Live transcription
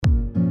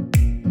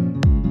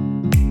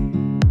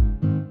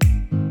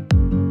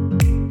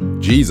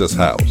Jesus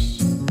House,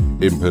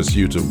 in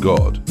pursuit of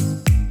God,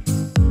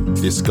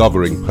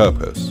 discovering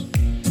purpose,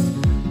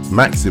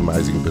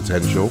 maximizing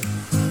potential,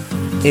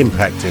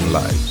 impacting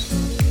lives.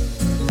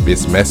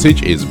 This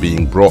message is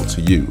being brought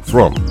to you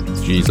from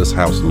Jesus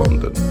House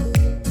London.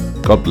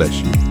 God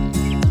bless you.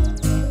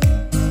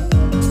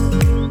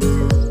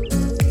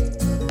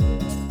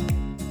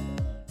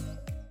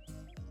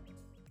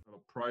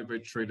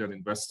 Private trader and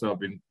investor. I've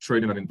been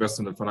trading and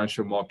investing in the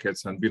financial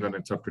markets and been an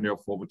entrepreneur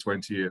for over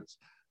 20 years.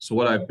 So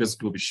what I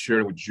basically will be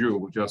sharing with you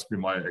will just be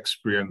my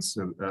experience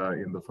in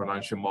the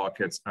financial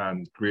markets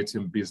and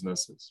creating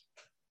businesses.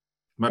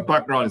 My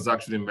background is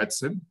actually in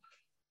medicine.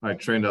 I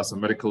trained as a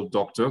medical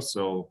doctor.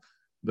 So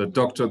the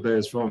doctor there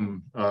is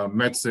from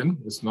medicine.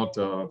 It's not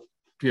a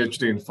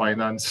PhD in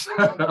finance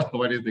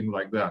or anything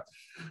like that.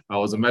 I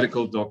was a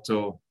medical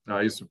doctor.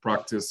 I used to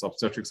practice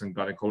obstetrics and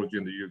gynecology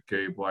in the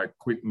UK, but I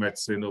quit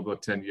medicine over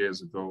 10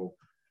 years ago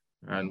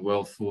and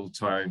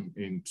full-time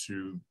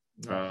into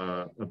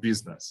a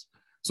business.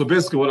 So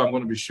basically what I'm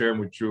going to be sharing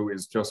with you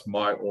is just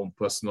my own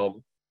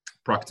personal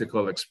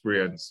practical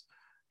experience.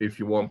 If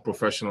you want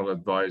professional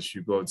advice,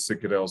 you go and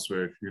seek it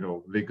elsewhere,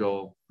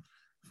 legal,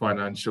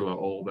 financial, or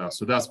all that.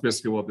 So that's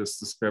basically what this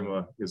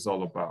disclaimer is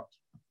all about.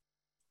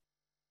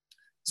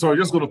 So I'm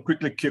just going to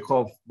quickly kick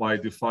off by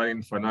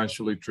defining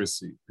financial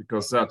literacy,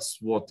 because that's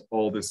what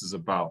all this is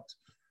about.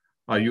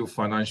 Are you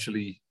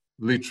financially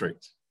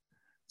literate?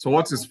 So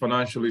what is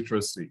financial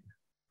literacy?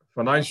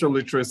 Financial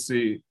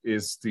literacy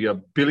is the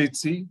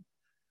ability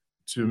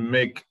to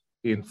make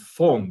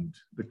informed,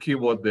 the key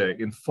word there,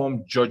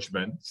 informed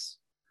judgments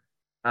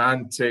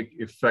and take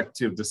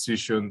effective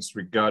decisions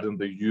regarding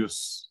the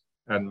use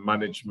and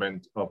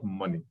management of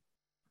money.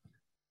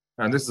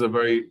 And this is a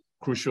very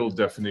crucial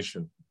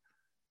definition.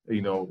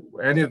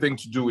 Anything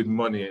to do with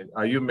money,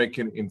 are you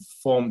making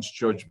informed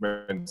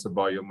judgments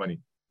about your money?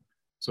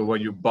 So when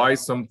you buy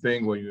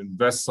something, when you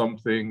invest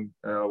something,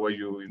 when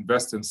you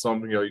invest in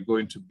something or you go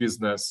into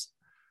business,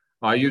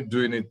 are you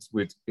doing it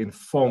with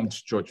informed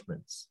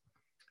judgments?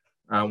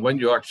 And when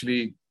you're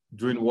actually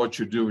doing what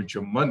you do with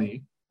your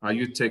money, are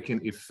you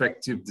taking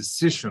effective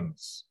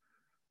decisions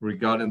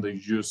regarding the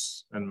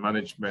use and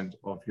management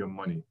of your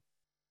money?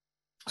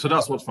 So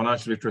that's what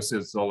financial literacy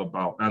is all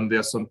about. And there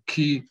are some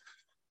key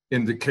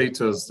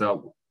indicators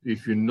that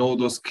if you know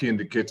those key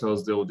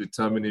indicators, they will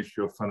determine if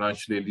you're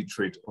financially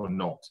literate or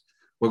not.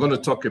 We're going to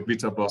talk a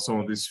bit about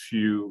some of these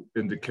few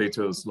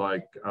indicators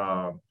like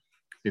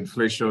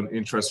inflation,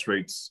 interest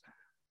rates.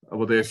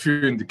 But there are a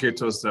few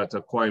indicators that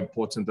are quite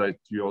important that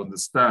you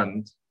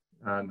understand,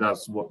 and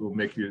that's what will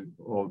make you,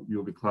 or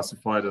you'll be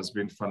classified as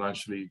being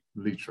financially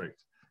literate.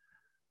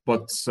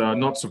 But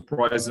not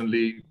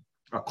surprisingly,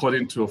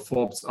 according to a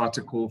Forbes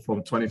article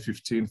from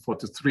 2015,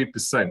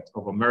 43%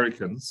 of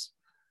Americans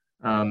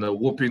and a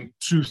whopping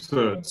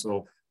 2/3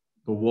 of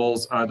the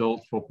world's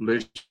adult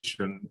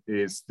population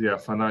they are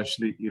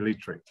financially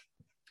illiterate.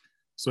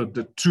 So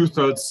the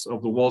 2/3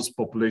 of the world's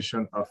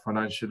population are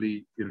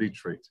financially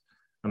illiterate.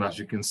 And as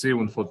you can see,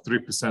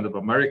 43% of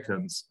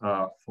Americans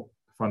are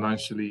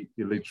financially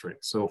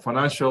illiterate. So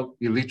financial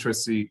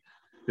illiteracy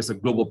is a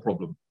global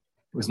problem.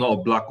 It's not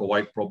a black or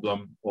white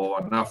problem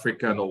or an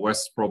African or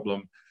West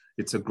problem.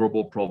 It's a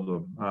global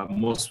problem.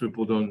 Most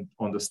people don't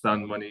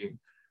understand money.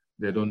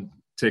 They don't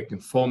take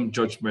informed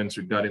judgments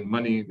regarding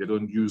money. They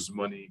don't use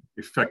money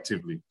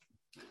effectively.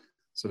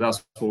 So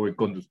that's what we're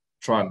going to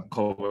try and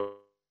cover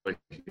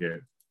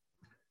here.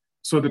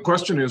 So the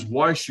question is,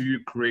 why should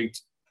you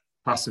create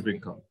passive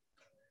income?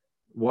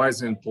 Why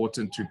is it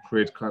important to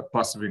create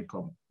passive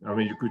income? I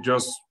mean, you could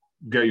just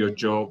get your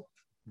job,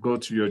 go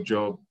to your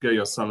job, get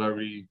your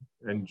salary,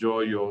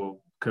 enjoy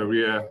your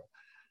career,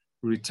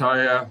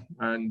 retire,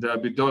 and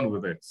be done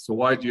with it. So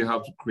why do you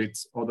have to create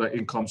other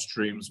income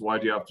streams? Why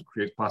do you have to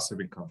create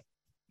passive income?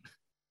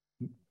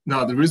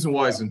 Now, the reason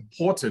why it's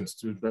important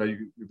that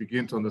you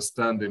begin to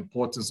understand the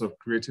importance of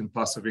creating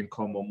passive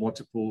income or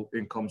multiple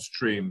income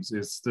streams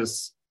is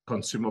this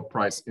Consumer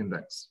Price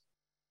Index,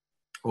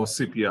 or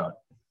CPI.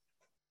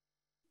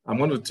 I'm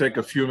going to take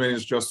a few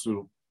minutes just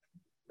to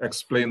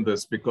explain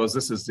this, because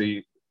this is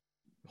the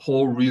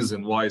whole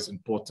reason why it's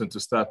important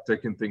to start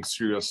taking things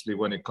seriously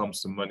when it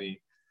comes to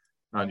money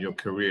and your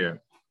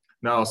career.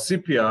 Now,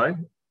 CPI,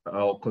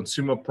 our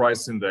Consumer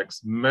Price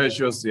Index,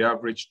 measures the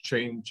average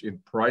change in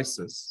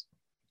prices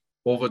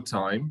over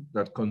time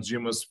that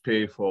consumers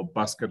pay for a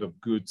basket of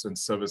goods and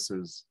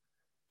services,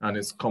 and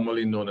it's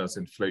commonly known as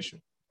inflation.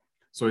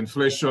 So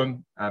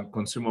inflation and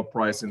Consumer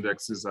Price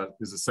Index is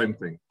the same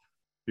thing.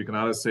 You can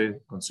either say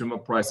Consumer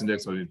Price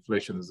Index or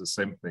inflation is the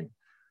same thing.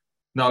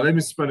 Now, let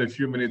me spend a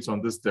few minutes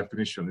on this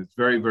definition. It's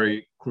very,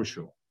 very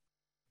crucial.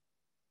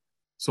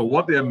 So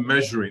what they're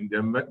measuring,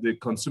 the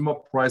Consumer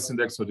Price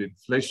Index or the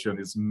inflation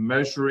is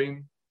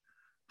measuring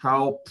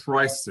how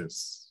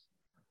prices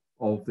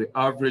of the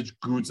average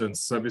goods and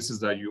services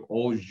that you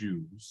all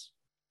use,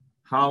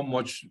 how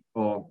much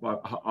or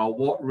at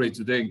what rate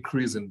do they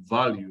increase in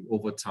value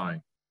over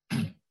time?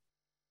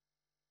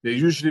 They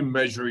usually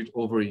measure it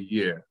over a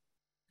year.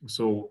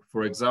 So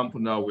for example,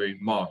 now we're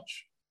in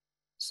March.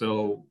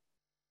 So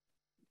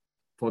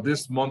for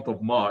this month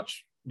of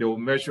March, they will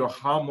measure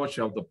how much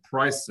of the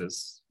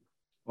prices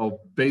of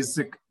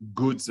basic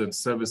goods and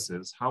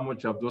services, how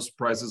much have those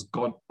prices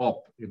gone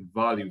up in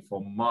value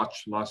from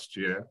March last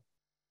year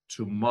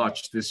to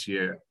March this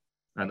year.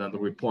 And then the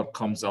report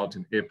comes out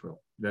in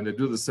April. Then they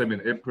do the same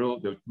in April.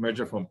 They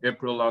measure from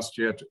April last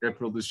year to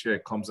April this year.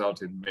 It comes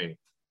out in May.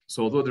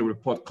 So although the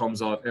report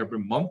comes out every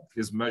month,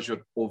 it's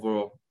measured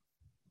over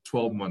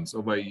 12 months,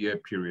 over a year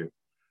period.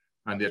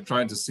 And they're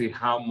trying to see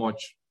how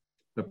much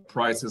the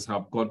prices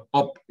have gone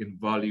up in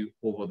value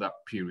over that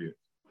period.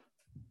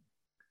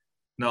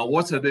 Now,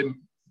 what are they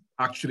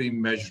actually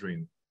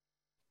measuring?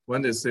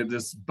 When they say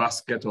this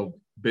basket of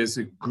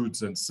basic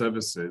goods and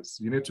services,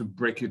 you need to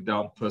break it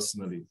down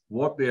personally.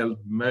 What they are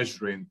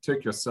measuring,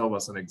 take yourself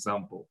as an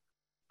example.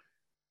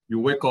 You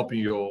wake up in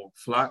your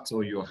flat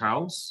or your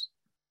house,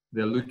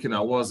 they're looking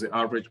at what's the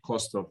average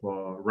cost of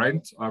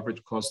rent,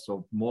 average cost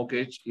of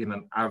mortgage in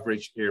an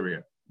average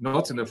area.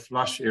 Not in a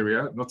flash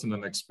area, not in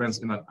an expense,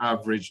 in an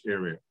average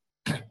area.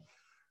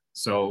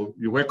 So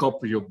you wake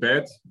up with your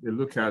bed, you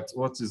look at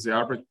what is the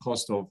average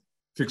cost of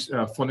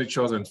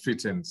furniture and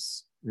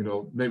fittings, you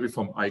know, maybe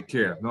from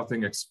IKEA,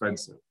 nothing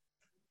expensive.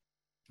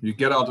 You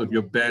get out of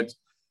your bed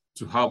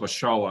to have a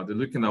shower. They're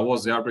looking at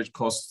what's the average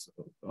cost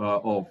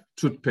of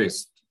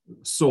toothpaste,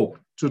 soap,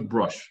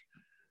 toothbrush.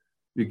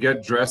 You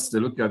get dressed, they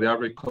look at the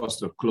average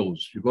cost of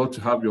clothes. You go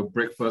to have your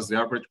breakfast, the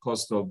average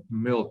cost of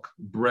milk,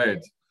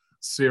 bread,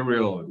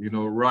 cereal, you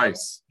know,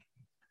 rice.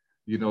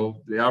 You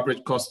know, the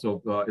average cost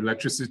of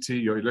electricity,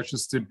 your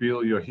electricity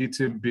bill, your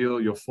heating bill,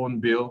 your phone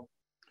bill.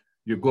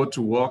 You go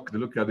to work, they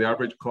look at the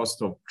average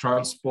cost of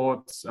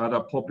transport,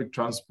 other public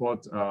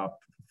transport,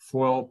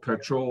 fuel,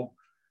 petrol.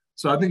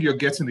 So I think you're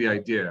getting the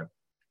idea.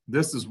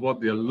 This is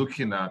what they're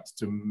looking at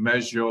to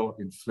measure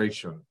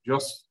inflation,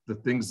 just the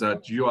things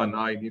that you and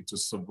I need to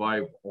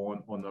survive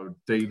on a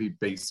daily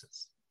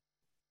basis.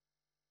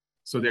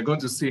 So they're going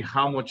to see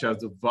how much has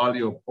the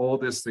value of all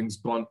these things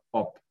gone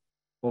up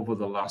over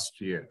the last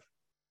year.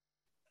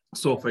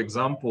 So for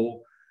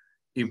example,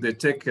 if they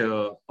take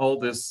all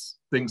these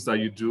things that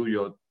you do,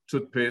 your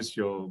toothpaste,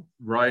 your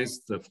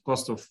rice, the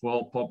cost of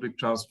fuel, public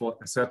transport,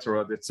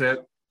 etc.,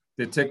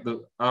 they take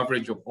the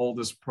average of all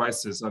these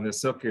prices and they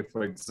say, okay,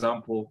 for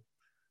example,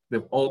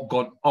 they've all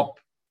gone up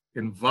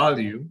in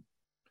value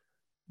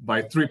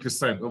by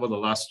 3% over the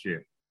last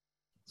year.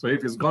 So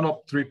if it's gone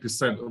up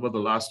 3% over the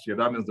last year,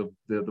 that means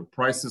the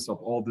prices of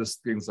all these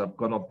things have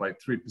gone up by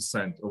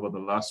 3% over the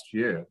last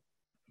year.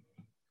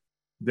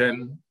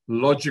 Then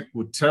logic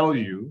would tell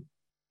you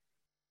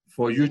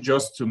for you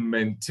just to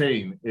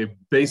maintain a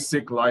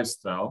basic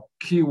lifestyle,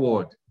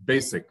 keyword,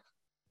 basic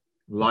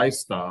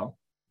lifestyle.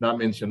 That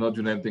means you're not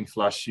doing anything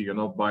flashy. You're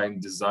not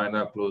buying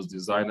designer clothes,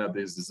 designer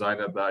this,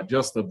 designer that.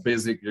 Just the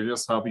basic, you're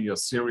just having your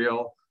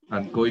cereal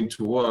and going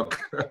to work.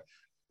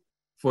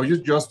 For you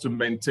just to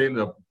maintain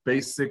a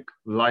basic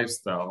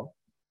lifestyle,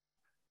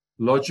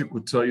 logic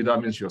would tell you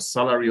that means your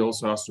salary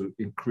also has to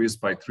increase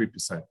by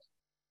 3%.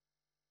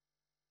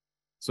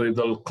 So if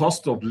the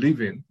cost of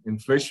living,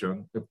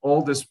 inflation, if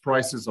all these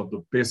prices of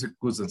the basic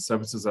goods and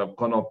services have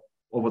gone up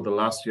over the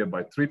last year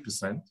by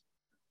 3%,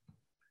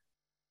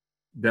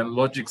 then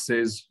logic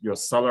says your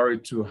salary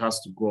too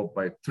has to go up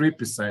by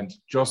 3%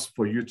 just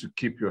for you to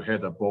keep your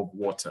head above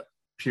water,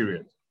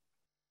 period.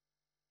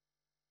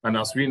 And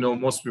as we know,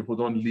 most people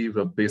don't live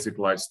a basic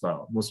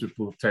lifestyle. Most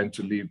people tend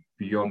to live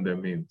beyond their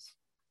means.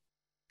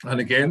 And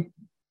again,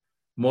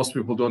 most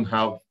people don't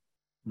have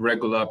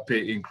regular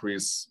pay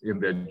increase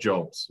in their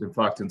jobs. In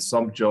fact, in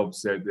some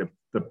jobs,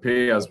 the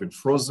pay has been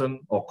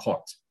frozen or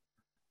cut.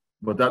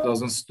 But that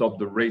doesn't stop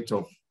the rate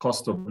of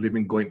cost of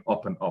living going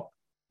up and up.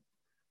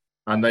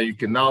 And then you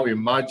can now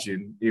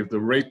imagine if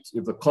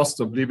the cost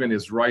of living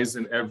is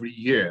rising every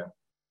year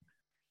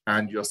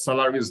and your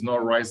salary is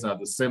not rising at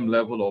the same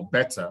level or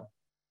better,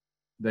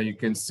 then you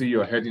can see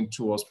you're heading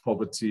towards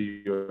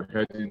poverty, you're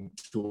heading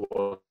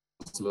towards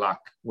lack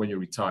when you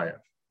retire.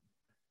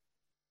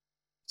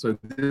 So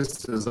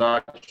this is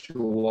actually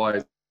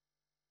why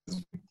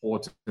it's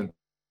important to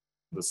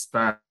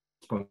understand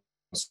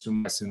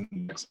consumer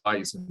index.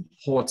 It's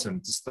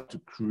important to start to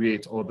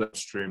create other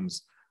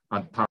streams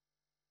and paths.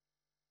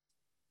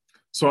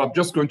 So I'm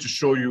just going to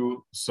show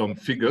you some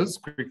figures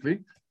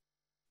quickly,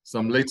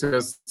 some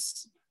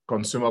latest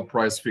consumer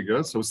price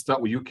figures. So we'll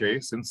start with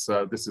UK, since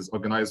this is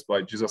organized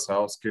by Jesus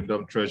House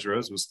Kingdom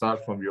Treasurers. We'll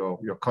start from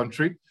your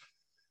country.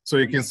 So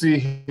you can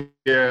see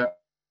here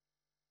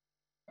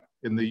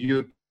in the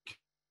UK,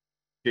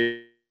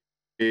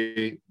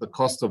 the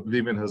cost of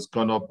living has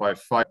gone up by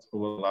 5%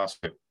 over the last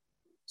year.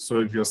 So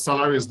if your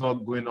salary is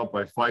not going up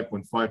by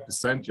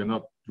 5.5%, you're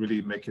not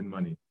really making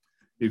money.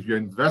 If your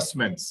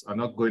investments are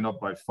not going up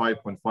by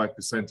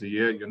 5.5% a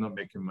year, you're not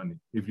making money.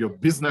 If your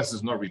business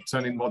is not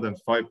returning more than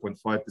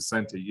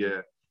 5.5% a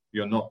year,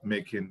 you're not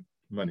making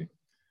money.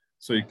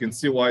 So you can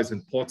see why it's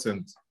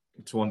important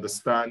to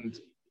understand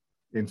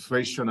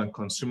inflation and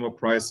consumer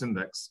price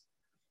index.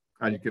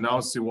 And you can now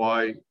see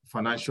why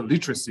financial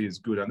literacy is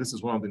good. And this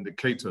is one of the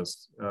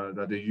indicators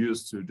that they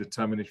use to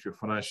determine if you're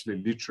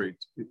financially literate.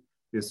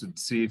 is to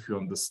see if you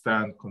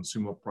understand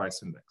consumer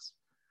price index.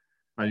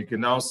 And you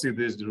can now see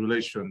this the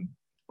relation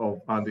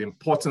of and the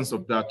importance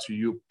of that to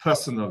you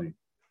personally.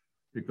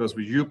 Because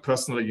with you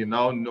personally, you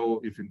now know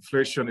if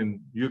inflation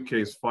in UK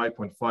is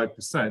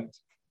 5.5%,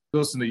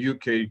 those in the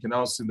UK, you can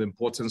now see the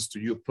importance to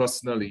you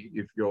personally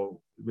if you're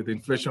with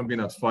inflation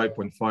being at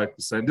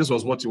 5.5%. This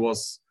was what it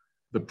was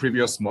the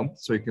previous month.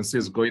 So you can see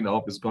it's going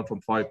up. It's gone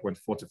from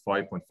 5.4 to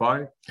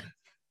 5.5.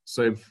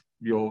 So if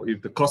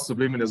the cost of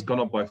living has gone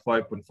up by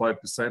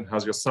 5.5%,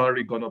 has your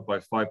salary gone up by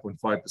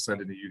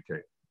 5.5% in the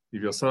UK?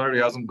 If your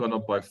salary hasn't gone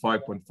up by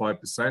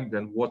 5.5%,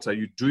 then what are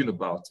you doing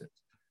about it?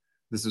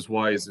 This is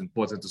why it's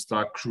important to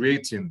start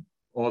creating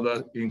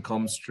other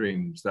income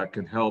streams that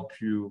can help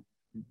you,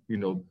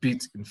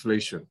 beat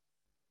inflation.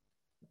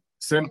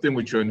 Same thing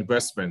with your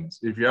investments.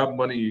 If you have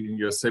money in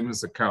your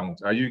savings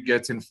account, are you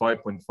getting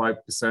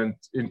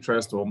 5.5%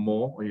 interest or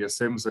more on your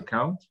savings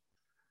account?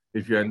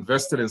 If you're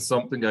invested in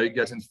something, are you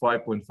getting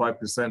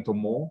 5.5% or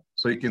more?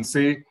 So you can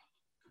see,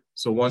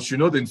 so once you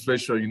know the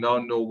inflation, you now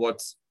know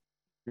what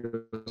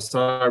your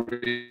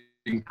salary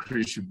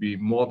increase should be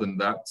more than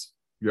that.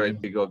 Your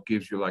MBA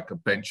gives you like a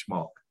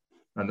benchmark.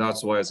 And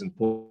that's why it's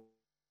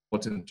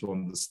important to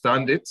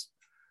understand it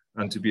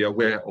and to be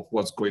aware of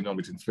what's going on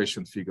with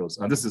inflation figures.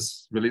 And this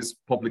is released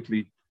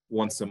publicly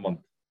once a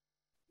month.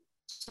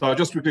 So I'll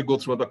just quickly go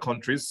through other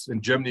countries. In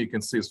Germany, you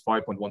can see it's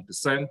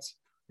 5.1%.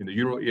 In the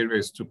Euro area,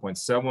 it's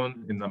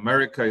 2.7%. In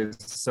America,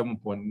 it's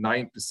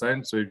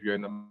 7.9%. So if you're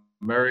in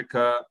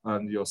America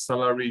and your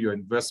salary, your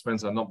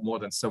investments are not more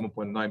than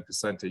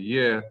 7.9% a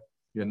year,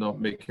 you're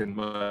not making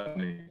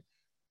money.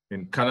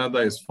 In Canada,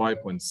 it's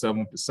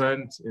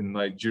 5.7%. In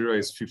Nigeria,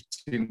 it's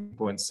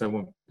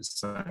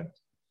 15.7%.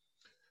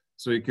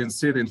 So you can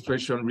see the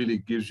inflation really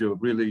gives you a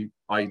really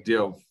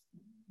idea of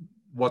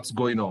what's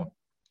going on.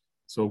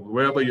 So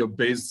wherever you're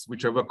based,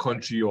 whichever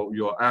country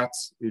you're at,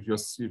 if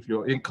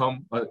your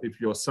income, if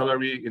your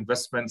salary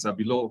investments are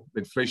below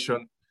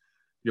inflation,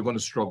 you're going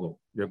to struggle.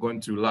 You're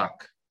going to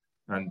lack.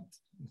 And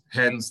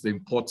hence the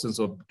importance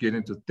of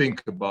beginning to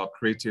think about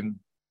creating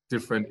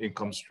different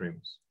income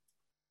streams.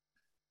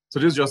 So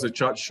this is just a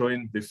chart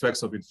showing the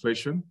effects of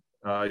inflation.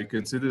 You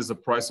can see this is the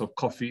price of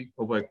coffee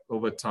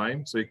over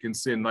time. So you can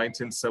see in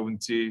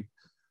 1970,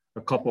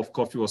 a cup of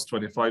coffee was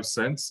 25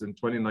 cents. In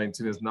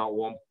 2019, is now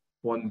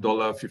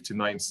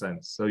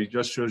 $1.59. So it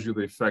just shows you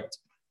the effect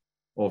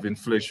of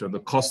inflation, the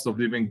cost of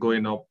living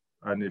going up.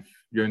 And if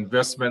your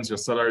investments, your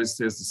salary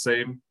stays the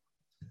same,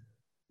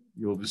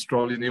 you'll be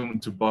struggling even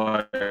to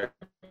buy a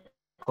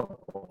cup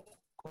of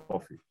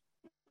coffee.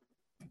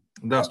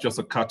 And that's just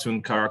a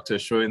cartoon character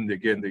showing,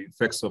 again, the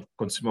effects of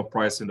consumer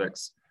price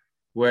index,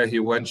 where he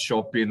went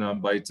shopping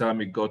and by the time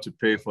he got to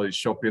pay for his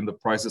shopping, the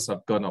prices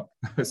have gone up.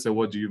 So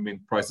what do you mean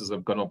prices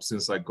have gone up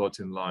since I got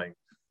in line?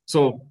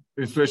 So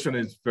inflation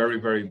is very,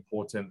 very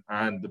important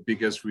and the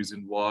biggest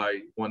reason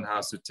why one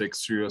has to take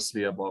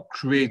seriously about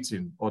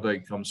creating other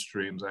income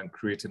streams and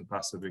creating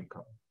passive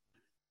income.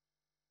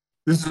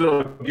 This is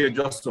again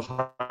just to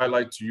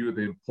highlight to you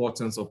the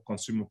importance of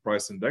consumer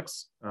price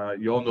index.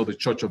 You all know the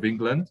Church of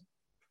England.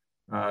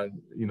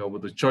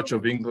 With the Church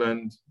of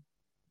England,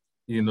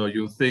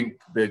 you think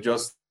they're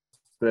just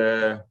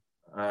there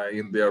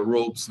in their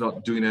robes,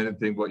 not doing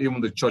anything. But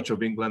even the Church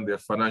of England, they're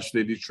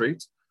financially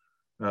literate.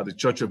 The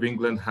Church of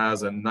England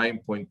has a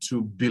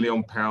 £9.2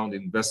 billion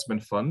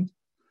investment fund.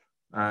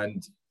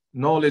 And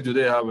not only do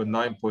they have a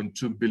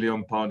 £9.2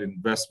 billion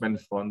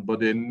investment fund, but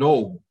they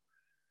know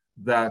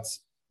that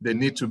they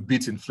need to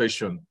beat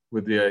inflation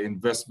with their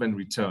investment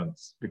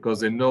returns, because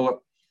they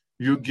know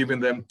you giving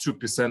them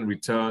 2%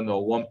 return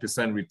or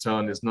 1%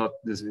 return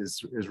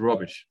is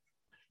rubbish.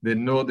 They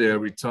know their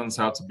returns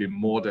have to be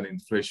more than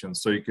inflation.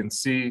 So you can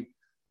see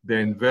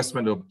their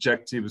investment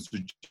objective is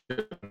to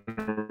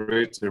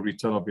generate a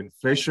return of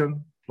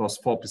inflation plus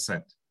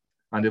 4%.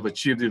 And they've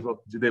achieved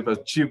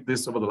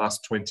this over the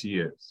last 20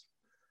 years.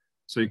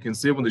 So you can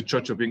see when the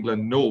Church of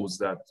England knows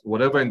that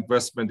whatever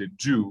investment they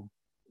do,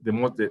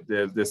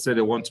 they say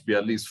they want to be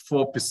at least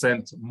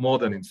 4% more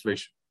than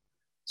inflation.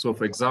 So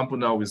for example,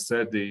 now we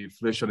said the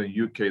inflation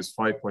in UK is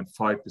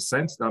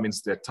 5.5%. That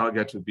means their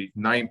target would be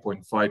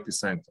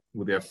 9.5%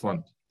 with their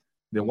fund.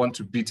 They want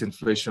to beat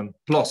inflation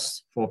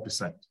plus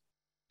 4%.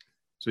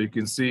 So you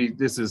can see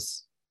this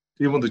is,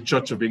 even the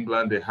Church of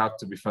England, they have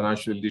to be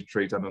financially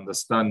literate and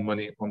understand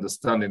money,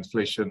 understand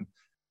inflation,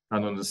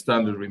 and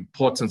understand the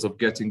importance of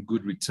getting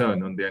good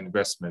return on their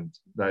investment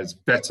that is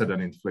better than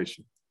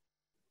inflation.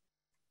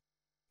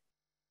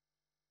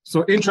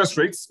 So interest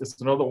rates is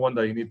another one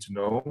that you need to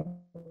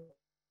know.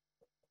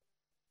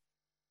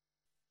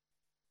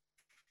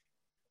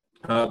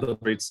 The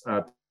rates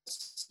at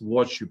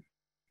what you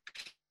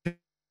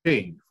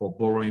pay for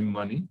borrowing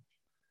money,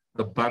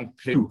 the bank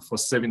pay you for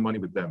saving money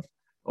with them.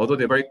 Although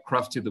they're very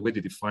crafty the way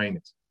they define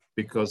it,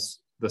 because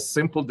the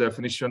simple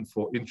definition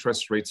for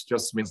interest rates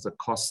just means the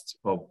cost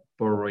of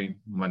borrowing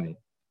money.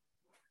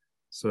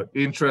 So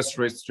interest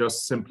rates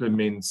just simply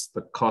means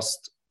the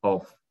cost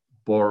of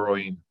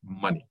borrowing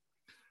money.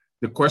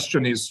 The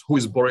question is, who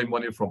is borrowing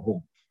money from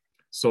whom?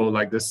 So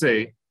like they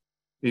say,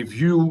 if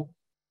you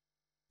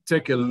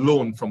take a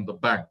loan from the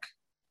bank,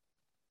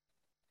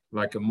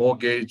 like a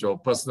mortgage or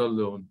personal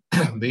loan,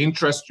 the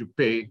interest you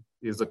pay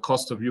is the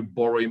cost of you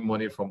borrowing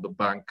money from the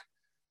bank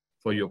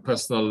for your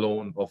personal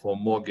loan or for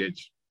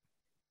mortgage.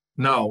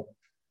 Now,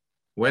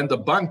 when the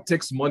bank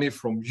takes money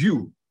from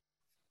you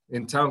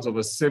in terms of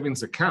a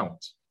savings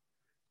account,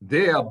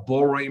 they are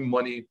borrowing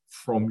money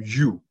from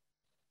you.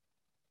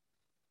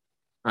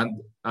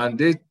 And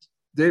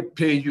they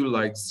pay you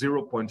like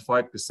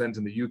 0.5%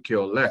 in the UK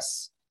or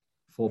less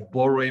for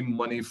borrowing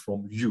money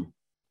from you.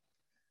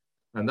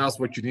 And that's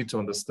what you need to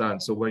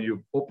understand. So when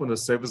you open a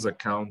savings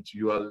account,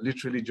 you are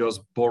literally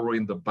just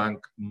borrowing the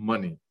bank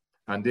money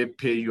and they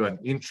pay you an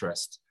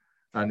interest.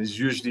 And it's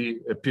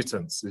usually a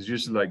pittance. It's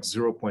usually like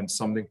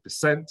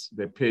 0.something%.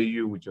 They pay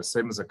you with your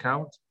savings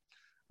account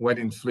when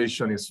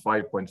inflation is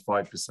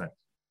 5.5%.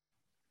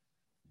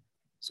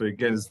 So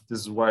again, this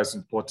is why it's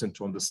important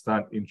to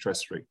understand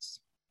interest rates.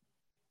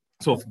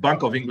 So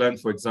Bank of England,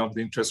 for example,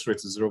 the interest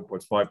rate is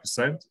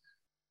 0.5%.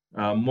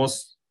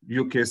 Most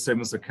UK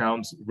savings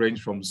accounts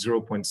range from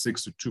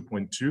 0.6 to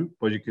 2.2,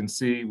 but you can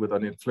see with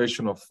an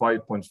inflation of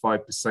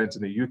 5.5%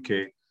 in the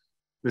UK,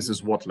 this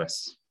is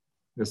worthless.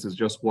 This is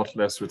just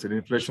worthless with an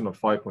inflation of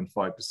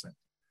 5.5%.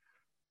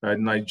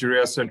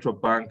 Nigeria Central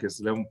Bank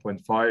is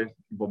 11.5,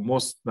 but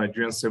most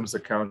Nigerian savings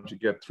accounts, you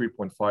get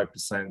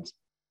 3.5%.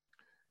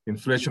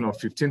 Inflation of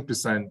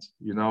 15%,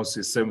 you now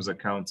see savings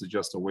accounts is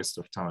just a waste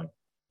of time.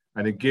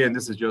 And again,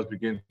 this is just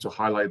beginning to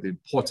highlight the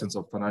importance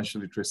of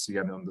financial literacy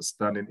and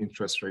understanding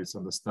interest rates,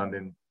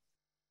 understanding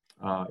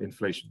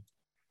inflation.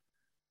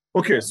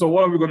 Okay, so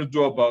what are we going to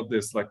do about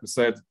this? Like we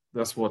said,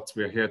 that's what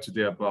we're here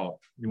today about.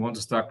 We want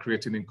to start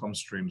creating income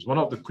streams. One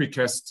of the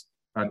quickest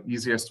and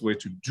easiest way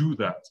to do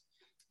that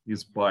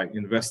is by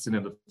investing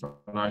in the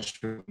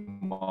financial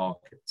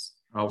markets.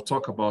 I'll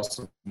talk about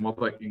some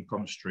other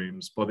income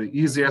streams, but the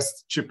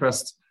easiest,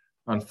 cheapest,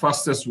 and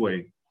fastest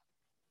way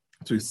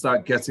to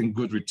start getting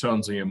good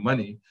returns on your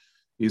money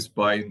is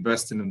by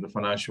investing in the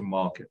financial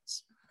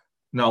markets.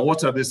 Now,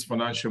 what are these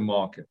financial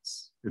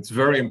markets? It's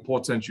very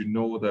important you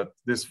know that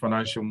these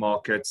financial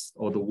markets,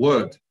 or the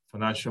word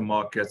financial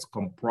markets,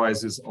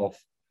 comprises of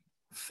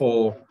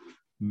four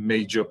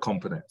major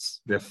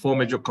components. There are four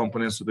major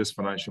components to these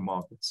financial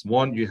markets.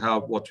 One, you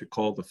have what we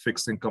call the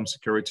fixed income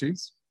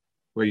securities,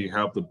 where you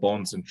have the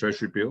bonds and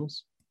treasury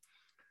bills.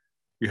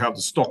 You have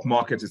the stock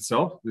market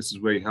itself. This is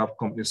where you have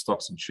company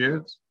stocks and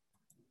shares.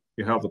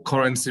 You have the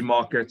currency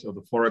market, or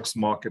the Forex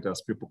market,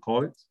 as people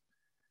call it.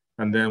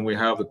 And then we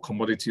have the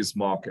commodities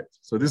market.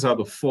 So these are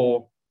the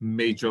four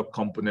major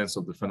components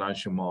of the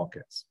financial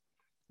markets.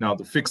 Now,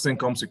 the fixed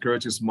income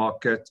securities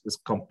market is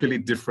completely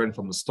different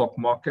from the stock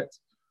market.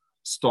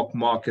 Stock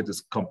market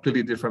is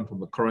completely different from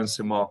the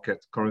currency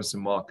market. Currency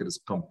market is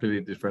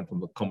completely different from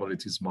the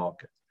commodities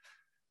market.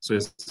 So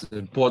it's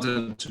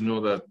important to know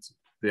that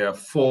there are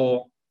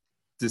four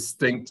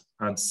distinct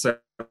and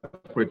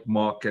separate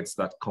markets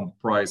that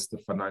comprise the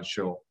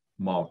financial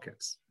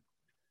markets.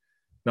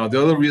 Now,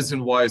 the other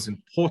reason why it's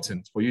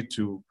important for you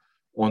to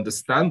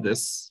understand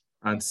this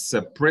and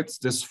separate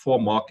these four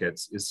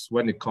markets is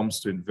when it comes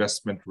to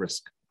investment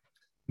risk.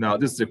 Now,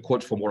 this is a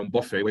quote from Warren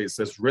Buffett where it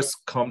says,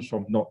 risk comes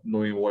from not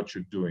knowing what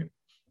you're doing.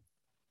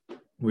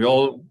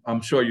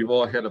 I'm sure you've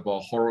all heard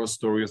about horror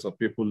stories of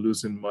people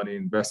losing money,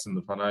 invest in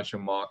the financial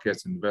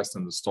markets, invest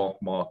in the stock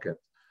market.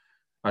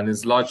 And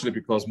it's largely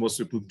because most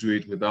people do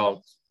it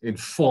without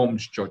informed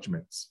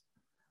judgments.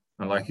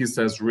 And like he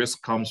says,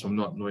 risk comes from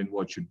not knowing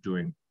what you're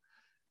doing.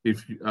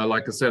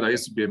 Like I said, I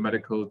used to be a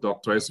medical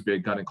doctor. I used to be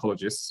a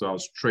gynecologist. So I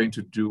was trained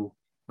to do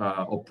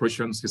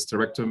operations,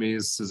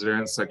 hysterectomies,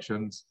 cesarean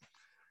sections.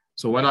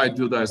 So when I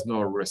do that, it's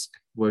not a risk.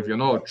 But if you're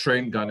not a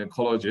trained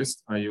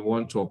gynecologist and you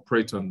want to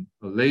operate on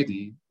a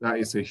lady, that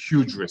is a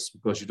huge risk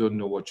because you don't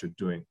know what you're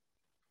doing.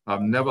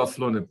 I've never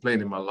flown a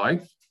plane in my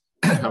life.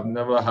 I've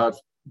never had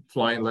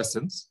flying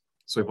lessons.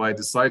 So if I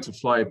decide to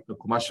fly a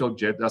commercial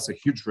jet, that's a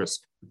huge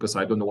risk because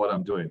I don't know what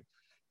I'm doing.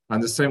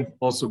 And the same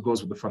also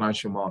goes with the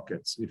financial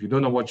markets. If you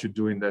don't know what you're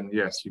doing, then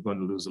yes, you're going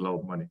to lose a lot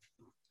of money.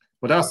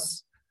 But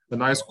that's a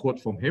nice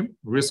quote from him.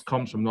 Risk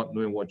comes from not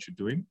knowing what you're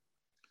doing.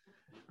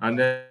 And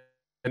then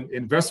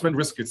investment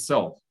risk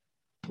itself,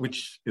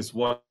 which is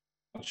what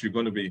you're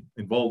going to be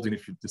involved in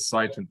if you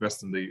decide to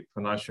invest in the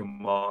financial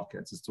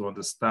markets, is to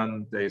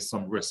understand there is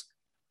some risk.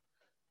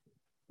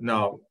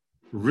 Now,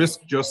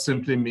 risk just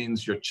simply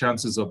means your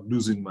chances of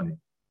losing money,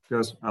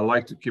 because I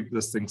like to keep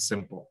this thing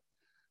simple.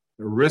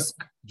 The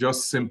risk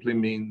just simply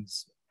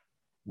means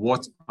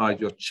what are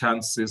your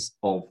chances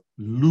of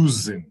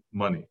losing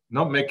money,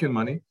 not making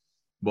money,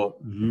 but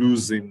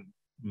losing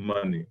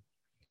money.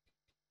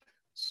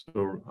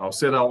 So I'll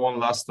say that one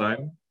last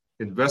time.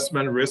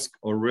 Investment risk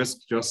or risk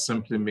just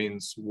simply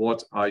means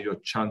what are your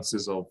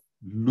chances of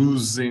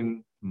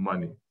losing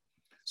money.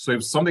 So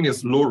if something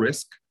is low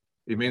risk,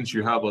 it means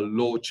you have a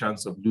low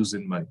chance of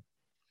losing money.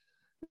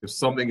 If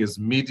something is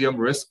medium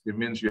risk, it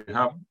means you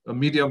have a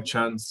medium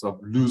chance of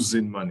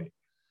losing money.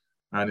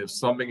 And if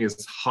something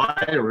is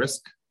high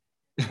risk,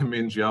 it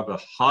means you have a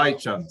high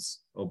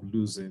chance of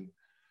losing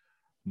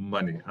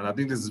money. And I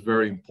think this is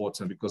very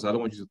important because I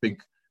don't want you to think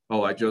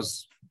oh, I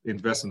just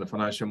invest in the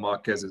financial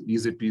markets, it's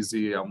easy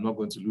peasy, I'm not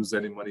going to lose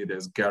any money,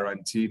 there's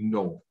guarantee.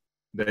 No,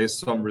 there is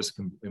some risk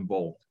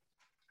involved.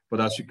 But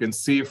as you can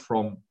see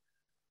from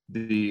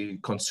the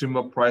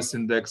consumer price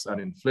index and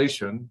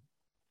inflation,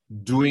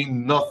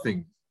 doing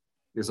nothing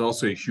is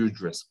also a huge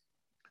risk.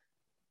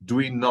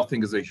 Doing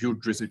nothing is a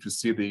huge risk if you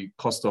see the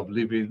cost of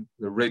living,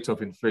 the rate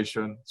of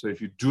inflation. So if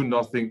you do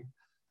nothing,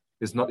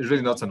 it's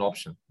really not an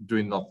option,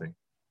 doing nothing.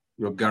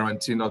 You're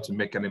guaranteed not to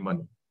make any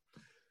money.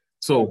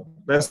 So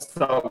let's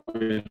start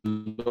with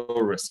low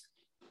risk.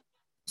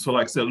 So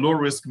like I said, low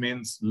risk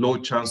means low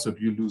chance of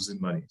you losing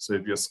money. So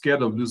if you're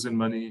scared of losing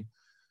money,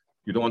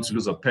 you don't want to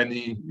lose a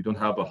penny, you don't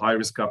have a high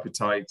risk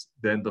appetite,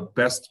 then the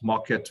best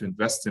market to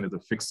invest in is the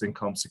fixed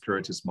income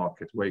securities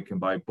market, where you can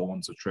buy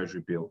bonds or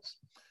treasury bills.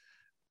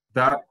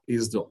 That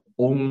is the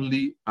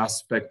only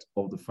aspect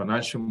of the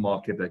financial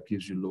market that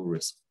gives you low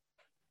risk.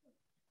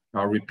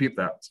 I'll repeat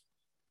that.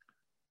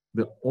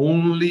 The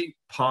only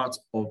part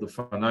of the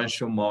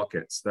financial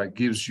markets that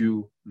gives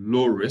you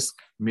low risk,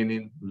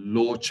 meaning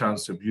low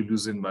chance of you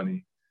losing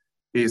money,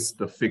 is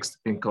the fixed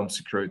income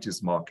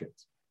securities market,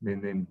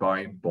 meaning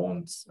buying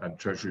bonds and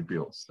treasury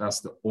bills. That's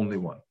the only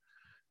one.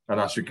 And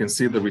as you can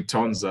see, the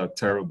returns are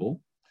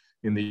terrible.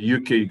 In the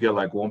UK, you get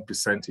like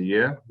 1% a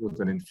year with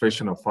an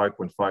inflation of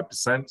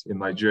 5.5%. In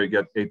Nigeria, you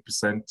get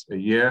 8% a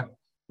year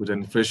with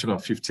an inflation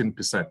of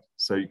 15%.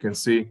 So you can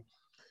see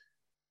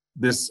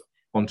this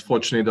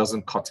unfortunately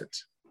doesn't cut it.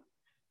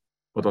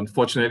 But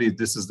unfortunately,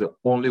 this is the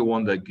only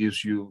one that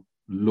gives you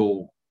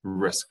low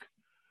risk.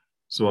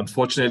 So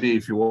unfortunately,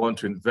 if you want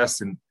to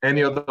invest in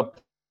any other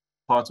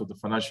part of the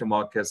financial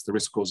markets, the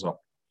risk goes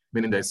up,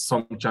 meaning there's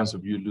some chance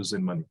of you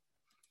losing money.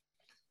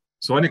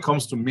 So when it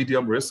comes to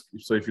medium risk,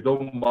 so if you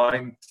don't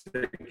mind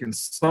taking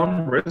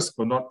some risk,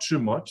 but not too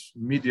much,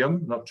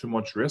 medium, not too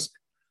much risk,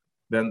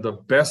 then the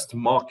best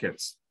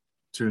markets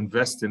to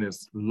invest in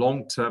is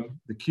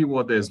long-term. The key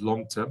word there is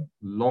long-term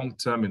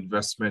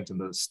investment in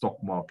the stock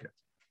market.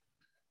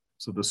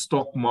 So the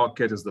stock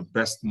market is the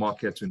best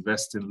market to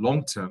invest in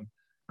long-term,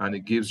 and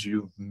it gives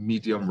you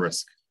medium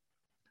risk.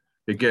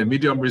 Again,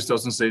 medium risk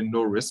doesn't say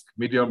no risk.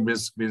 Medium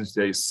risk means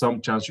there is some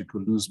chance you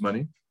could lose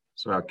money.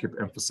 So I'll keep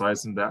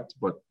emphasizing that,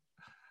 but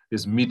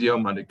it's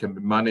medium and it can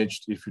be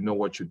managed if you know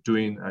what you're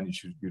doing and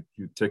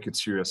you take it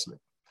seriously.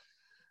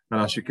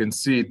 And as you can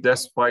see,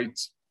 despite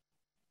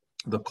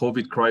the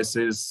COVID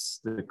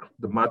crisis,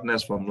 the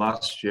madness from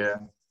last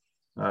year,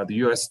 the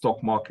US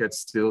stock market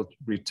still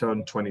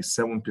returned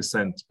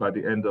 27% by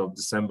the end of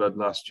December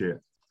last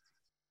year.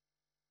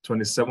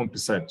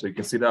 27%. So you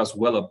can see that's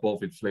well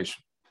above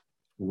inflation,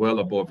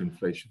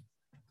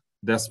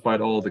 Despite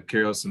all the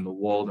chaos in the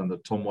world and the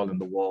turmoil in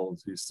the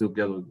world, you still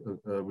get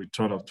a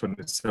return of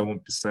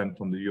 27%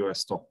 from the US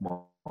stock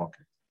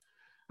market.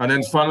 And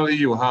then finally,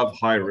 you have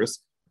high risk.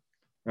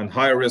 And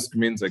high risk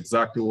means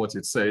exactly what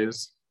it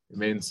says. It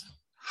means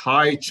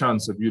high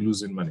chance of you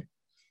losing money.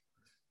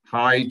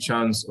 High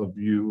chance of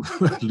you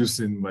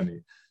losing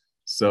money.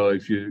 So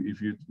if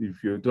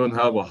you don't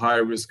have a high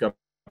risk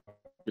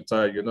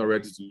appetite, you're not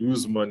ready to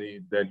lose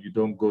money, then you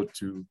don't go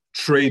to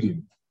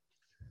trading.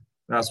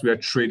 That's where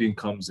trading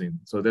comes in.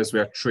 So that's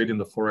where trading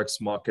the Forex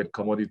market,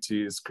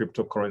 commodities,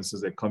 cryptocurrencies,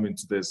 they come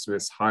into this, so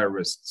it's high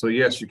risk. So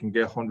yes, you can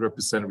get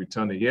 100%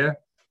 return a year,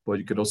 but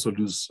you can also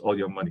lose all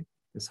your money.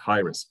 It's high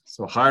risk.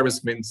 So high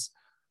risk means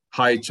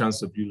high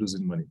chance of you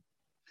losing money.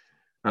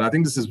 And I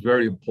think this is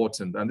very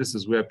important. And this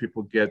is where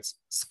people get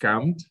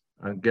scammed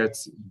and get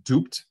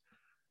duped,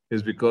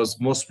 is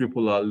because most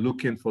people are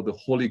looking for the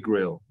Holy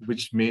Grail,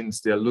 which means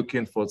they're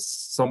looking for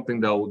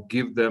something that will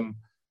give them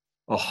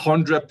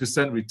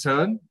 100%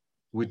 return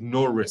with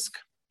no risk.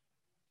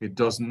 It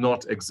does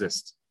not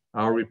exist.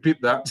 I'll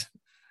repeat that.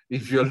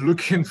 If you're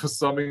looking for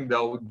something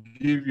that will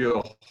give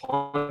you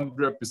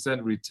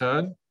 100%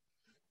 return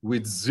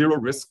with zero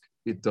risk,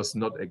 it does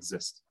not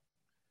exist.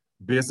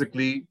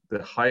 Basically,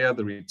 the higher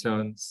the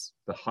returns,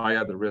 the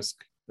higher the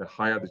risk, the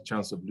higher the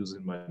chance of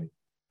losing money.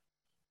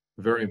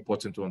 Very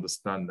important to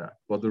understand that.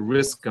 But the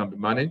risk can be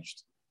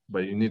managed,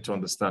 but you need to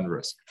understand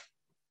risk,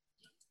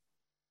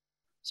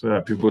 so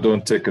that people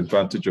don't take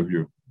advantage of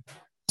you.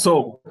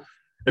 So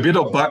a bit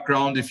of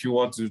background if you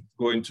want to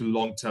go into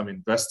long-term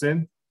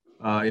investing.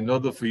 In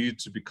order for you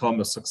to become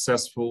a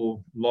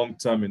successful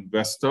long-term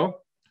investor,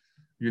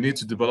 you need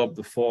to develop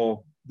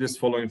these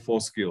following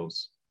four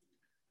skills.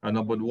 And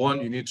number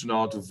one, you need to know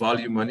how to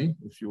value money.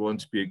 If you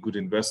want to be a good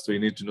investor, you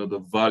need to know the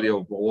value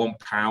of £1,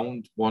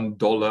 $1,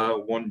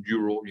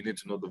 €1. You need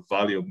to know the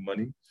value of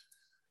money.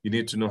 You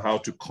need to know how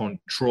to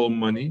control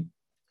money,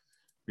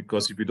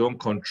 because if you don't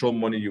control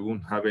money, you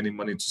won't have any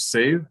money to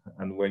save.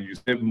 And when you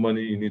save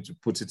money, you need to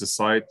put it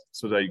aside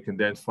so that you can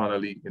then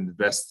finally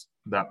invest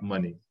that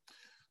money.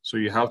 So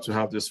you have to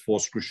have these four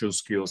crucial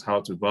skills: how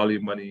to value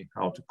money,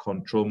 how to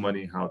control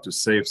money, how to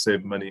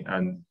save money,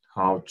 and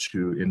how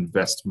to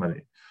invest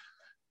money.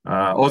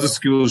 Other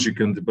skills you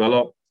can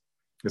develop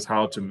is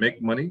how to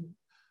make money,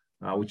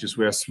 which is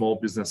where small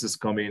businesses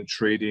come in,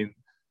 trading,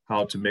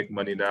 how to make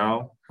money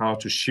now, how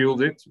to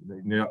shield it.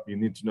 You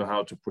need to know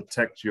how to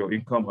protect your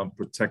income and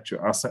protect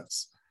your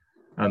assets.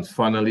 And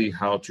finally,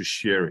 how to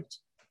share it.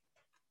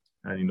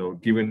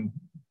 And, giving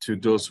to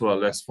those who are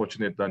less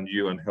fortunate than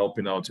you and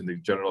helping out in the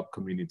general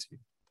community.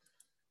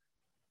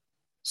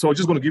 So I'm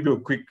just going to give you a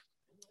quick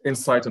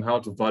insight on how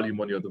to value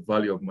money, or the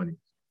value of money.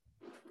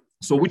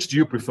 So which do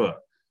you prefer?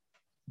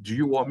 Do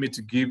you want me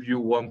to give you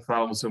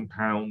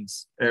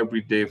 £1,000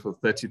 every day for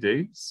 30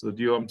 days? Or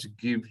do you want me to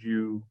give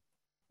you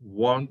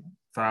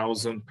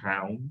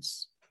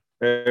 £1,000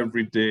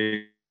 every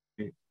day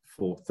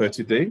for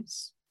 30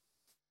 days?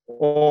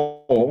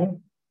 Or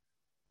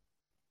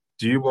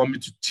do you want me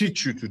to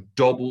teach you to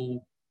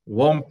double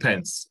 1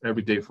 pence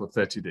every day for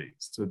 30 days?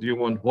 So do you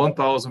want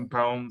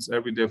 £1,000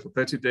 every day for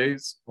 30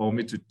 days, or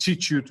me to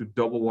teach you to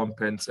double 1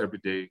 pence every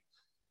day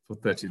for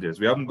 30 days?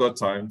 We haven't got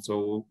time,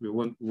 so we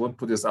won't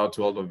put this out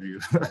to all of you.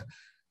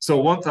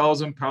 So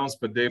 £1,000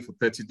 per day for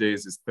 30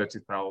 days is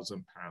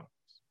 £30,000.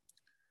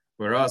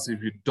 Whereas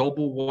if you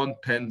double 1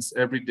 pence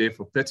every day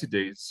for 30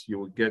 days, you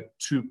will get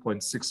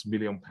 £2.6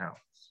 million.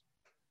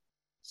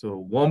 So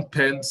 1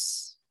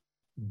 pence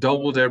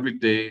doubled every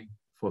day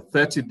for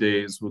 30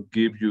 days will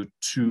give you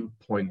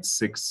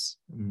 £2.6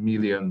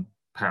 million.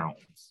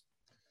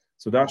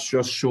 So that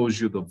just shows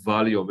you the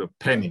value of a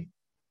penny.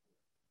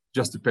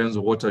 Just depends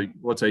on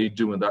what are you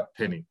doing with that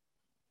penny.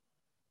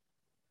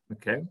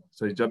 Okay,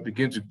 so it just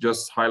begin to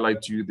just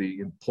highlight to you the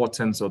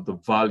importance of the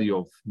value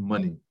of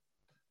money.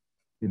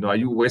 Are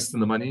you wasting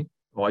the money,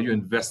 or are you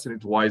investing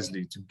it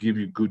wisely to give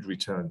you good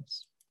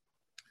returns?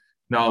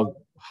 Now,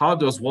 how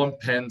does 1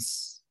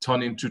 pence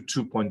turn into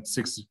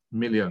 2.6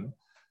 million?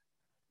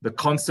 The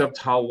concept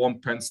how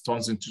 1 pence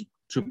turns into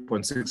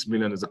 2.6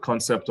 million is the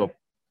concept of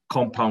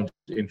compound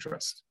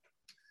interest.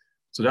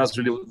 So that's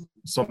really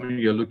something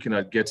you're looking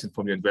at getting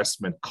from your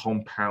investment,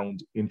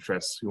 compound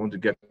interest. You want to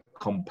get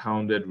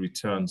compounded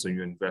returns on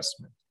your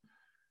investment.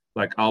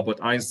 Like Albert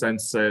Einstein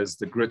says,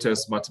 the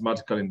greatest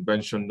mathematical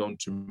invention known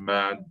to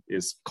man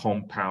is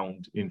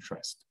compound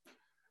interest.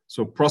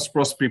 So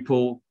prosperous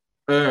people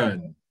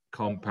earn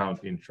compound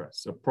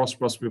interest. So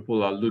prosperous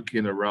people are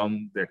looking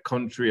around their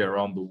country,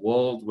 around the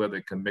world, where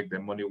they can make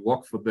their money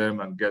work for them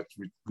and get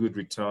good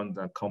returns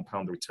and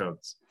compound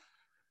returns.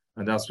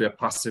 And that's where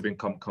passive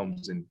income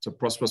comes in. So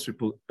prosperous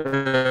people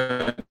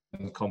earn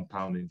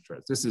compound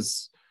interest. This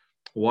is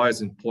why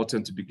it's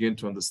important to begin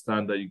to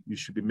understand that you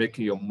should be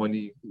making your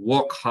money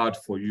work hard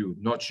for you,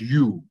 not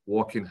you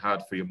working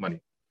hard for your money.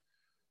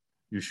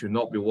 You should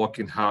not be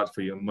working hard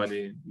for your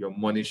money. Your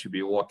money should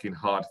be working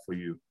hard for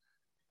you.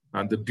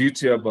 And the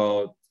beauty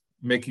about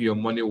making your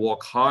money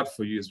work hard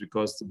for you is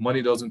because the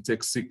money doesn't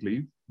take sick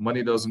leave.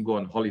 Money doesn't go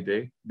on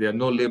holiday. There are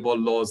no labor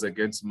laws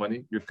against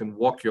money. You can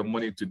work your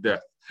money to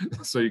death.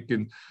 So you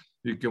can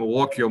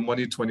work your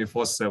money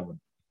 24/7.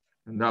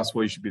 And that's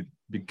what you should be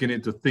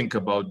beginning to think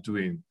about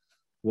doing.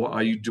 What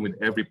are you doing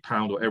every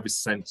pound or every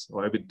cent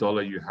or every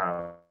dollar you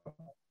have?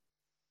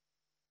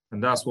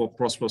 And that's what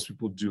prosperous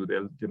people do.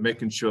 They're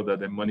making sure that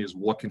their money is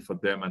working for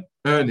them and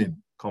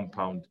earning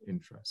compound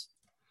interest.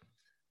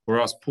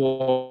 Whereas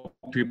poor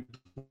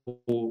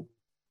people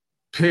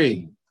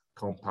pay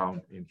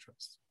compound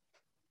interest.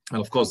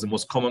 And of course, the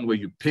most common way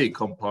you pay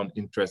compound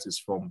interest is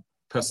from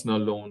personal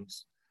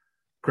loans,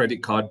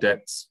 credit card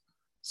debts.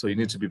 So you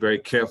need to be very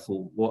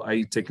careful. What are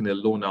you taking a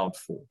loan out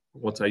for?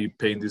 What are you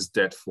paying this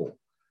debt for?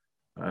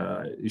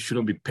 You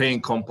shouldn't be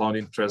paying compound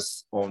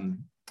interest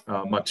on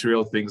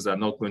material things that are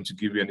not going to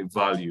give you any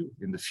value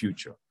in the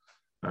future.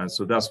 And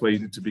so that's where you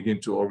need to begin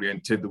to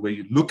orientate the way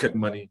you look at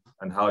money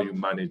and how you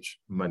manage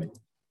money.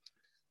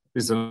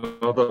 This is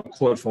another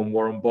quote from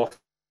Warren Buffett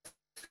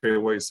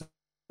where he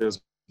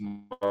says,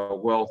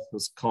 wealth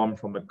has come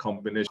from a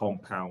combination of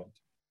compound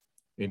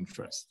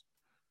interest.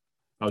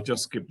 I'll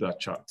just skip that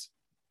chart.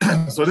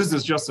 So this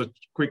is just a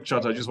quick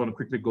chart I just want to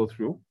quickly go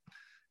through.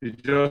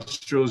 It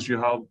just shows you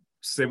how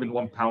saving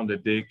 £1 a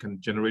day can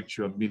generate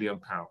you £1 million.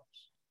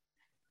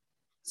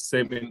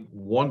 Saving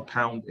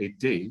 £1 a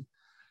day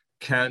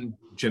can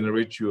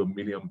generate you £1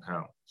 million.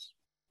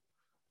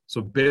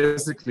 So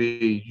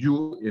basically,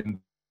 you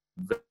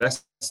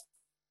invest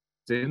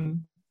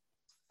in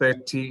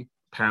 £30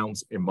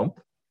 a month.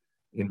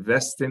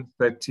 Investing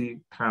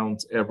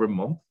 £30 every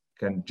month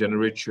can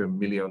generate you £1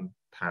 million.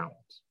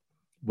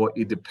 But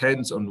it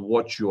depends on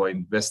what you are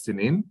investing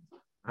in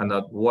and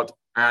at what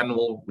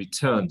annual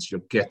returns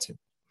you're getting.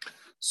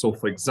 So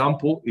for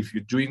example, if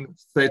you're doing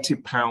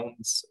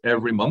 £30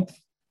 every month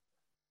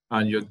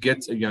and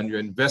you're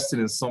investing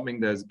in something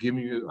that's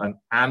giving you an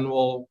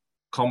annual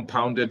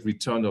compounded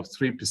return of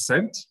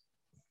 3%,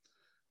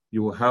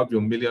 you will have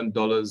your $1 million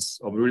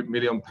or £1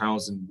 million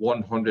in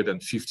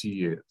 150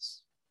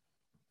 years.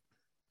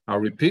 I'll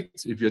repeat,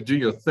 if you're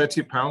doing your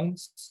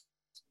 £30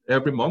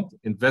 every month,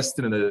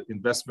 investing in an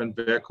investment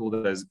vehicle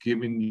that is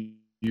giving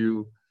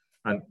you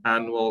an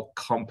annual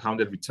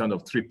compounded return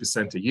of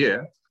 3% a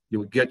year, you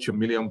will get your £1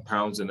 million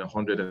in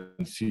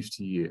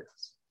 150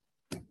 years.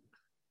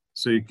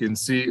 So you can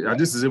see, and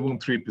this is even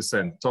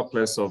 3%, talk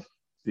less of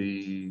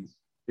the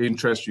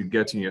interest you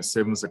get in your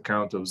savings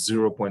account of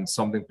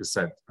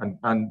 0.something%.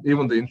 And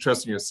even the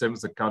interest in your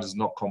savings account is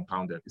not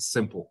compounded, it's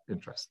simple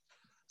interest.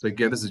 So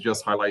again, this is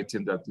just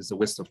highlighting that it's a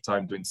waste of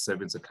time doing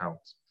savings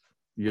accounts.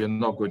 You're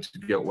not going to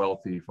get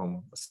wealthy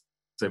from a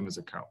savings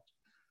account.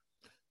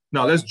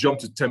 Now let's jump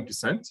to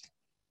 10%.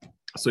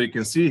 So you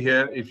can see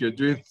here, if you're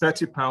doing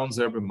 £30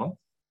 every month,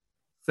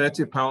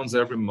 £30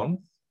 every month,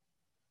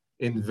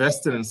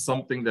 invested in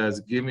something that is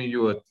giving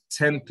you a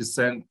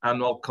 10%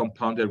 annual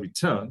compounded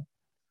return,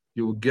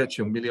 you will get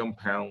your £1 million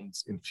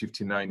in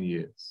 59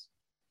 years.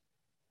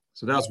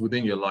 So that's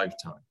within your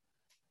lifetime.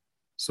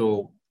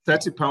 So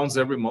 £30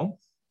 every month,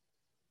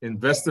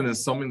 investing in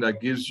something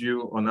that gives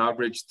you on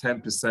average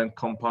 10%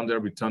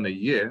 compounded return a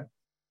year,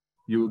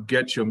 you will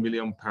get your £1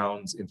 million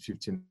in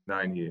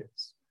 59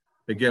 years.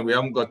 Again, we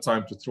haven't got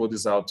time to throw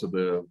this out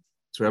to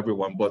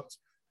everyone, but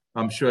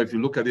I'm sure if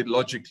you look at it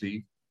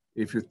logically,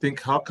 if you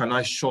think, how can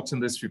I shorten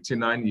this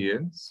 59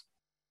 years?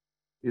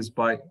 Is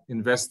by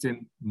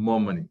investing more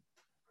money.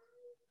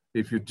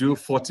 If you do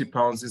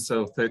 £40 instead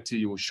of 30,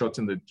 you will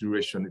shorten the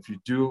duration. If you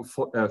do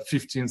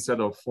 50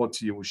 instead of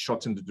 40, you will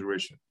shorten the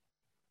duration.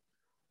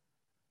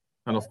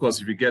 And of course,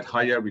 if you get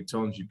higher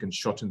returns, you can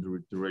shorten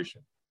the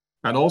duration.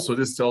 And also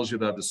this tells you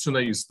that the sooner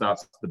you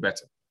start, the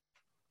better.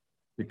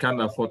 You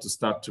can't afford to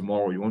start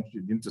tomorrow. You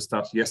need to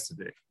start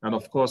yesterday. And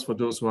of course, for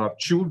those who have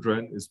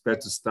children, it's better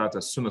to start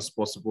as soon as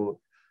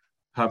possible,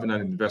 having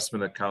an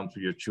investment account for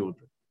your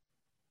children.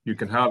 You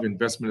can have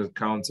investment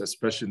accounts,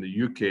 especially in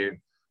the UK,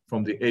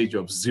 from the age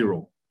of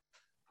 0.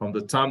 From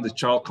the time the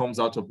child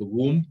comes out of the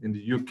womb in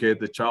the UK,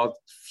 the child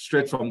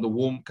straight from the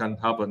womb can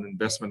have an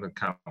investment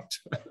account.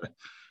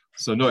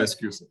 So no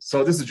excuses.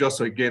 So this is just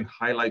to, again,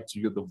 highlight to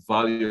you the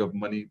value of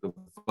money, the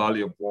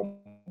value of £1.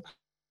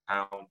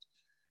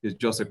 It's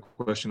just a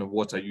question of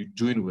what are you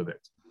doing with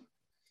it.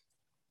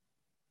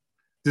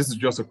 This is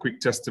just a quick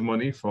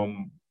testimony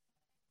from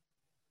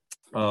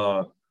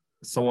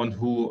someone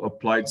who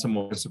applied some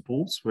of the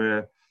principles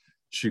where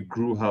she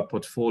grew her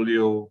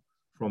portfolio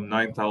from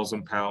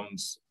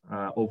 £9,000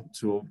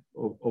 to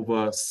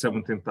over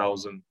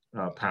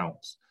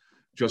 £17,000,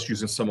 just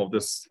using some of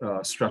these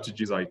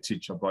strategies I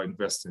teach about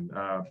investing.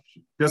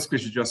 Basically,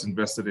 she just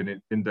invested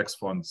in index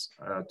funds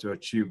to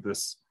achieve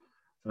this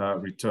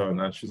return,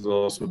 and she's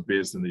also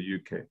based in the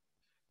UK.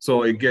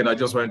 So again, I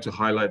just wanted to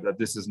highlight that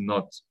this is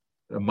not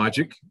a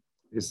magic.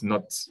 It's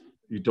not,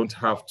 you don't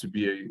have to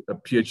be a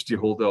PhD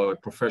holder or a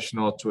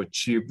professional to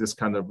achieve this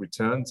kind of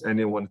returns.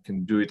 Anyone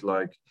can do it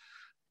like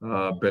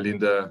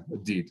Belinda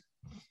did.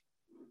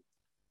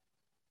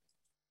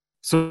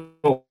 So,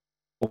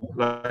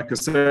 like I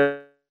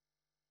said,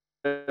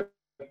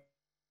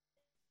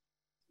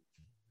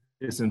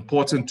 it's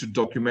important to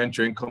document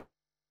your income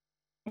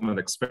and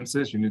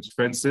expenses. You need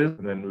expenses,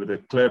 and then with a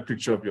clear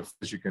picture of your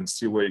face, you can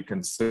see where you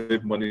can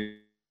save money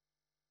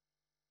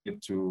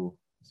to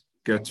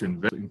get to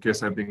invest in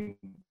case anything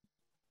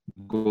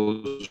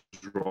goes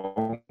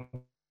wrong.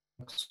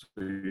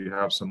 So you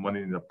have some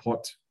money in the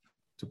pot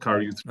to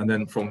carry you through. And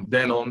then from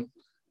then on,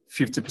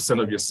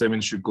 50% of your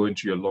savings should go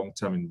into your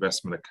long-term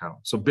investment account.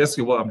 So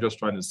basically what I'm just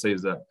trying to say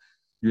is that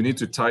you need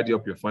to tidy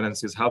up your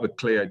finances, have a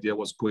clear idea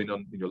what's going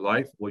on in your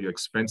life, what your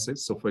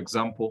expenses. So for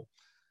example,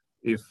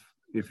 if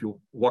you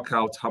work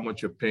out how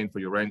much you're paying for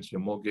your rent,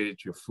 your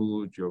mortgage, your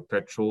food, your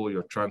petrol,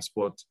 your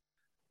transport,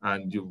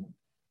 and you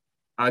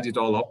add it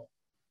all up,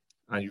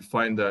 and you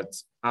find that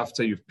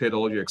after you've paid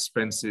all your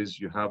expenses,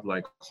 you have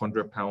like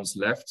 £100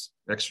 left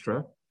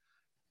extra,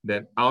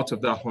 then out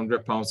of that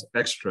 £100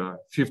 extra,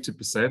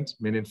 50%,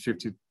 meaning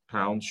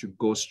 £50 should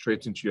go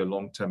straight into your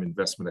long-term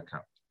investment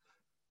account.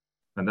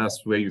 And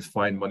that's where you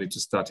find money to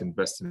start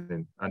investing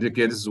in. And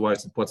again, this is why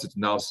it's important to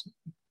now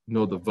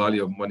know the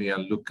value of money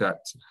and look at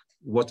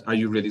what are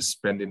you really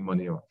spending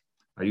money on?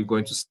 Are you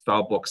going to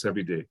Starbucks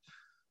every day?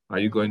 Are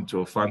you going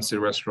to a fancy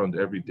restaurant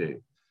every day?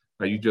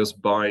 Are you just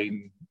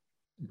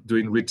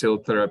doing retail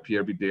therapy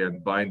every day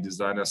and buying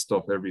designer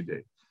stuff every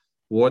day?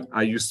 What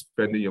are you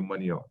spending your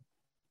money on?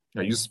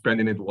 Are you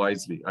spending it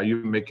wisely? Are you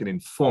making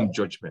informed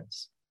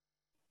judgments?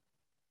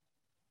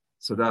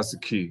 So that's the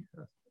key.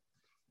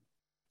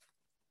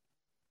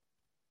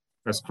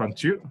 Let's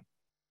continue.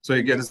 So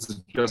again, this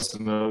is just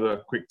another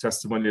quick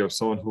testimony of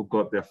someone who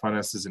got their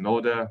finances in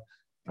order.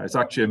 It's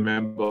actually a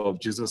member of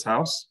Jesus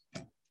House,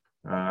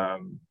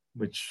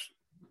 which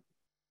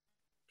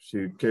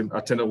she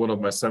attended one of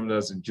my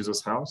seminars in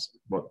Jesus House,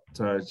 but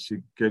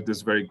she gave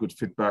this very good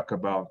feedback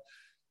about,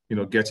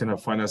 getting her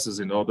finances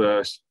in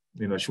order.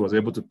 She was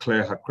able to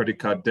clear her credit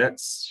card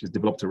debts. She's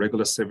developed a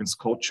regular savings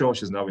culture.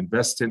 She's now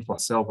investing for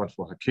herself and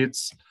for her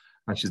kids,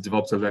 and she's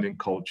developed a learning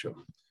culture.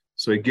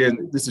 So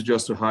again, this is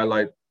just to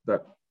highlight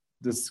that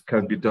this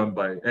can be done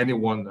by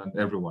anyone and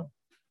everyone.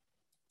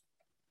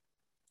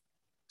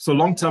 So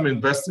long-term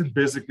investing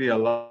basically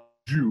allows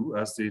you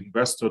as the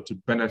investor to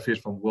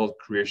benefit from wealth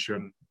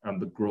creation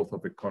and the growth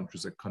of a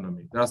country's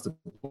economy. That's the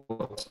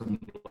bottom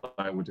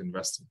line with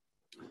investing.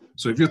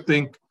 So if you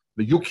think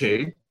the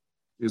UK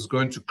is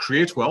going to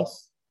create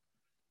wealth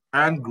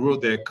and grow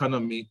the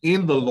economy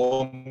in the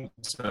long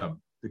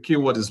term, the key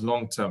word is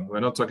long term.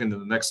 We're not talking in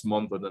the next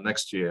month or the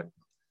next year.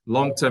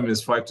 Long term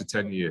is 5 to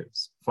 10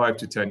 years, 5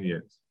 to 10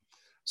 years.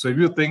 So if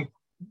you think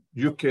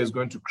UK is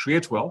going to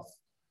create wealth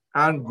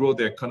and grow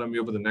the economy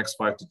over the next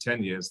 5 to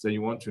 10 years, then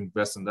you want to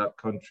invest in that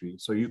country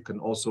so you can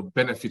also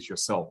benefit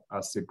yourself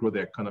as they grow the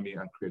economy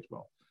and create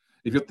wealth.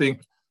 If you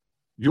think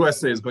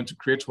USA is going to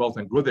create wealth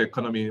and grow the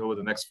economy over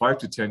the next 5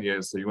 to 10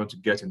 years, so you want to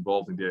get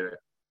involved in the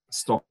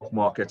stock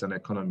market and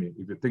economy.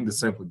 If you think the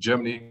same for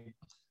Germany,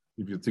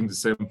 if you think the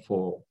same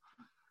for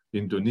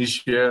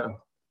Indonesia,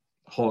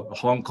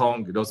 Hong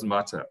Kong, it doesn't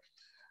matter.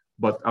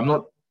 But I'm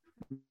not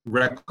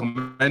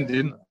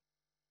recommending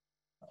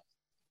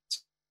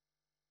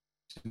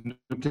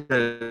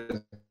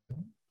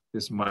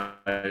is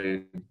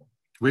my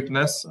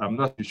witness. I'm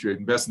not sure you should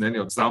invest in any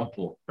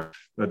example,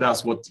 but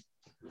that's what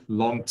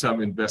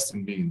long-term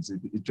investing means.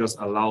 It just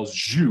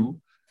allows you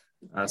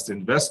as the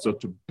investor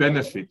to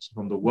benefit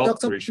from the wealth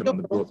creation and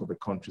the growth of the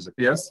countries.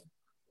 Yes?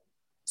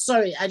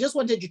 Sorry, I just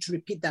wanted you to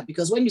repeat that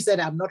because when you said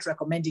I'm not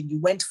recommending, you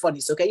went funny.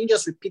 So can you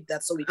just repeat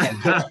that so we can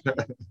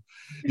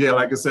Yeah,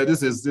 like I said,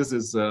 this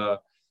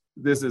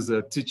is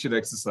a teaching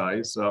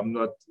exercise. So I'm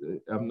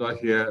not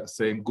here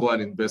saying go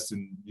and invest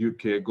in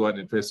UK, go and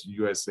invest in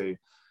USA.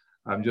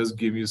 I'm just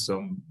giving you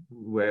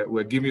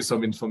we're giving you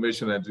some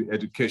information and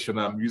education.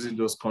 I'm using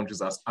those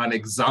countries as an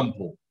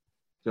example,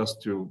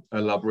 just to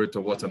elaborate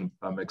on what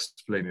I'm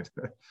explaining.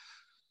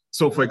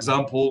 So for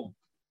example,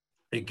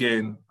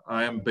 again,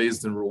 I am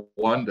based in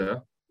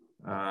Rwanda,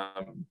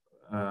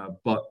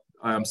 but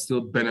I am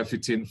still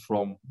benefiting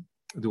from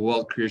the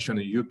wealth creation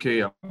in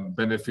UK. I'm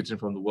benefiting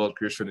from the wealth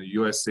creation in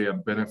USA.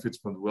 I'm benefiting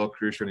from the wealth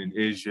creation in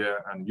Asia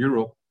and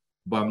Europe,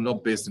 but I'm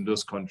not based in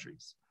those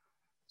countries.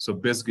 So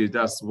basically,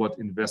 that's what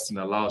investing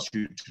allows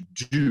you to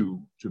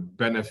do to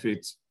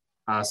benefit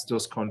as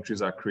those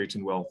countries are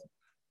creating wealth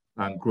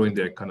and growing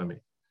their economy.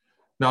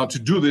 Now, to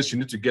do this, you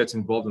need to get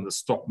involved in the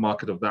stock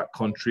market of that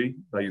country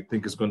that you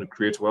think is going to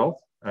create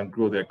wealth and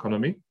grow the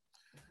economy.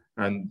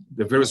 And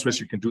there are various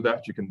ways you can do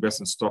that. You can invest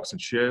in stocks and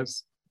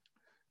shares,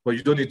 but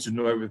you don't need to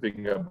know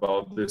everything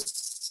about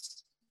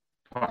this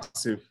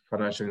passive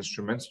financial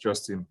instruments,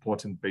 just the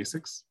important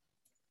basics.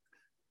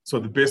 So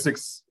the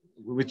basics,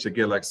 which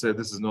again, like I said,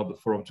 this is not the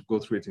forum to go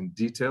through it in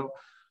detail,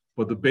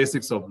 but the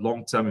basics of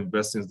long-term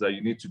investing is that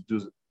you need to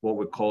do what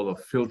we call a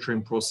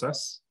filtering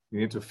process. You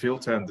need to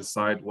filter and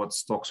decide what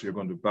stocks you're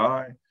going to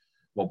buy,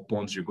 what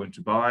bonds you're going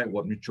to buy,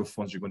 what mutual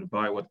funds you're going to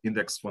buy, what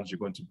index funds you're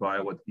going to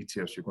buy, what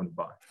ETFs you're going to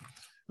buy.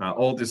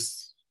 All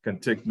this can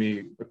take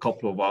me a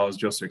couple of hours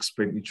just to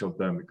explain each of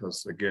them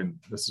because, again,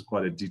 this is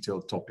quite a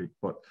detailed topic,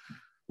 but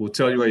we'll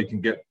tell you where you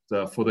can get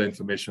further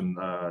information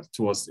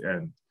towards the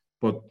end.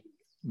 But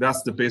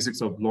that's the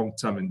basics of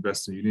long-term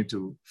investing. You need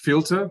to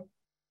filter,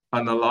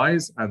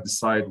 analyze, and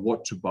decide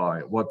what to buy,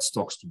 what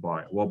stocks to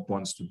buy, what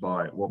bonds to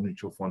buy, what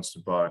mutual funds to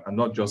buy, and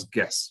not just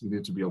guess. You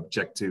need to be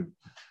objective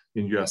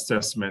in your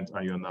assessment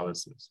and your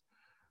analysis.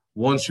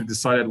 Once you've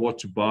decided what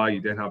to buy,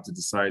 you then have to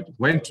decide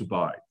when to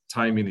buy,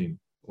 timing in,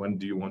 when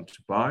do you want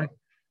to buy,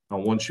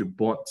 and once you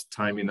bought,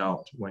 timing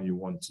out when you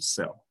want to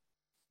sell.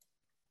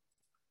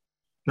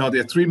 Now,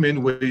 there are three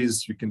main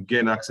ways you can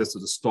gain access to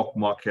the stock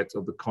market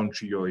of the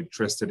country you're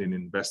interested in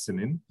investing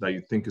in that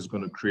you think is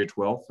going to create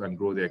wealth and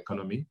grow the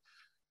economy.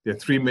 There are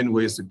three main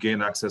ways to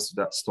gain access to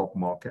that stock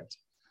market.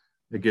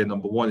 Again,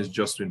 number one is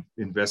just to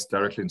invest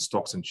directly in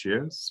stocks and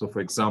shares. So for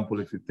example,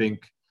 if you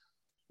think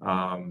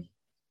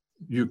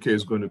UK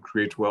is going to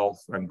create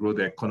wealth and grow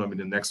the economy in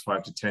the next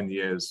 5 to 10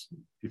 years,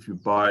 if you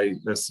buy,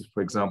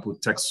 for example,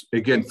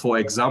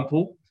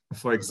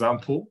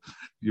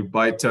 you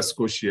buy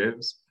Tesco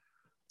shares.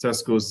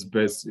 Tesco's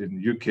based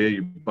in UK,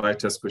 you buy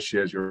Tesco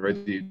shares, you're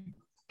already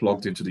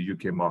plugged into the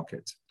UK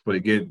market. But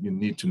again, you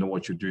need to know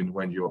what you're doing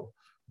when you're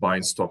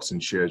buying stocks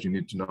and shares. You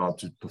need to know how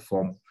to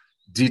perform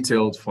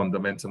detailed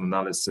fundamental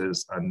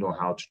analysis and know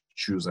how to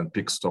choose and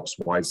pick stocks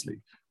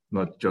wisely,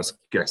 not just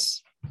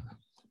guess.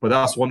 But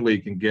that's one way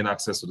you can gain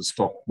access to the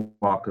stock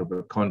market of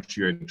the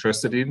country you're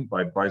interested in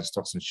by buying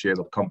stocks and shares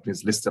of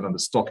companies listed on the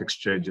stock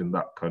exchange in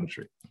that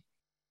country.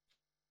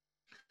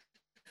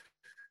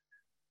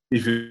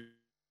 If you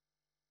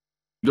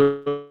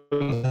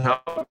don't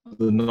have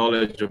the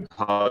knowledge of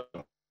how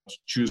to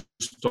choose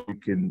stock, you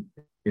can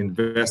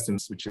invest in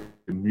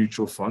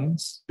mutual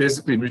funds.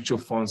 Basically, mutual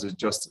funds is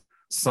just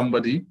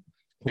somebody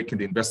making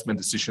the investment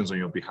decisions on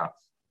your behalf.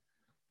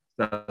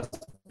 That's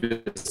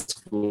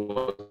basically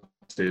what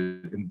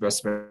the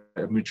investment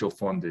mutual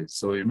fund is.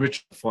 So a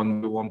mutual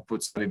fund, one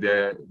puts money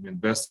there,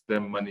 invest their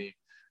money,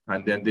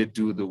 and then they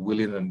do the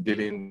willing and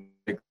dealing.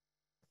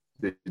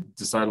 They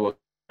decide what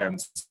and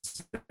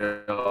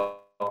sell.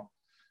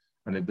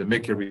 And if they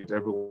make a read,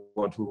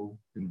 everyone who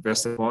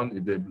invests in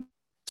fund,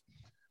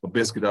 but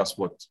basically that's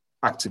what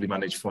actively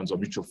managed funds or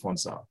mutual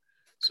funds are.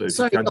 So if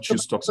you can't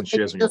choose stocks and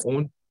shares on your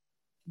own.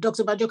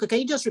 Dr. Badioko, can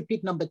you just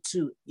repeat number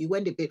 2? You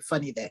went a bit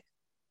funny there.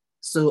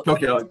 So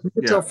okay,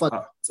 mutual funds,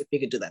 if you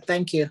could do that.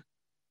 Thank you.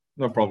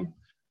 No problem.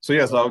 So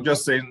yes, I was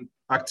just saying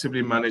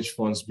actively managed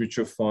funds,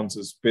 mutual funds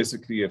is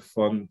basically a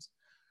fund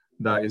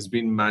that is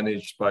being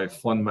managed by a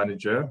fund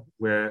manager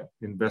where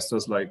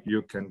investors like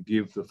you can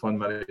give the fund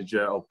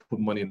manager or put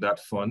money in that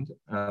fund,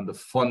 and the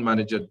fund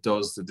manager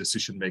does the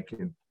decision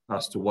making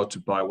as to what to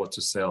buy, what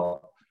to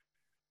sell,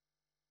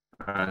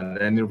 And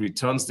any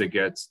returns they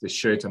get, they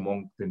share it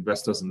among the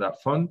investors in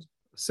that fund.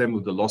 Same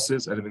with the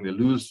losses. Anything they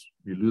lose,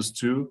 you lose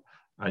too,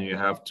 and you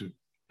have to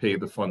pay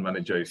the fund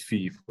manager a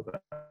fee for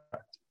that.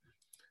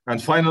 And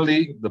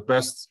finally, the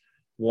best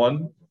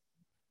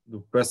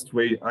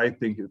way I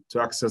think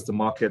to access the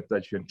market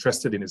that you're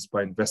interested in is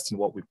by investing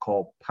in what we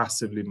call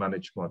passively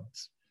managed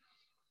funds.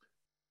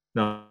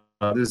 Now,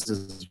 this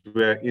is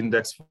where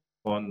index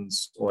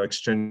funds or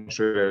exchange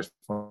traded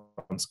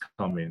funds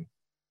come in.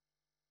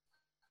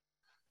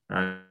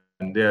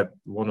 And they're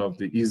one of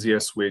the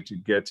easiest way to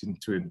get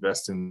into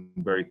investing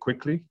very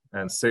quickly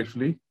and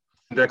safely.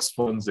 Index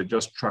funds, they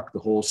just track the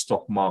whole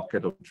stock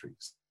market of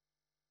countries.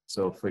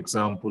 So for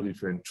example,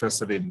 if you're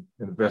interested in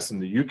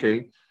investing in the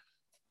UK,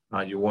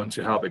 and you want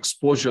to have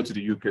exposure to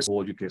the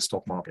whole UK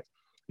stock market.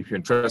 If you're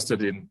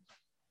interested in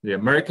the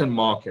American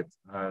market,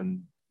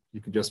 and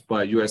you can just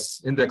buy a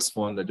US index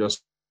fund that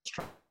just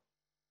tracks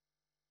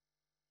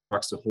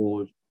the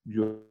whole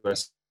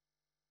US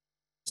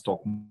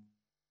stock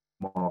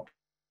market.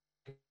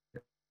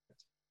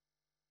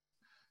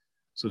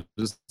 So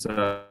this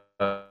sorry,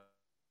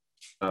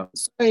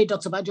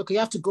 Dr. Banjoko, you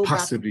have to go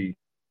passively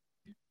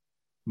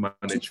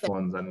managed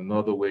funds, and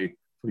another way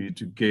for you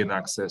to gain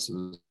access to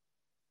the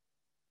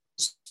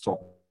stock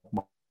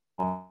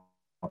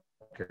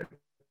market.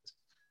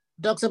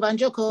 Dr.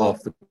 Banjoko.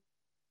 Of the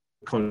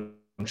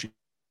country.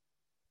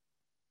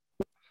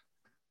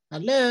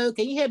 Hello,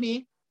 can you hear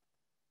me?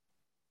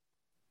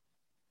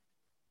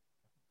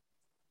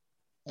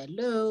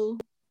 Hello.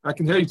 I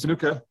can hear you,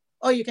 Tanuka.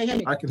 Oh, you can hear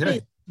me. I can hear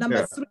you.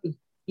 Number 3,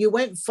 you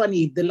went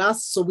funny the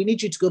last, so we need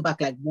you to go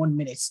back like 1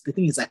 minute. The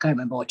thing is, I can't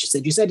remember what you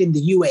said. You said in the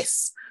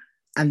US,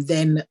 and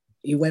then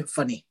you went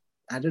funny.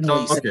 I don't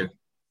know what you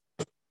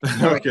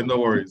said. Okay, no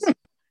worries.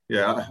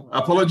 Yeah,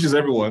 apologies,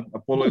 everyone.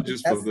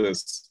 Apologies for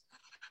this.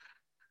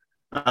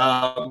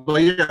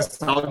 But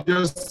yes, I'll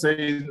just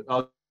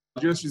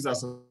use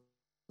as an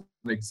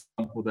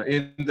example. The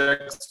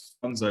index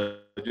funds are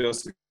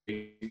just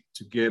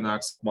to gain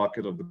access to the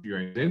market of the you're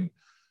in.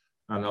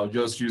 And I'll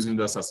just using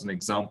this as an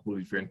example.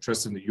 If you're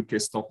interested in the UK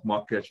stock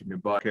market, you can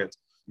buy it.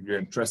 If you're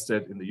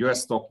interested in the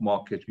US stock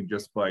market, you can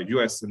just buy a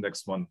US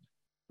index fund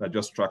that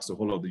just tracks the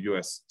whole of the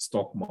US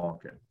stock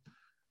market.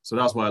 So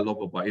that's what I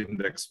love about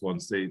index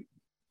funds. They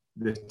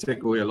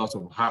take away a lot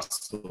of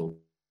hassle.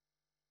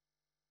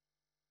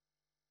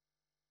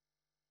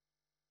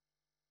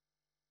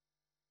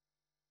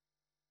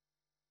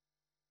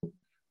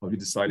 Of you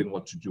deciding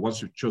what to do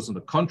once you've chosen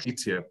the country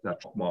ETF,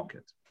 that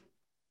market.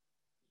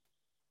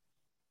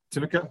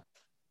 Tanuka?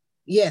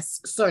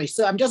 Yes, sorry.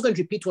 So I'm just going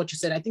to repeat what you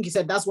said. I think you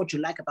said that's what you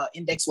like about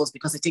index funds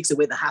because it takes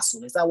away the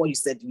hassle. Is that what you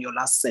said in your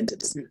last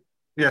sentence?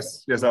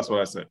 Yes, that's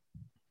what I said.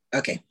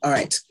 Okay, all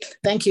right.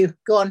 Thank you.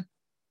 Go on.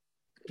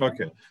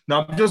 Okay.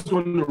 Now I'm just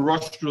going to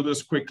rush through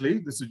this quickly.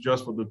 This is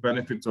just for the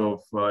benefit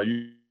of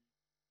you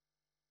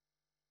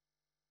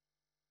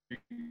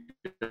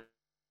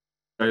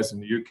guys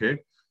in the UK.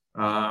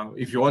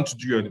 If you want to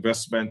do your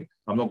investment,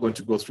 I'm not going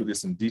to go through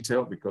this in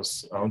detail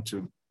because I want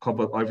to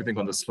cover everything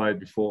on the slide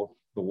before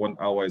the 1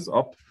 hour is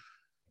up.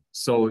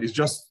 So it's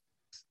just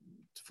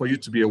for you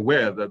to be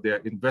aware that there are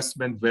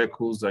investment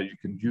vehicles that you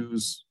can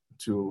use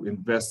to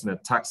invest in a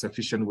tax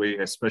efficient way,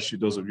 especially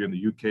those of you in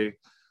the UK.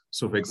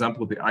 So for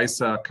example, the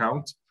ISA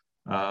account,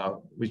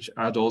 which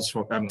adults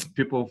from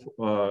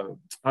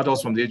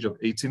adults from the age of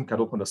 18 can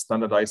open a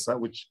standard ISA,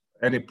 which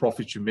any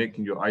profit you make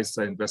in your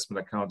ISA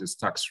investment account is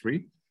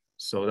tax-free.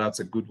 So that's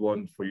a good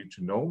one for you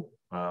to know.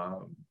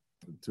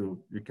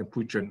 You can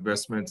put your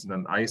investments in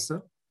an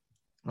ISA,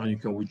 and you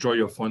can withdraw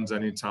your funds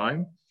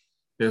anytime.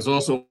 There's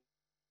also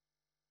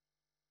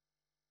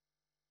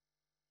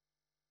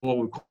what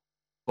we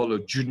call a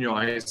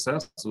junior ISA.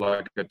 So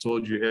like I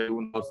told you,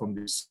 everyone from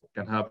this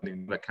can have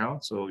an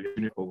account. So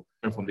you're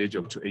from the age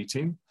of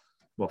 18,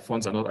 but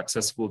funds are not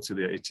accessible till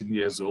they're 18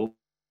 years old.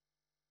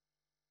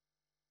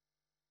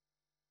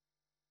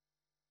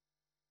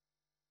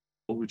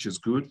 Which is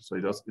good. So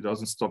it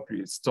doesn't stop you.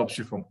 It stops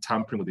you from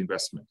tampering with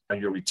investment,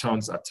 and your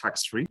returns are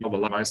tax-free. You have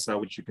a ISA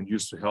which you can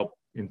use to help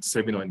in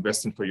saving or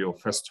investing for your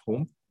first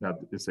home. That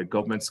is a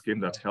government scheme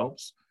that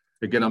helps.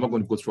 Again, I'm not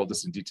going to go through all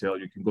this in detail.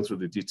 You can go through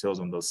the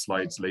details on the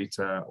slides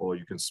later, or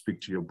you can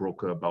speak to your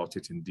broker about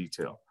it in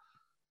detail.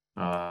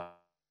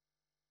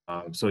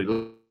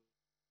 So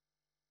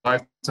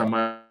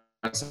lifetime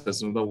ISA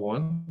is another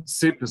one.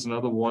 SIP is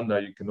another one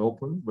that you can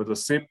open. But the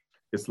SIP,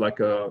 it's like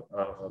a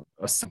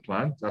SIP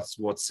plan. That's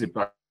what SIP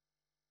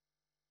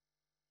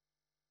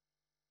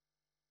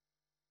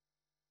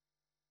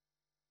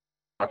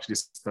actually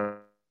stands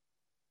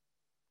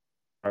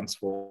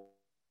for,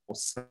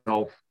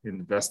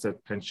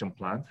 self-invested pension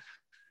plan.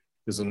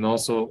 There's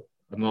also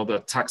another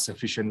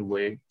tax-efficient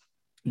way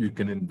you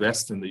can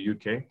invest in the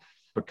UK.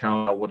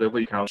 Account, whatever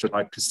you count,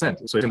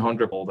 5%. So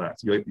 1,800, all that.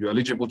 You're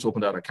eligible to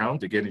open that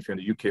account, again, if you're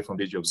in the UK from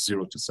the age of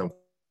 0 to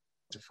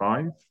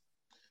 75.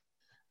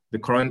 The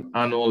current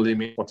annual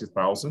limit,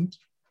 40,000.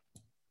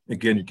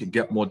 Again, you can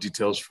get more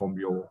details from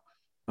your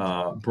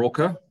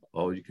broker,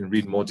 or you can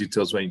read more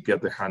details when you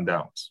get the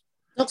handouts.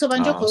 Dr.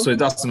 Banjoko. So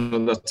that's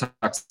another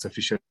tax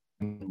efficient.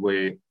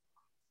 way.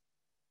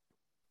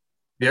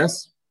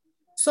 Yes?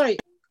 Sorry,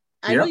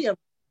 I know you're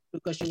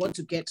because you want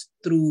to get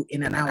through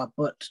in an hour,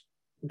 but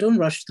don't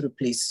rush through,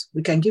 please.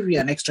 We can give you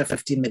an extra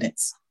 15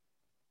 minutes.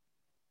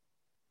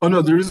 Oh,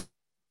 no, the reason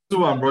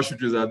why I'm rushing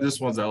through is that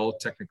these ones are all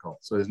technical.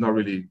 So it's not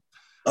really,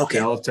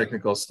 they're all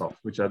technical stuff,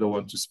 which I don't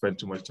want to spend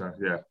too much time.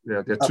 Yeah,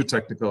 they're too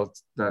technical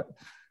that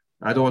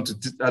I don't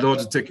want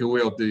to take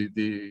away of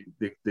the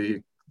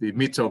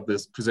meat of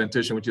this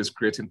presentation, which is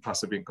creating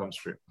passive income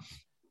stream.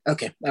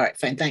 Okay, all right,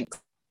 fine, thanks.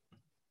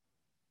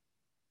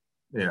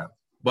 Yeah,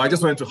 but I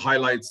just wanted to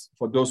highlight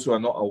for those who are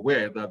not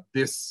aware that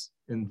this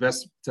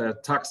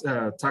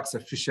tax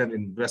efficient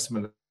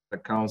investment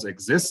accounts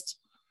exist,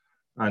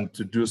 and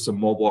to do some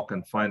more work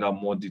and find out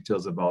more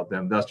details about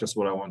them. That's just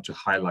what I want to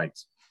highlight.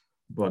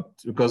 But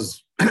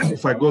because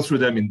if I go through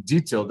them in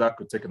detail, that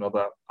could take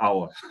another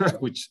hour,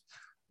 which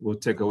will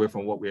take away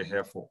from what we're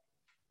here for.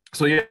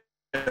 So yeah,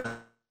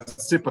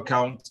 SIPP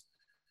account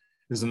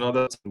is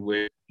another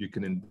way you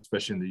can,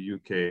 especially in the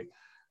UK.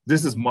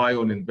 This is my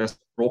own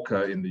investment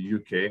broker in the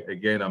UK.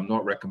 Again, I'm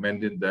not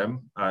recommending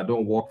them. I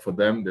don't work for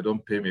them. They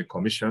don't pay me a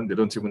commission. They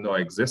don't even know I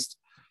exist.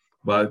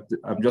 But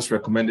I'm just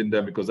recommending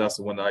them because that's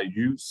the one I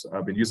use.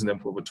 I've been using them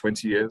for over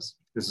 20 years.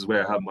 This is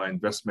where I have my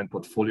investment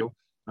portfolio.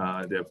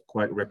 They're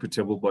quite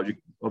reputable, but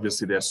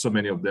obviously there are so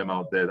many of them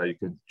out there that you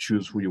can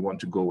choose who you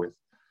want to go with.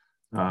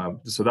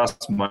 So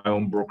that's my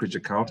own brokerage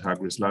account,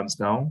 Hargreaves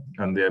Lansdown,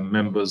 and they're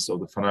members of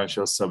the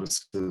Financial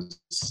Services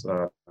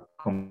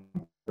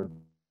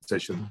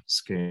Compensation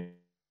Scheme.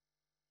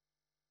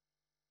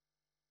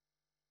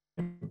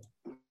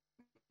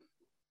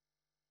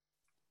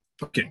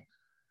 Okay.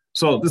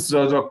 So this is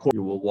another quote: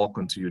 you will walk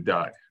until you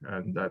die.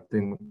 And I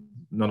think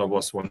none of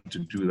us want to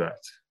do that.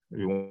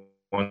 We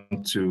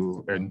want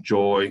to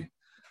enjoy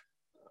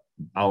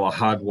our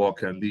hard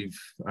work and live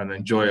and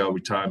enjoy our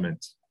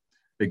retirement.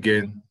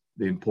 Again,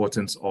 the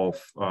importance of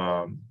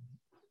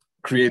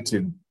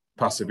creating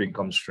passive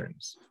income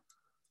streams.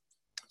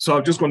 So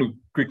I'm just going to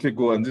quickly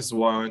go, and this is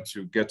why I want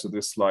to get to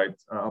this slide.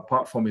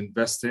 Apart from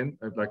investing,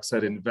 like I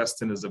said,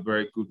 investing is a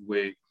very good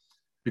way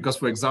because,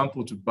 for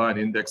example, to buy an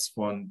index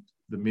fund,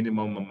 the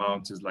minimum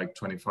amount is like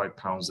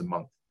 £25 a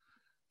month.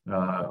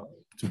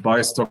 To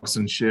buy stocks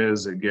and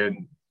shares,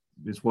 again,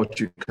 is what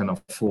you can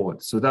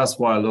afford. So that's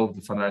why I love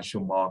the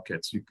financial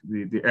markets.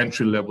 The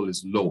entry level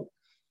is low.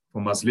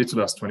 From as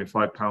little as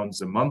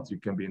 £25 a month, you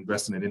can be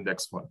investing in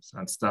index funds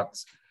and start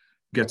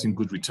getting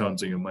good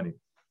returns on your money.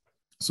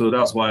 So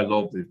that's why I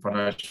love the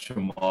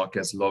financial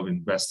markets, love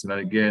investing. And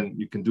again,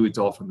 you can do it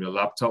all from your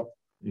laptop.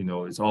 You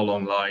know, it's all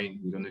online.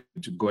 You don't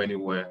need to go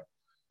anywhere.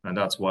 And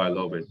that's why I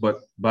love it.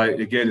 But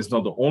again, it's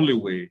not the only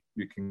way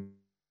you can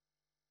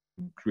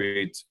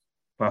create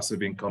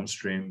passive income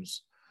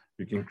streams.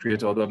 You can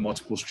create other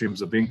multiple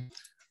streams of income.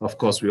 Of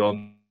course, we all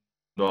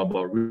know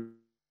about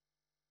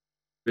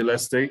real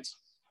estate.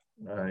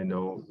 I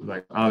know,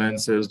 like Alan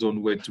says,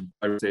 don't wait to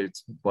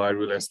buy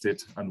real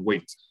estate and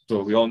wait.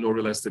 So we all know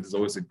real estate is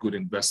always a good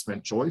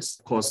investment choice.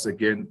 Of course,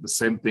 again, the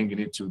same thing, you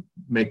need to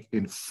make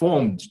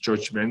informed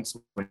judgments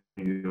when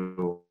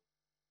you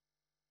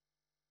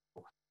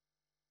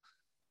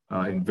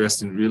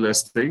invest in real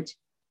estate.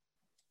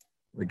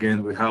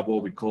 Again, we have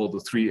what we call the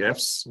 3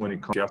 Fs when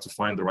it comes, you have to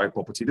find the right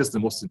property. This is the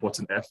most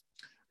important F,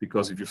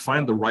 because if you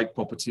find the right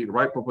property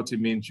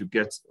means you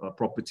get a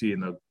property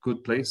in a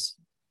good place,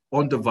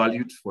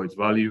 undervalued for its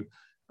value,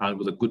 and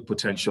with a good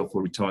potential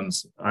for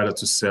returns, either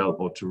to sell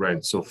or to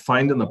rent. So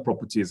finding a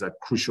property is a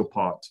crucial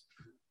part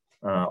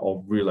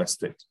of real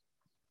estate.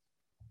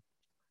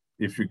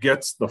 If you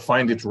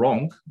find it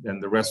wrong, then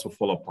the rest will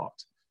fall apart.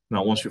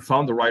 Now, once you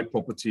found the right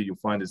property, you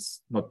find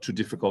it's not too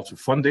difficult to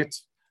fund it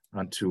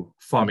and to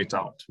farm it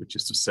out, which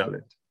is to sell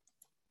it.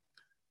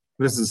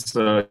 This is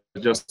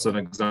just an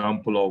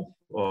example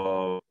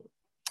of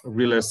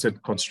real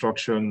estate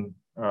construction.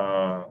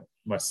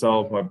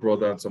 Myself, my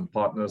brother, and some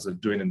partners are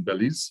doing in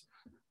Belize.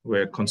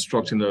 We're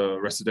constructing a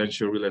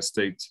residential real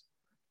estate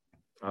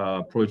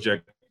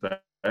project.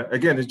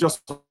 Again, it's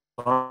just to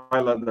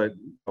highlight that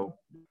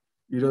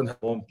you don't have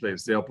one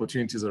place. There are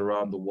opportunities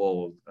around the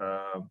world.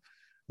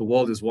 The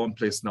world is one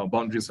place now.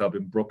 Boundaries have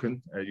been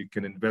broken. You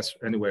can invest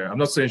anywhere. I'm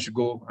not saying you should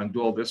go and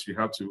do all this. You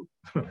have to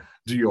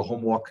do your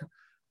homework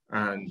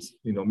and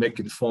make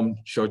informed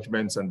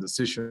judgments and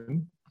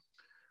decisions.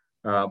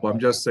 But I'm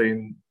just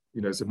saying,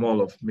 it's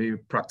more of me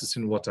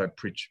practicing what I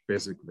preach,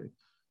 basically.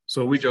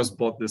 So we just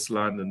bought this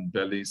land in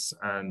Belize,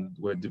 and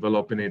we're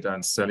developing it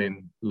and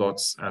selling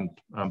lots and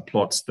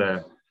plots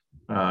there.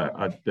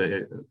 And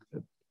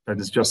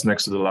it's just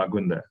next to the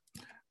lagoon there.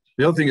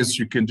 The other thing is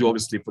you can do,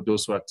 obviously, for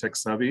those who are tech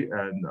savvy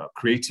and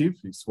creative,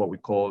 it's what we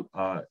call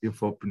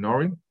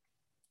infopreneuring.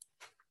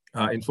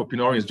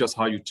 Infopreneuring is just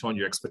how you turn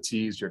your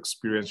expertise, your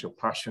experience, your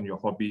passion, your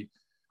hobby,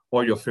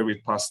 or your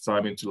favorite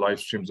pastime into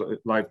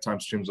lifetime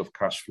streams of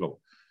cash flow.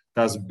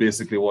 That's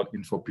basically what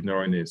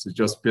infopreneuring is. It's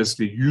just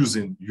basically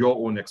using your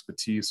own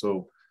expertise.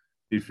 So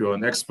if you're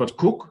an expert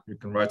cook, you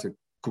can write a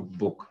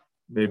cookbook.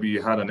 Maybe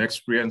you had an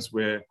experience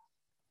where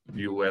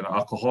you were an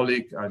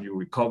alcoholic and you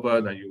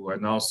recovered and you are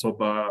now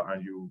sober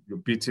and you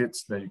beat it,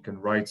 then you can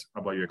write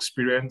about your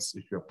experience.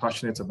 If you're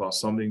passionate about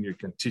something, you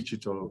can teach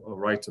it or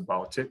write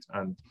about it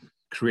and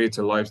create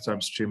a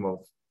lifetime stream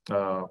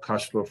of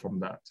cash flow from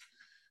that.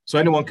 So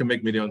anyone can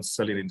make millions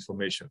selling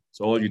information.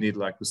 So all you need,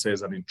 like we say,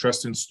 is an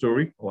interesting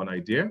story or an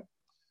idea,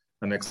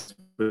 an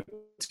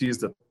expertise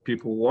that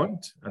people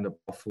want, and a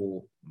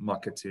powerful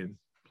marketing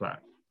plan.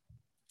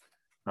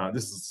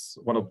 This is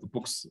one of the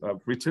books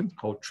I've written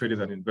called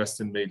Trading and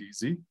Investing Made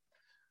Easy.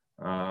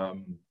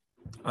 And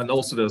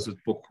also there's a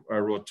book I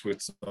wrote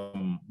with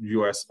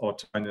US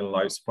author Daniel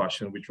Life's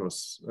Passion, which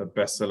was a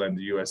bestseller in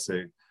the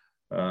USA.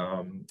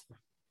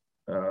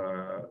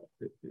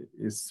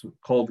 It's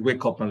called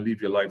Wake Up and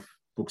Live Your Life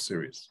book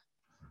series.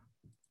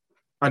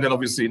 And then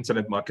obviously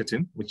internet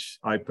marketing, which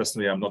I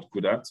personally am not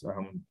good at. I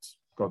haven't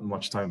got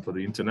much time for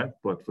the internet,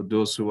 but for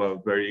those who are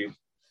very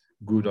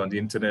good on the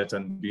internet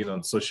and being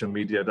on social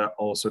media, that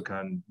also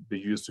can be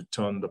used to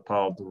turn the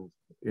power of the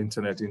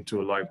internet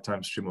into a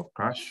lifetime stream of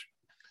cash.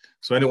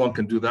 So anyone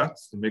can do that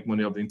to make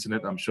money off the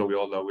internet. I'm sure we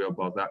all are aware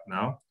about that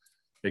now.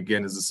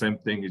 Again, it's the same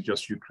thing. It's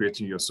just you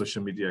creating your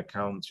social media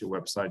accounts, your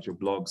website, your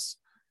blogs,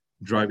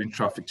 driving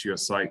traffic to your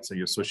sites and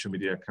your social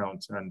media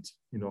account, and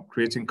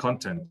creating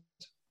content.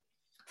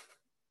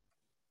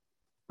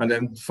 And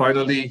then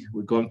finally,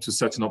 we're going to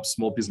setting up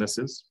small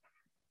businesses.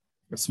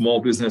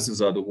 Small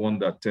businesses are the one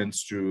that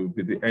tends to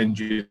be the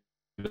engine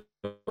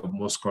of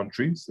most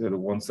countries. They're the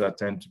ones that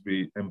tend to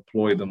be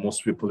employ the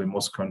most people in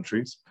most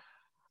countries.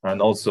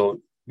 And also,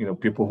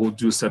 people who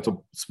do set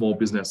up small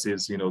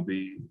businesses,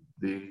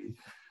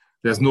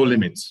 there's no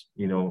limit,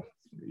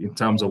 in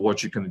terms of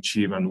what you can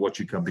achieve and what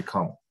you can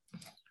become.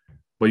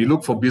 But you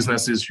look for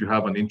businesses you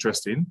have an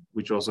interest in,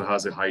 which also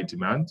has a high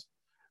demand.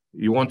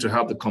 You want to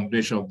have the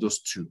combination of those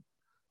two.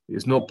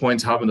 There's no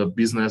point having a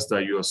business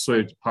that you're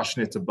so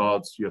passionate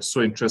about, you're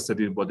so interested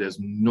in, but there's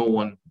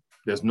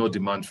no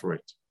demand for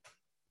it.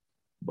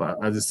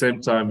 But at the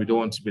same time, you don't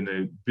want to be in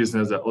a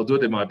business that, although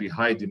there might be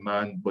high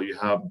demand, but you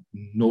have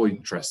no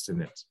interest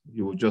in it.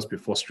 You will just be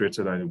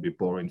frustrated and it'll be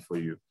boring for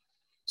you.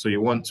 So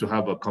you want to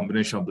have a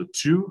combination of the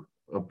two,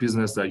 a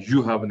business that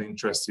you have an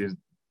interest in,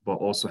 but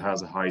also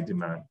has a high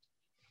demand.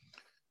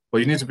 But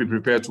you need to be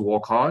prepared to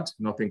work hard.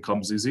 Nothing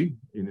comes easy.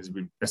 You need to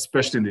be,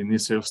 especially in the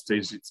initial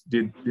stages.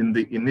 In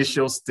the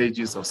initial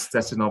stages of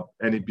setting up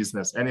any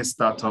business, any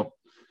startup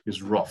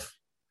is rough.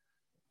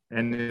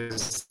 Any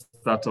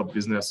startup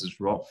business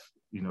is rough.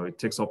 It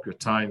takes up your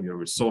time, your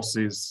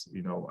resources,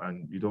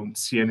 and you don't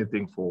see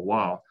anything for a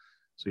while.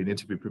 So you need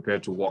to be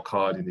prepared to work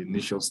hard in the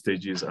initial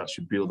stages as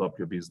you build up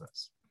your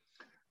business.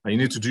 And you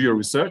need to do your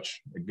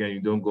research. Again,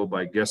 you don't go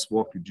by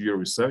guesswork, you do your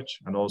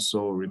research. And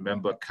also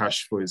remember,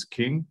 cash flow is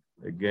king.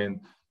 Again,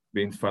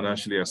 being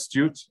financially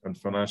astute and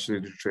financially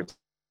literate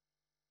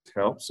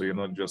helps. So you're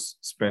not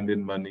just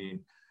spending money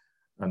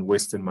and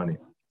wasting money.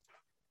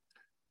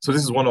 So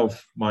this is one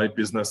of my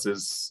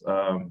businesses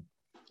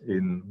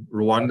in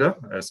Rwanda.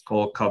 It's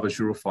called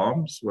Kabajuru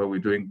Farms, where we're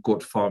doing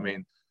goat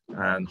farming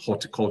and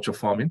horticulture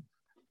farming.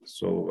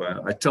 So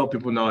I tell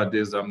people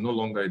nowadays, I'm no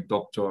longer a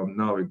doctor, I'm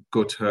now a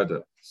goat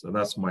herder. So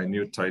that's my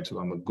new title,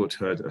 I'm a goat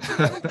herder.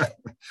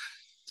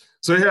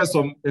 So here are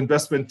some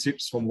investment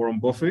tips from Warren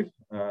Buffett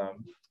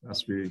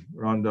as we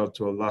round out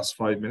to our last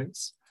 5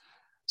 minutes.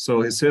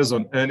 So he says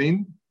on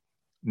earning,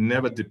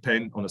 never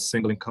depend on a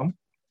single income,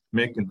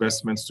 make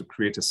investments to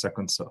create a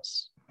second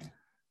source.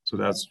 So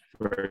that's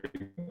very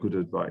good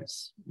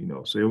advice.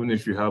 So even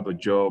if you have a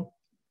job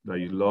that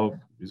you love,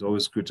 it's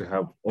always good to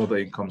have other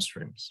income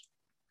streams.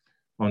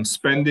 On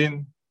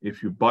spending,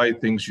 if you buy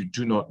things you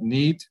do not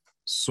need,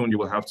 soon you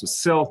will have to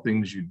sell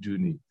things you do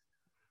need.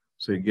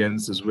 So again,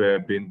 this is where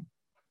being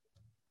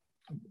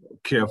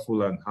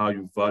careful on how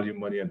you value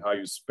money and how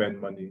you spend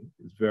money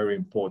is very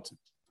important.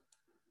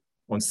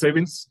 On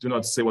savings, do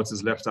not say what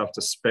is left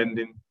after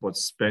spending, but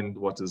spend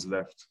what is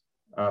left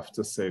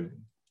after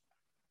saving.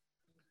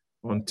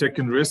 On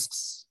taking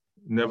risks,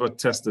 never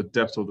test the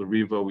depth of the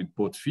river with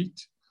both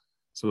feet.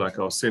 So like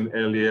I was saying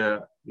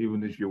earlier,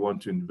 even if you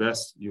want to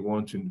invest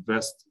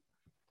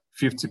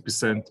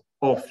 50%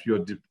 of your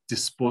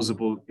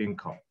disposable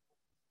income.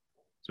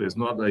 So it's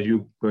not that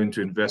you're going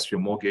to invest your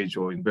mortgage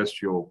or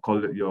invest your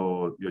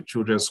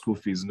children's school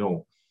fees.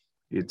 No,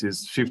 it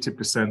is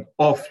 50%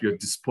 of your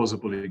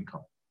disposable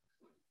income.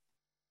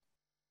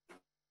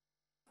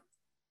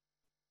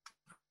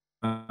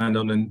 And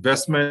on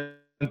investment,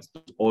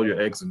 all your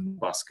eggs in the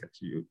basket.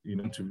 You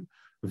need to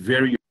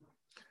vary.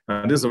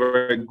 And this is a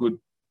very good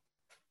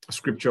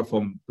scripture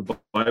from the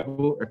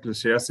Bible,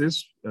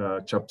 Ecclesiastes,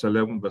 chapter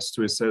 11, verse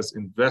 2. It says,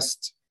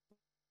 invest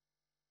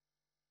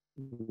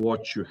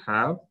what you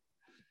have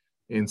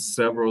in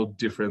several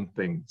different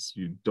things.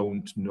 You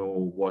don't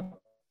know what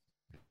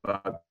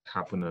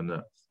happened on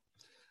earth.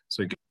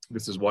 So again,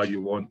 this is why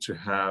you want to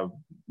have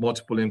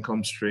multiple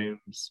income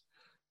streams,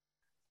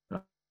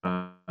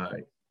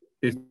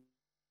 if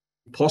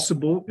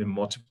possible, in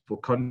multiple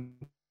countries.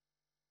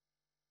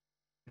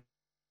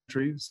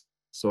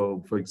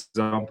 So for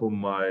example,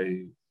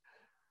 my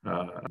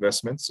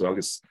investments, so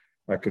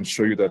I can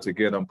show you that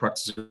again. I'm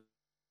practicing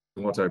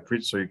what I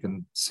preach, so you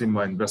can see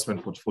my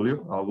investment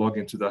portfolio. I'll log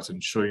into that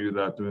and show you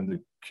that during the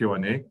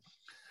Q&A.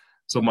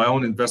 So my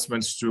own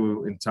investments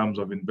too, in terms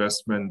of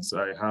investments,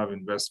 I have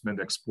investment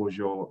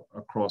exposure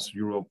across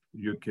Europe,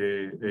 UK,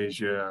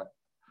 Asia,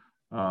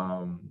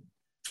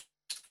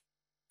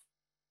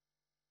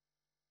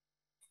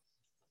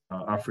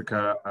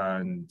 Africa,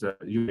 and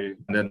UK.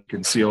 And then you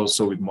can see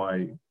also with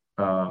my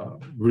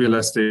real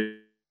estate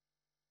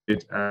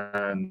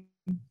and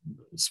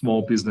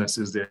small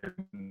businesses there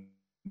in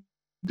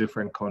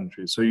different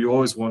countries. So you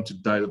always want to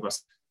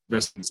diversify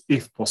investments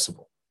if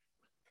possible.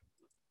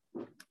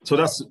 So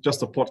that's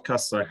just a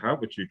podcast I have,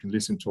 which you can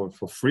listen to it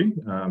for free.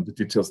 The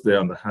details there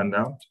on the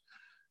handout.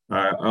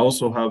 I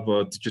also have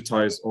a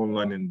digitized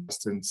online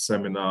investing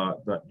seminar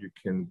that you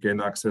can gain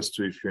access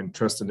to if you're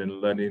interested in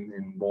learning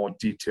in more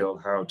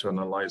detail how to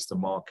analyze the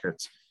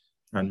market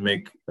and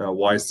make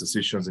wise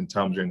decisions in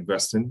terms of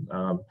investing.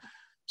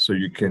 So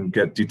you can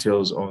get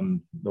details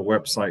on the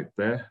website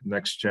there,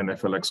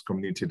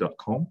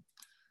 nextgenflxcommunity.com.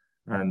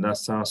 And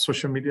that's our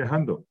social media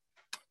handle.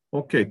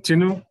 Okay,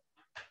 Tinu.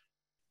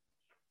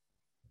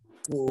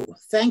 Oh,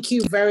 thank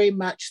you very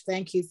much.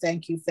 Thank you,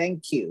 thank you,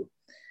 thank you.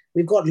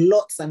 We've got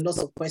lots and lots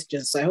of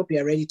questions, so I hope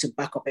you're ready to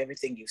back up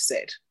everything you've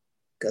said,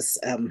 because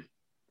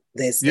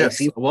there's yes. A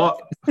few. Well,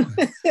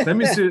 let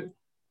me see.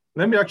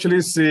 Let me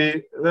actually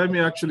see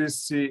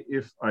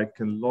if I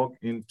can log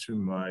into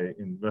my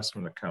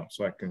investment account,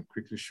 so I can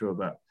quickly show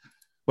that.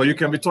 But you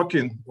can be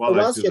talking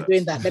whilst you're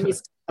doing that.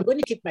 I'm going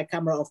to keep my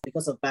camera off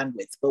because of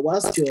bandwidth. But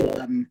whilst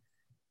you're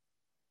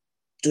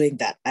doing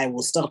that, I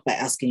will start by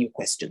asking you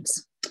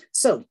questions.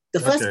 So the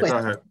first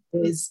question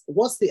is,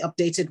 what's the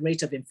updated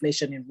rate of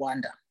inflation in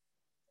Rwanda?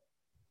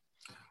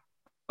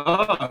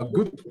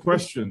 Good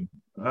question.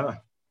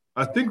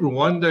 I think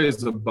Rwanda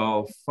is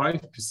about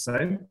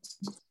 5%.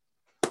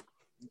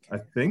 I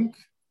think.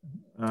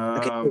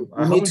 I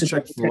haven't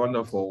checked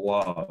Rwanda for a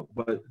while,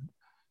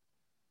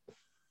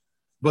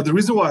 but the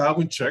reason why I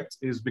haven't checked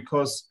is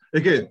because,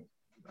 again,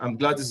 I'm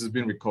glad this has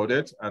been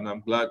recorded, and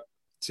I'm glad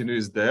Tinu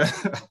is there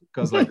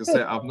because, like I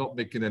said, I'm not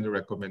making any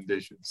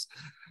recommendations.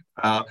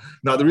 Now,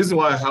 the reason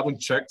why I haven't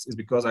checked is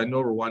because I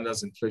know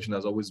Rwanda's inflation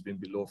has always been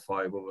below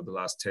 5 over the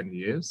last 10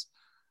 years.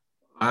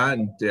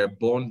 And their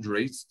bond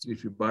rates,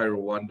 if you buy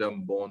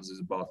Rwandan bonds, is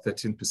about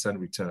 13%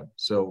 return.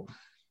 So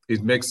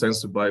it makes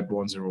sense to buy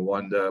bonds in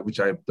Rwanda, which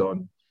I've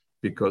done,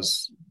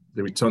 because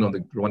the return on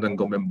the Rwandan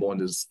government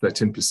bond is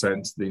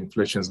 13%. The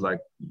inflation is like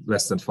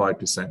less than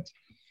 5%.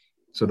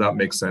 So that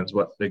makes sense.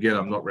 But again,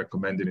 I'm not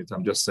recommending it.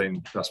 I'm just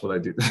saying that's what I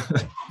did.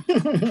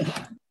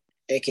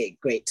 Okay,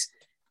 great.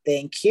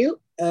 Thank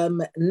you.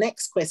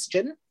 Next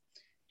question.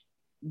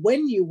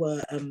 When you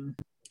were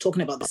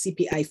talking about the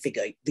CPI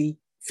figure, the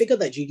figure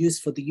that you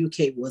used for the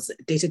UK was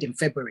dated in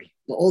February,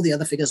 but all the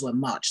other figures were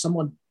March.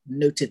 Someone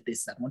noted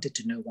this and wanted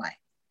to know why.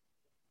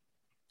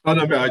 Oh,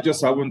 no, I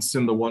just haven't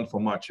seen the one for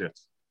March yet.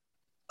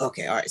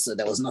 Okay, all right. So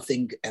there was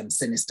nothing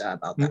sinister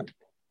about that.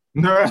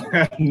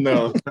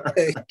 No.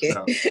 Okay,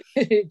 No.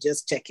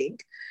 Just checking.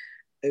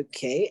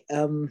 Okay.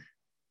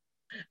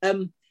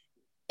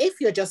 If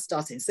you're just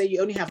starting, say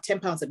you only have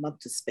 £10 a month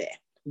to spare,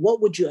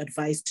 what would you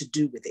advise to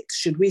do with it?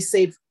 Should we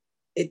save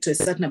it to a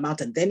certain amount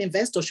and then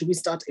invest, or should we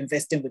start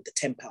investing with the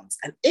 £10?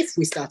 And if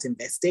we start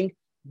investing,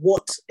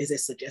 what is a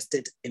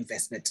suggested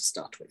investment to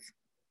start with?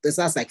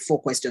 That's like 4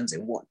 questions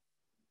in one.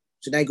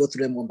 Should I go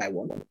through them one by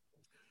one?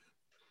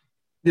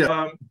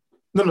 Yeah.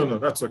 No,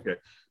 that's okay.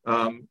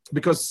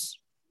 Because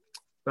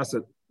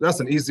that's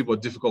an easy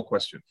but difficult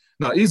question.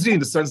 Now, easy in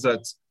the sense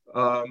that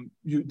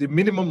the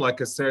minimum,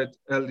 like I said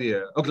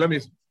earlier. Okay, let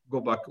me go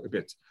back a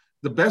bit.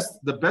 The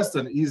best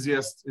and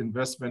easiest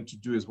investment to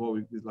do is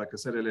like I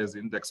said earlier, is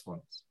index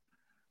funds.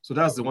 So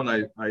that's the one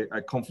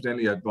I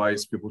confidently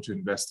advise people to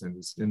invest in,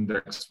 is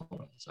index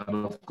funds.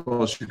 And of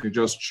course, you can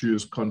just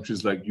choose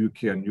countries like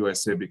UK and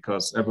USA,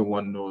 because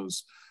everyone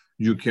knows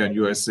UK and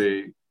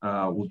USA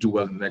will do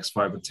well in the next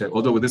 5 or 10.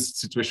 Although with this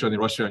situation in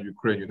Russia and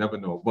Ukraine, you never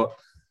know. But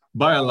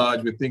by and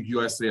large, we think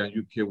USA and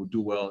UK will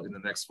do well in the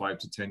next 5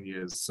 to 10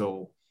 years.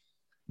 So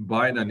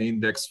buying an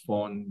index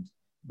fund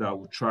that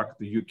will track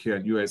the UK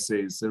and USA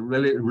is a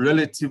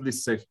relatively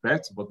safe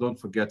bet, but don't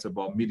forget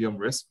about medium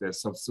risk. There's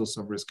still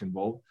some risk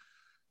involved.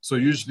 So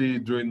usually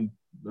during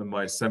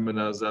my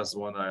seminars, that's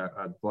one I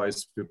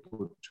advise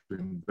people to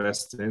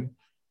invest in.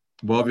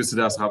 But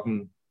obviously I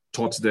haven't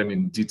taught them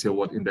in detail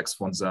what index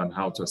funds are and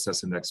how to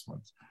assess index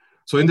funds.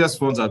 So index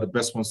funds are the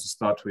best ones to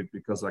start with,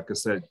 because like I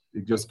said,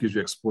 it just gives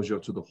you exposure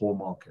to the whole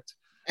market.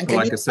 And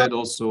like I said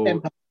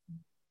also,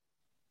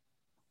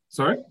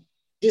 sorry?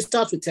 Do you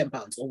start with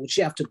 £10, or would she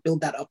have to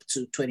build that up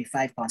to £25?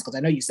 Because I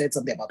know you said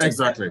something about £10.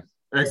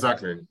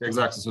 Exactly.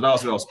 So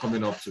that's what I was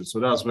coming up to. So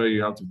that's where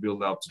you have to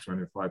build up to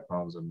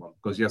 £25 a month,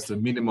 because yes, the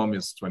minimum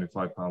is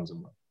 £25 a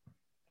month.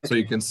 So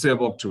you can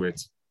save up to it.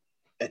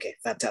 Okay,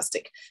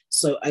 fantastic.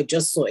 So I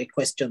just saw a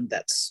question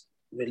that's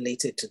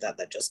related to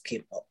that just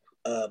came up.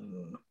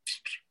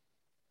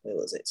 Where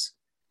was it?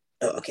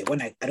 Oh, okay,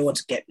 I don't want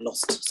to get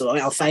lost, so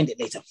I'll find it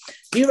later.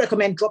 Do you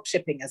recommend drop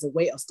shipping as a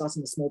way of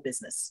starting a small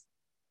business?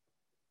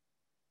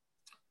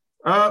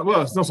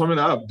 Well, it's not something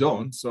I have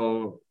done,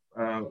 so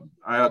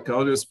I can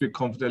always speak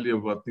confidently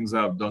about things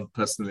I have done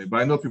personally.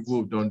 But I know people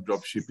who've done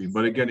drop shipping.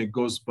 But again, it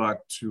goes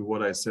back to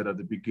what I said at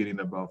the beginning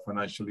about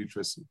financial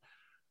literacy.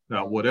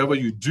 Now, whatever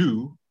you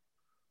do,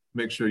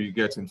 make sure you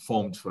get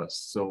informed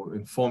first. So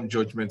informed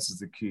judgments is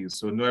the key.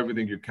 So know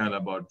everything you can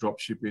about drop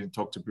shipping.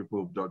 Talk to people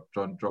who've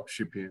done drop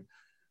shipping.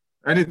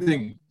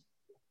 Anything.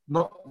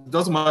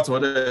 Doesn't matter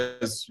whether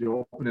it's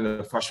you're opening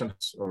a fashion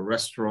or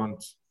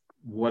restaurant.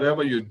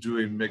 Whatever you're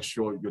doing, make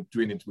sure you're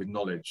doing it with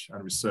knowledge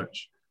and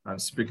research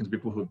and speaking to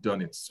people who've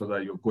done it so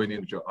that you're going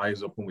in with your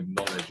eyes open with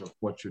knowledge of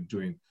what you're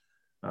doing.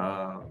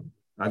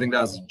 I think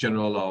that's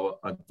general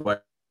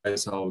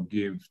advice I'll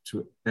give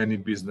to any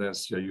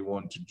business that you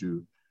want to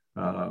do,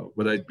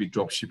 whether it be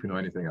drop shipping or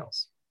anything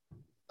else.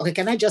 Okay,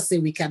 can I just say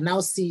we can now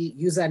see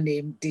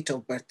username, date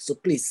of birth. So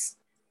please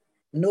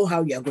know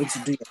how you're going to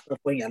do your stuff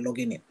when you're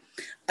logging in.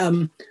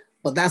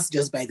 But that's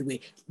just by the way.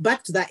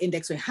 Back to that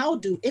index.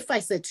 If I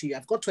said to you,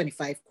 I've got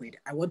 25 quid,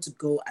 I want to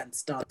go and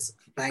start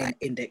buying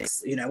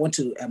index, I want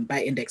to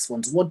buy index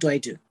funds. What do I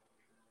do?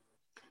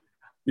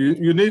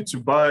 You need to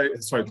buy,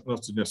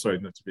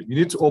 you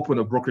need to open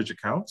a brokerage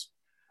account.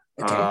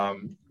 Okay.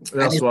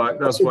 That's why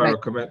I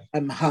recommend.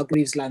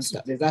 Hargreaves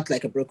Lansdown, is that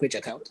like a brokerage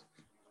account?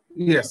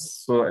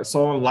 Yes. So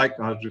someone like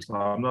Hargreaves,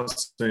 I'm not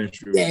saying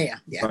you. Yeah.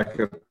 Like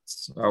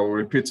I'll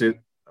repeat it.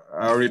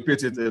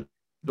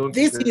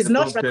 This is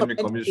not recommended.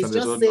 It's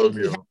just saying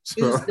you have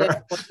used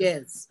them for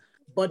years,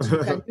 but you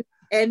can use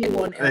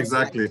anyone else.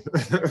 Exactly.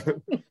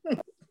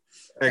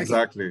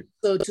 Exactly. Okay.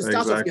 So to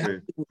start off, you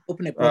have to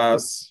open a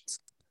brokerage.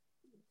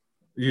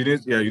 You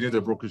need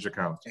a brokerage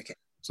account. Okay.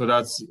 So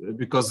that's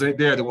because they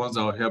are the ones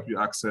that will help you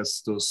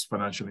access those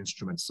financial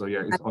instruments. So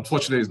yeah,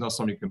 unfortunately, it's not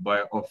something you can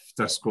buy off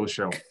Tesco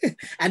shelf.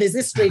 And is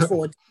this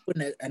straightforward?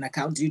 Open an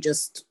account? Do you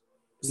just?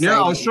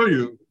 I'll show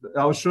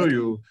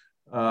you.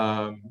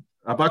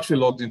 I've actually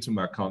logged into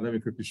my account. Let me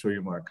quickly show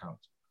you my account.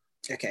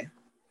 Okay.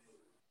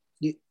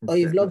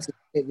 You've logged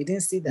in. We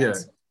didn't see that. Yeah.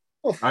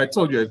 Oh. I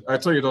told you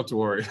not to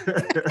worry.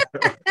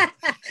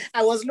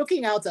 I was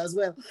looking out as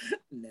well.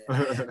 No.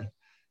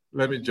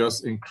 Let me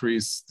just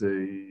increase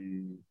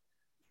the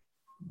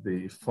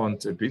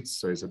font a bit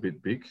so it's a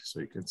bit big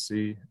so you can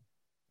see.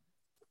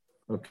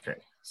 Okay.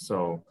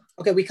 So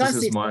we can't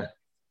see.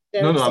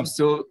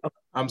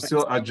 I'm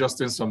still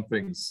adjusting some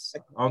things.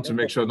 I want to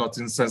make sure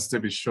nothing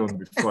sensitive is shown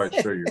before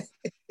I show you.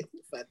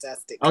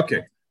 Fantastic.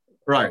 Okay,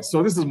 right.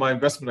 So this is my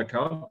investment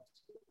account.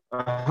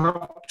 I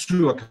have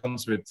two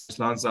accounts with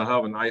Lanza. I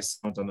have an ICE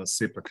account and a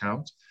SIP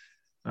account.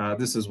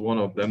 This is one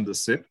of them, the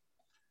SIP.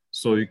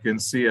 So you can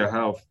see I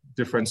have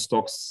different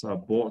stocks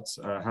bought.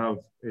 I have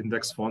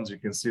index funds. You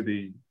can see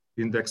the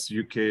index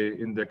UK,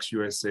 index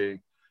USA.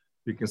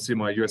 You can see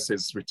my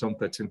USA's return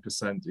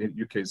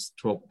 13%. UK is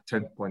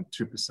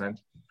 10.2%.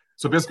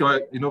 So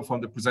basically, from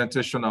the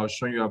presentation, I was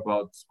showing you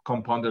about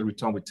compounded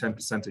return with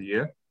 10% a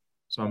year.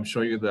 So I'm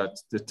showing you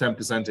that the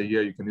 10% a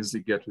year you can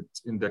easily get with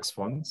index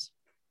funds.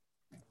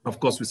 Of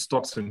course, with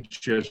stocks and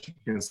shares, you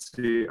can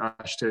see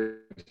Ashtead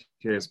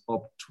here is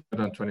up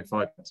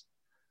 225%.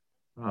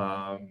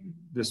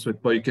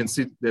 But you can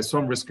see there's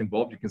some risk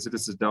involved. You can see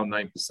this is down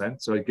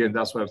 9%. So again,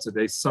 that's why I've said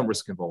there's some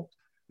risk involved.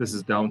 This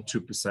is down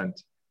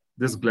 2%.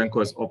 This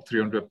Glencore is up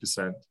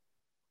 300%.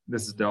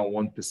 This is down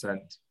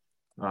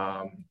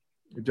 1%.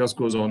 It just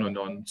goes on and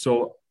on.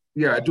 So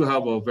yeah, I do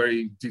have a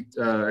very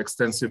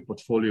extensive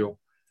portfolio.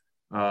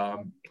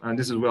 And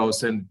this is where I was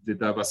saying the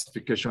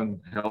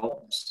diversification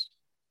helps.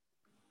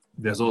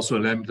 There's also a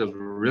limit of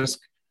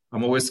risk.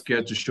 I'm always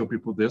scared to show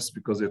people this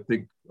because they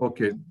think,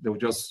 okay, they'll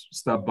just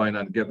start buying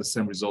and get the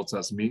same results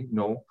as me.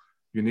 No,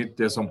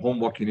 there's some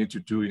homework you need to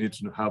do. You need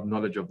to have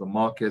knowledge of the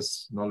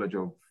markets, knowledge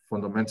of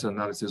fundamental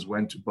analysis,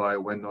 when to buy,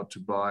 when not to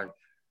buy,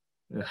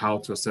 how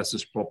to assess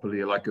this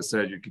properly. Like I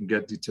said, you can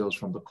get details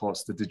from the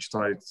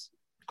digitized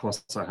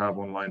courses I have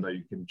online that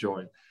you can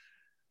join.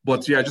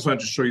 But yeah, I just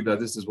wanted to show you that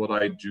this is what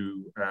I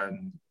do.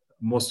 And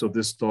most of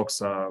these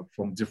stocks are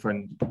from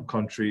different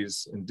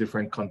countries and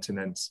different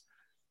continents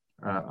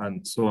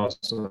and so on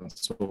and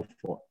so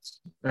forth.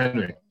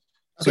 Anyway,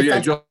 so yeah,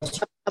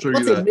 just show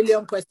you that. A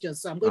million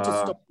questions, so I'm going to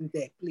stop you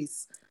there,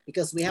 please,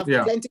 because we have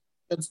plenty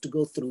of questions to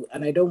go through,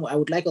 and I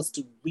would like us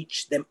to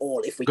reach them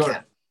all if we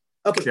can.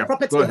 Okay,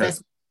 property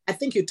investment. I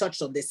think you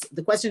touched on this.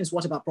 The question is,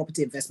 what about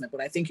property investment?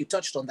 But I think you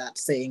touched on that,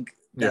 saying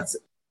that's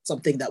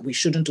something that we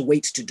shouldn't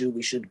wait to do.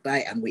 We should buy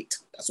and wait.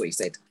 That's what you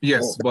said.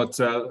 Yes, but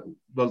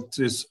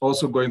it's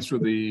also going through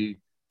the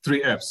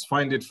 3 Fs: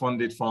 find it,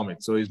 fund it, farm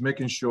it. So it's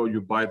making sure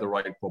you buy the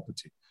right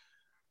property,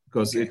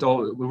 because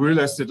real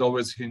estate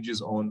always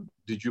hinges on,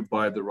 did you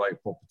buy the right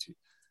property?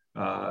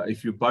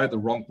 If you buy the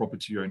wrong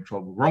property, you're in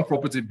trouble. Wrong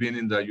property being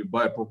in that you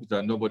buy a property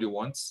that nobody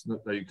wants,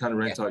 that you can't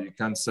rent out, you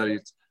can't sell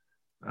it,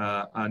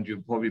 and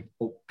you probably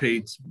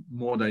paid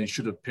more than you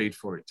should have paid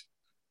for it.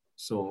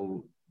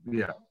 So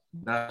yeah,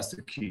 that's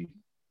the key.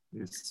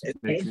 It's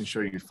making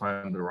sure you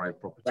find the right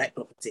property. Right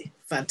property.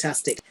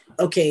 Fantastic.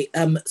 Okay.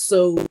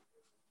 So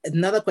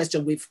another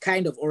question we've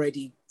kind of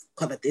already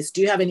covered this. Do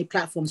you have any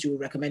platforms you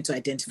would recommend to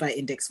identify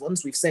index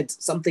funds? We've said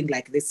something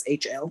like this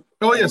HL.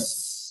 Oh,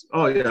 yes.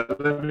 Oh, yeah.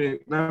 Let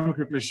me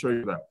quickly show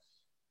you that.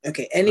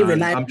 Okay. Any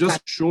reliable? I'm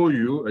just showing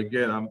you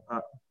again.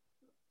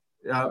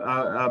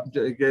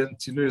 Again,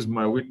 Tinu is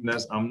my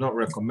witness. I'm not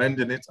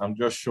recommending it. I'm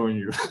just showing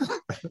you.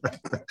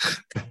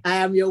 I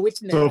am your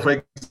witness. So,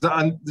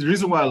 and the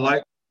reason why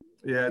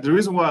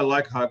I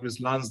like Hargreaves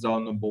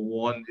Lansdown, number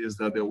one, is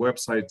that their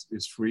website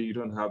is free. You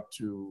don't have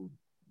to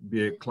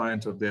be a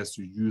client of theirs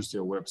to use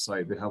their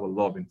website. They have a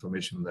lot of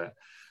information there.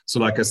 So,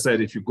 like I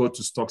said, if you go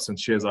to Stocks and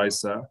Shares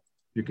ISA,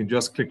 you can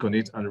just click on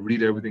it and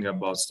read everything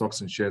about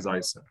Stocks and Shares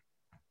ISA.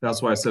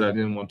 That's why I said I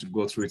didn't want to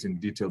go through it in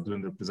detail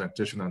during the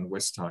presentation and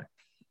waste time,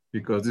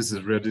 because this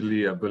is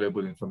readily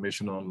available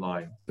information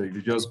online. So if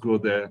you just go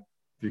there,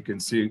 you can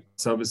see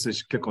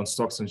services, click on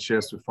Stocks and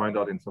Shares to find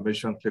out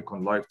information, click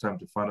on Lifetime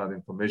to find out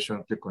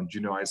information, click on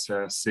Junior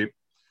ISA, SIP.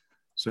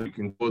 So you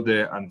can go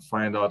there and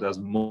find out as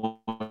much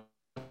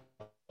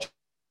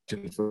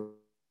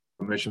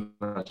information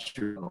as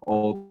you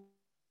all.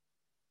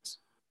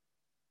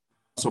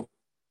 So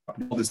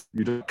all this,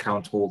 you don't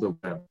account holder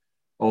them.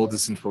 All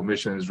this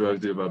information is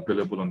readily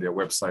available on their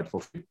website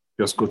for free.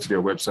 Just go to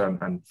their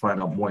website and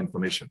find out more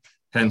information.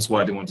 Hence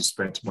why they want to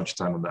spend too much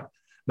time on that.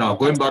 Now,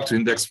 going back to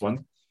index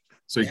fund.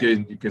 So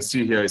again, you can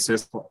see here, it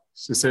says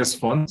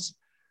funds.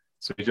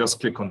 So you just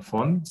click on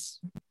funds.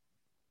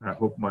 I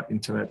hope my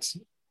internet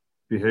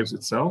behaves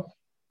itself.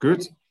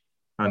 Good.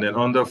 And then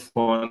under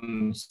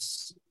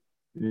funds,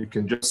 you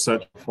can just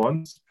search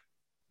funds.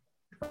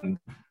 And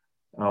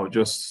I'll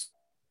just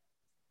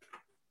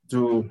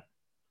do,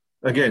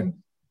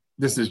 again,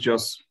 this is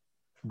just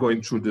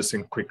going through this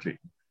thing quickly,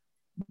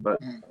 but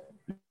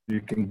you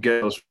can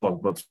get those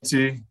funds. But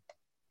see,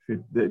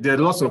 there are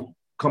lots of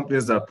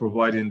companies that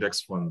provide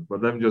index funds,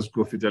 but let me just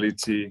go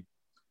Fidelity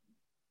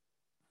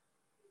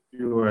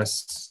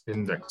US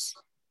Index.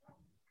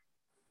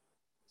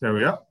 There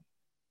we are.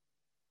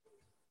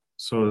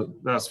 So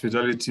that's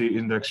Fidelity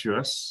Index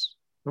US.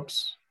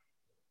 Oops.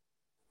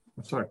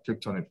 I'm sorry, I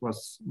clicked on it.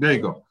 There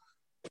you go.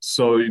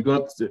 So you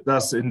got,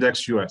 that's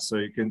Index US. So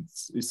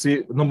you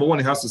see, number one,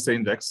 it has to say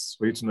index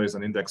for you to know it's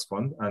an index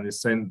fund, and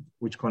it's saying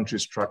which country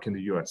is tracking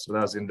the US. So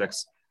that's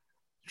index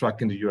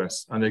tracking the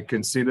US. And you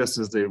can see this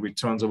is the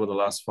returns over the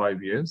last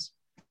 5 years.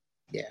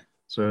 Yeah.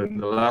 So in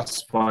the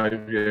last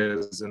 5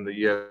 years, in the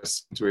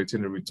years to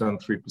 18, it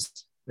returned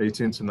 3%,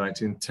 18 to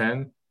 19,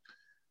 10.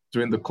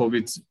 During the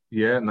COVID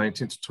year,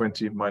 19 to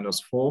 20,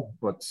 -4.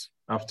 But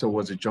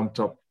afterwards, it jumped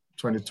up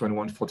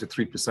 2021,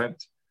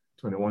 43%.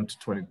 21 to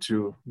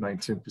 22,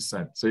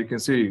 19%. So you can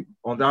see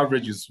on the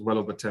average is well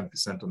over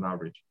 10% on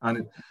average.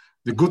 And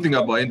the good thing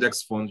about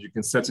index funds, you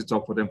can set it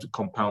up for them to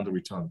compound the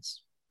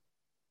returns.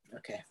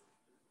 Okay.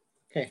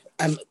 Okay.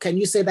 Can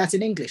you say that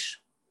in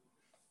English?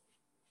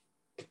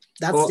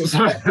 That's it.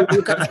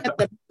 You can set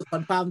them to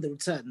compound the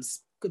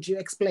returns. Could you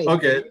explain?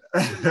 Okay.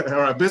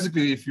 All right.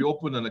 Basically, if you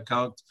open an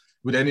account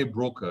with any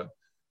broker,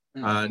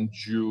 and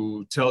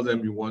you tell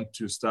them you want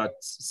to start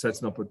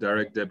setting up a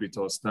direct debit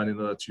or standing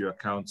order to your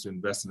account to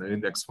invest in an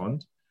index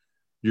fund,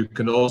 you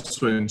can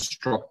also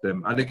instruct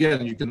them. And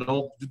again, you can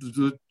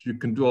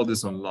do all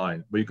this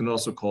online, but you can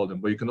also call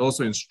them. But you can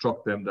also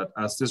instruct them that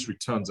as these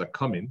returns are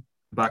coming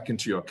back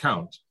into your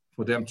account,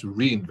 for them to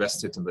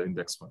reinvest it in the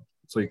index fund,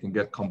 so you can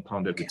get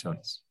compounded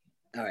returns.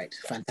 All right,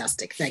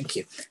 fantastic. Thank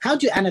you. how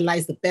do you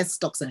analyze the best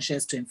stocks and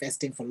shares to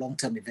invest in for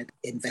long-term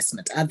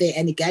investment? Are there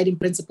any guiding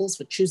principles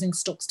for choosing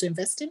stocks to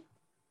invest in?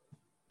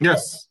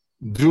 Yes,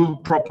 do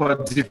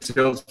proper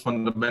detailed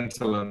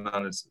fundamental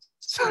analysis.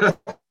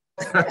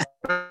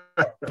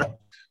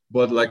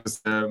 But like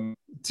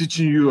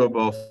teaching you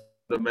about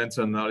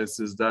fundamental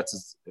analysis, that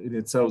is in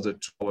itself a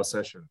 2-hour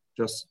session,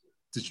 just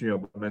teaching you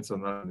about mental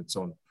analysis on its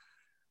own.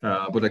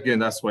 But again,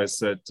 that's why I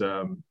said,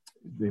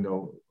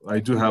 I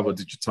do have a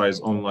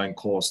digitized online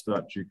course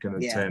that you can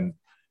attend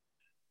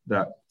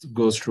that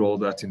goes through all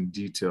that in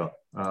detail.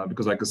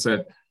 Because like I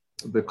said,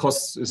 the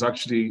cost is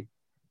actually,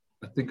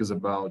 I think, is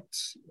about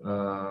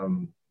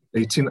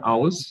 18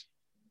 hours.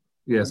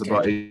 Yes,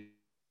 about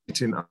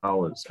 18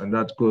 hours. And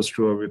that goes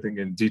through everything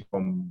in detail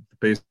from the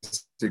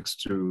basics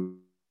to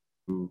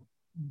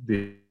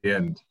the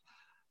end.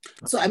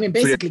 So, I mean,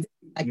 basically,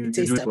 you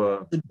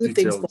do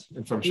things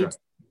information.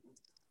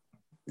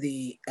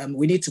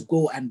 We need to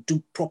go and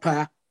do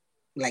proper,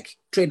 like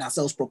train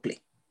ourselves properly,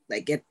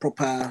 like get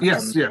proper.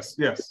 Yes.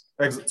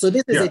 Exactly. So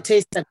this is a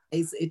taster.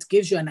 It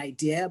gives you an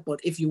idea, but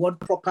if you want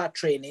proper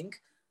training,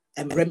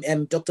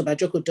 Dr.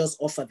 Bajoko does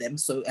offer them.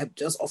 So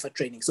does offer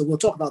training. So we'll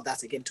talk about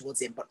that again towards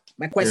the end. But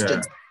my question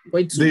is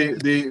going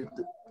to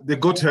the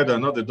goat herder,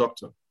 not the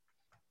doctor.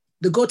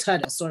 The goat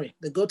herder, sorry.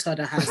 The goat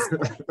herder has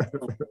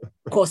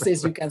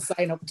courses you can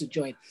sign up to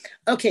join.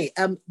 Okay.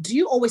 Do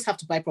you always have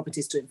to buy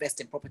properties to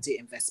invest in property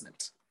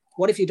investment?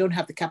 What if you don't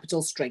have the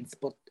capital strength,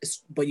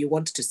 but you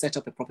want to set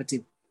up a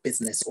property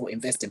business or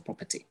invest in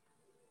property?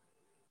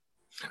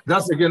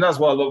 That's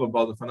what I love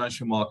about the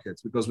financial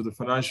markets, because with the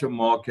financial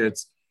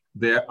markets,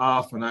 there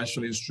are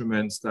financial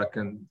instruments that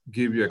can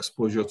give you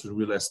exposure to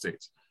real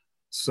estate.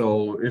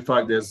 So in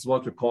fact, there's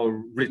what we call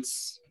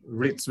REITs,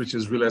 which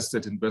is real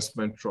estate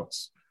investment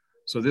trusts.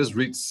 So these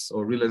REITs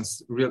or real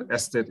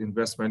estate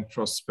investment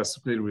trusts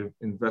specifically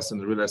invest in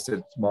the real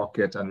estate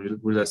market and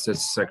real estate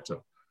sector.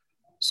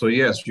 So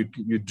yes, you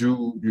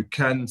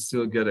can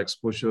still get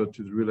exposure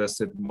to the real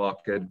estate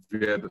market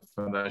via the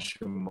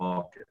financial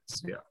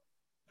markets. Yeah.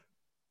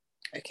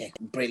 Okay,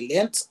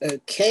 brilliant.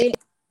 Okay,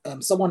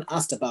 someone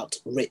asked about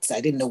REITs.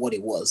 I didn't know what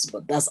it was,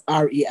 but that's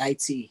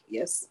REIT.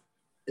 Yes,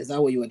 is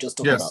that what you were just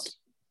talking about?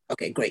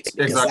 Okay, great.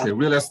 Exactly,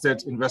 real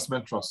estate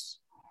investment trust.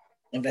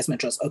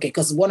 Investment trust. Okay,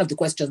 because one of the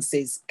questions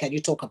says, "Can you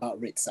talk about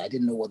REITs?" I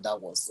didn't know what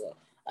that was. So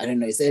I don't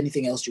know. Is there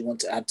anything else you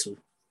want to add to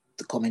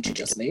the comment you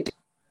just made?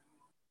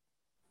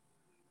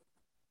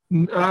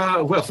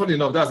 Well, funny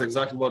enough, that's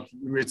exactly what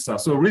REITs are.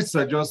 So REITs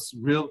are just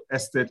real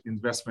estate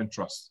investment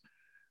trusts.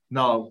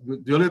 Now,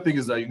 the only thing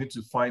is that you need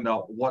to find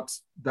out what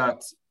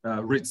that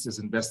REITs is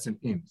investing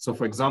in. So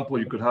for example,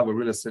 you could have a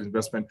real estate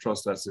investment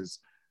trust that is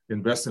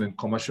investing in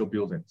commercial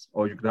buildings,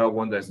 or you could have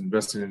one that's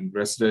investing in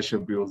residential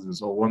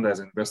buildings, or one that's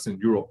investing in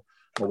Europe,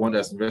 or one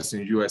that's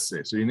investing in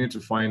USA. So you need to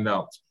find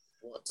out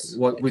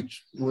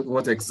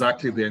what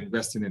exactly they're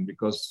investing in,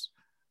 because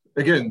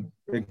again,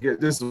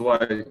 this is why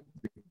the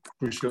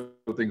crucial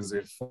thing is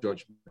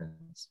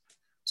judgments.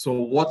 So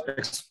what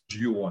exposure do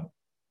you want?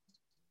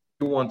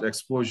 You want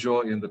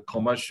exposure in the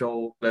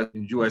commercial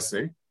in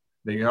USA,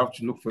 then you have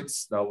to look for it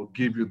that will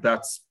give you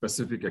that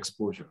specific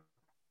exposure.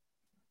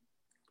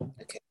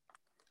 Okay.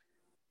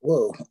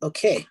 Whoa,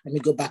 okay. Let me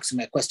go back to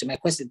my question. My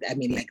question, I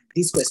mean, like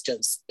these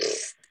questions.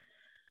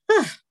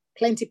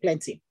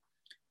 Plenty.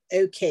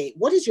 Okay,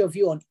 what is your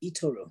view on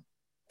eToro?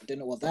 I don't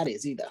know what that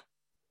is either.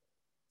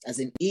 As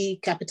in E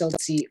capital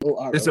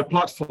T-O-R-O. It's a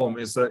platform.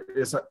 It's an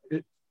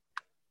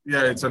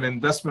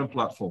investment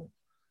platform.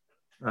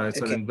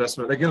 It's an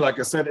investment. Again, like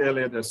I said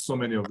earlier, there's so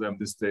many of them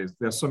these days.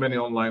 There's so many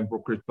online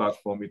brokerage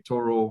platforms,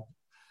 eToro.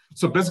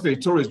 So basically,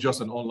 eToro is just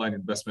an online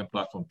investment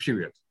platform,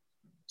 period.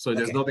 So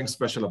there's nothing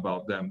special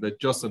about them. They're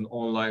just an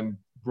online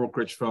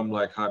brokerage firm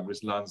like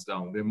Hargreaves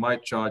Lansdown. They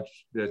might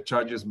their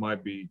charges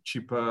might be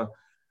cheaper.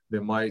 They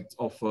might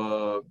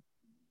offer,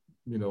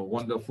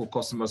 wonderful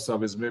customer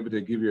service. Maybe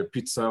they give you a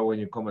pizza when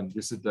you come and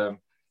visit them.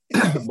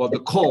 But the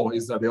core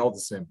is that they're all the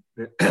same.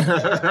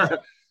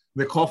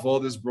 The core for all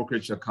these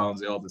brokerage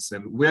accounts, they're all the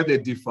same. Where they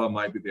differ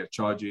might be their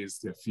charges,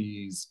 their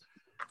fees,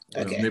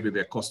 maybe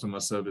their customer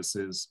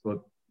services. But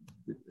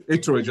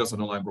eToro is just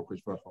an online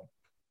brokerage platform.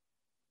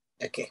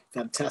 Okay,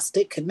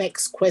 fantastic.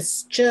 Next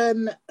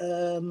question.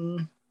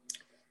 Oh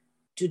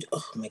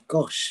my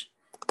gosh.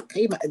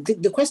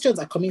 The questions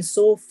are coming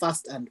so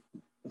fast and...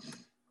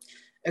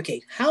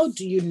 Okay, how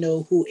do you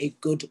know who a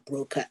good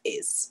broker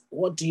is?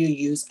 What do you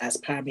use as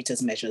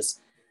parameters, measures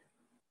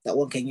that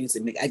one can use?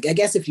 I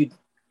guess if you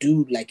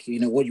do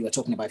what you were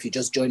talking about, if you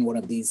just join one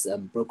of these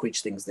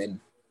brokerage things,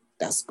 then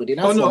that's good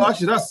enough. Oh no,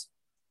 actually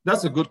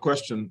that's a good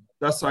question.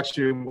 That's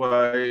actually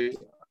why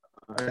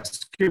I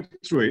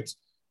skipped through it.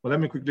 But let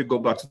me quickly go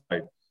back to the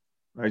slide.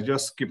 I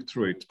just skipped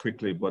through it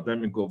quickly, but let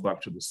me go back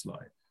to the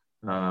slide.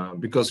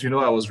 Because,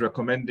 I was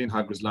recommending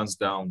Hargreaves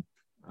Lansdown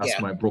as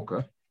my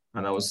broker.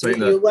 And I was saying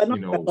that, you were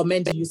not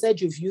recommending. You said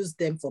you've used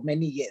them for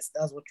many years.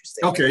 That's what you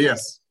said. Okay,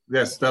 yes,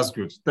 that's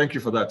good. Thank you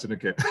for that,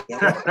 Tinuke.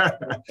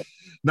 Yeah.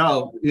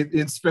 Now,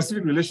 in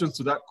specific relations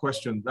to that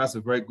question, that's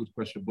a very good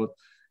question. But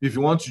if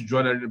you want to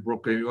join any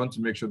broker, you want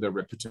to make sure they're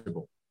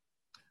reputable.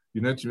 You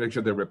need to make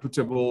sure they're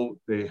reputable.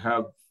 They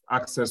have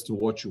access to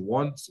what you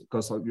want,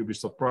 because you'll be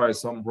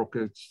surprised. Some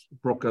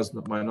brokers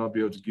might not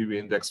be able to give you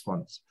index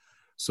funds.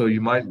 So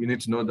you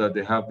need to know that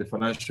they have the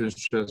financial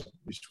interest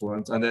which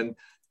ones. And then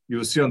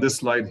you'll see on this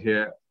slide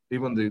here,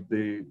 even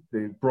the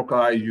broker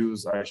I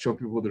use, I show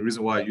people the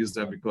reason why I use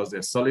them, because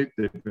they're solid.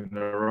 They've been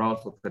around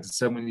for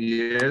 37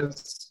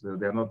 years.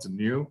 They're not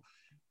new.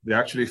 They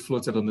actually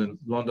floated on the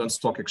London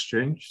Stock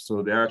Exchange.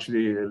 So they're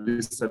actually a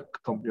listed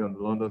company on the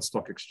London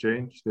Stock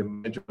Exchange. They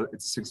measure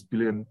it's 6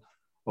 billion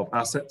of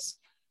assets.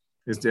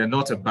 They're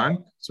not a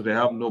bank, so they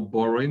have no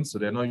borrowing, so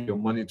they're not your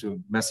money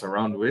to mess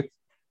around with.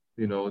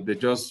 They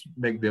just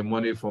make their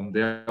money from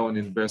their own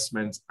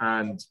investments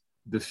and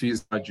the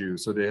fees are due.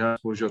 So they have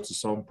exposure to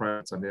some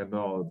privates and they're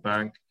not a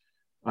bank.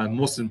 And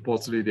most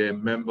importantly, they're a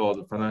member of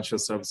the Financial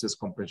Services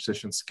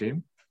Compensation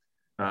Scheme,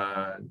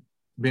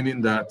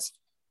 meaning that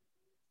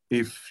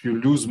if you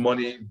lose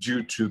money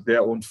due to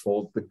their own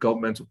fault, the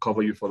government will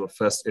cover you for the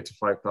first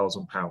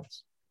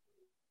 £85,000.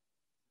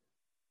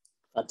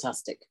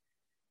 Fantastic.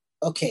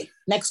 Okay,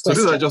 next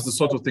question. So these are just the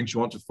sort of things you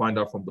want to find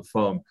out from the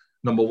firm.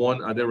 Number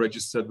one, are they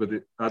registered with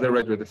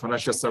the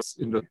Financial Services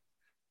Industry?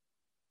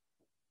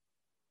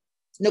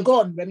 No,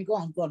 go on, Remy, go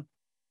on.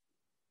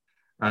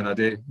 And are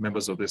they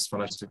members of this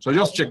financial system? So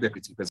just check the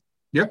equity.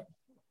 Yeah?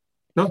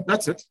 No,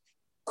 that's it.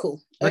 Cool.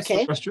 That's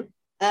okay. The question.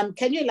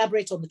 Can you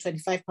elaborate on the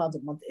 £25 a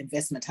month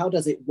investment? How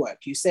does it work?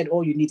 You said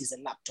all you need is a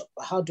laptop,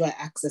 but how do I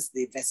access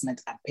the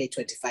investment and pay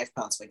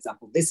 £25, for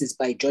example? This is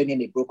by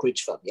joining a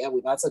brokerage firm. Yeah,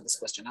 we've answered this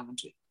question,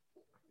 haven't we?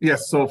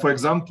 Yes. So for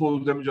example,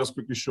 let me just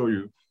quickly show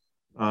you.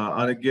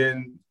 And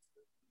again,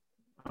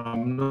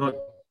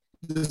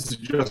 this is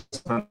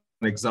just an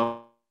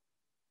example.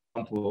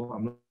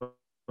 I'm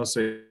not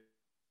saying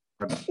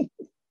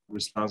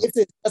this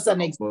is just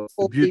an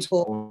example.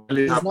 Beautiful.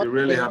 You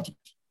really have to.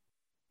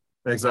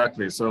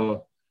 Exactly.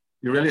 So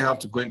you really have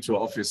to go into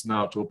an office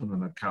now to open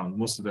an account.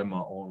 Most of them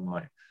are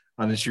online.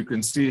 And as you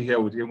can see here,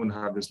 we even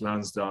have this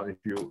Lansdowne. If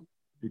you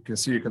can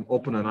see, you can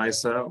open an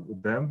ISA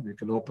with them. You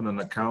can open an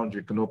account.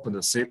 You can open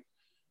a SIP,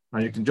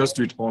 and you can just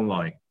do it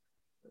online.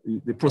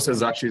 The process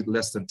is actually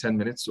less than 10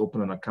 minutes to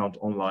open an account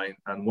online.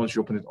 And once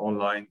you open it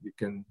online, you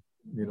can,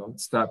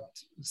 start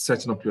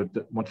setting up your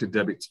monthly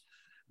debit.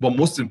 But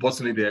most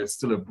importantly, they're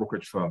still a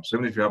brokerage firm. So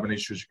even if you have any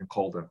issues, you can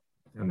call them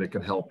and they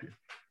can help you.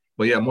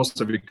 But yeah, most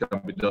of it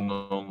can be done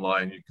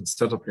online. You can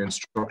set up your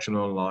instruction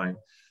online.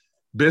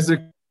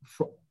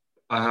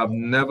 I have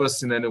never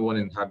seen anyone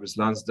in Hargreaves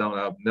Lansdowne.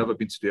 I've never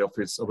been to the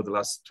office over the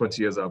last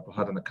 20 years. I've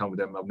had an account with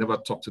them. I've never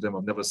talked to them.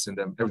 I've never seen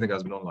them. Everything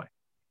has been online.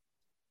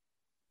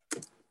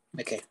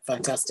 Okay,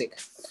 fantastic.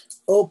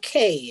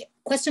 Okay,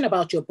 question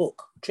about your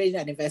book, Trading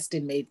and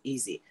Investing Made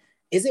Easy.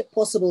 Is it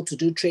possible to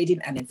do trading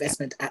and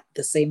investment at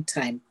the same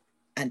time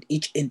and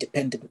each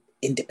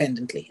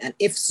independently? And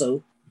if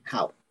so,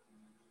 how?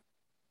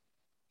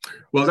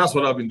 Well, that's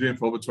what I've been doing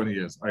for over 20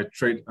 years. I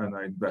trade and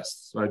I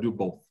invest. So I do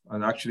both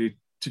and actually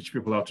teach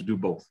people how to do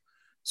both.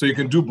 So you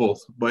can do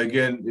both, but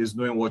again, is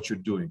knowing what you're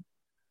doing.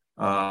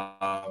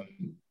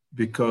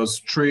 Because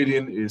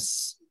trading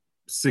is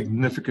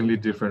significantly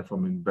different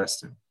from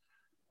investing.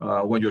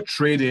 When you're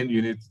trading,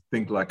 you need to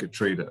think like a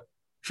trader.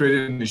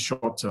 Trading is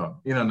short term,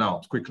 in and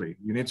out, quickly.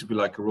 You need to be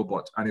like a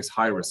robot, and it's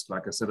high risk.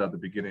 Like I said at the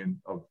beginning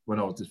of when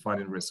I was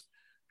defining risk,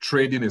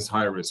 trading is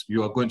high risk.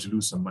 You are going to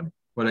lose some money,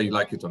 whether you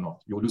like it or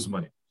not. You'll lose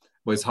money.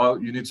 But it's how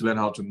you need to learn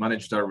how to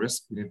manage that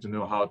risk. You need to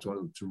know how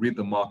to read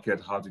the market,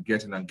 how to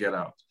get in and get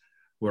out.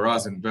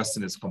 Whereas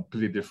investing is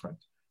completely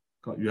different.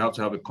 You have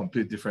to have a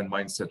completely different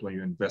mindset when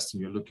you're investing.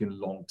 You're looking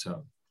long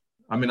term.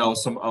 I mean, I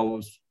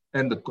will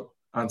end the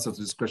answer to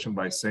this question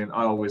by saying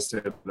I always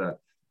said that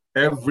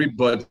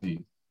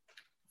everybody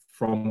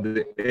from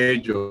the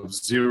age of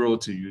 0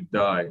 till you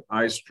die,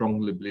 I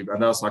strongly believe,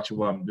 and that's actually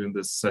why I'm doing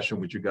this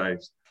session with you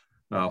guys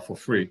for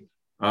free.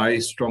 I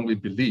strongly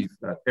believe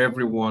that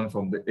everyone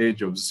from the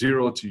age of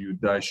 0 till you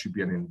die should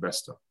be an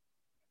investor.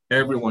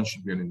 Everyone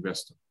should be an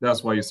investor.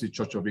 That's why you see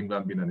Church of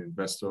England being an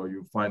investor.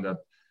 You find that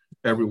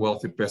every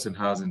wealthy person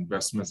has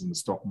investments in the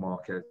stock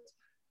market.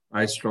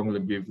 I strongly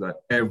believe that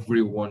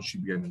everyone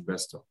should be an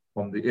investor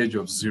from the age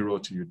of 0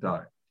 till you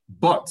die,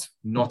 but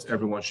not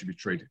everyone should be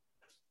trading.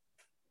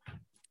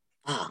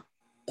 Ah,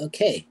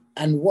 okay.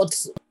 And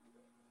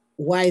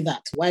why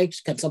that? Why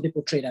can some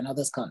people trade and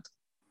others can't?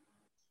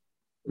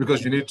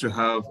 Because you need to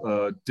have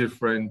a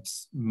different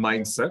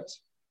mindset.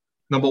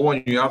 Number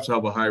one, you have to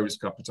have a high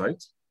risk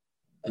appetite.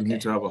 You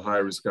need to have a high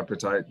risk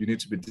appetite. You need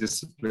to be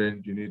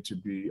disciplined. You need to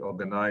be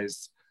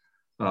organized.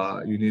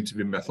 You need to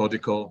be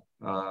methodical.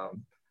 I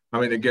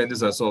mean, again,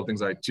 these are sort of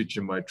things I teach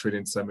in my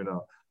trading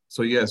seminar.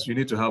 So yes, you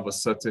need to have a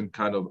certain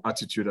kind of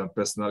attitude and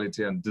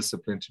personality and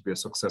discipline to be a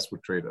successful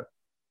trader.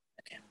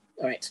 Okay,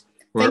 all right.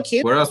 Thank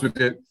you. Whereas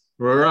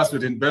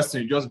with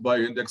investing, you just buy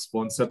your index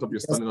fund, set up your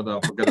standing order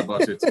and forget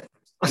about it.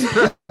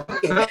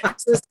 Okay.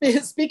 So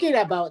speaking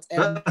about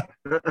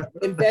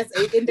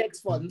index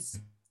funds,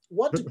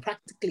 what do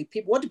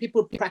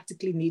people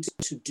practically need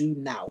to do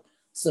now?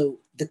 So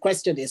the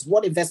question is,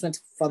 what investment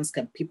funds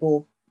can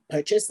people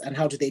purchase and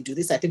how do they do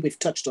this? I think we've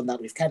touched on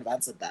that. We've kind of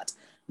answered that.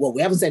 Well,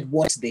 we haven't said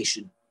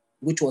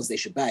which ones they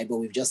should buy, but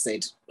we've just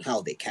said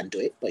how they can do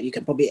it. But you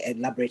can probably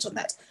elaborate on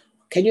that.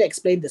 Can you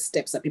explain the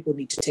steps that people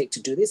need to take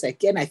to do this?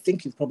 Again, I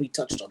think you've probably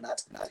touched on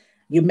that.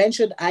 You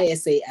mentioned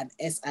ISA and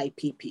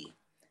SIPP.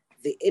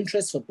 The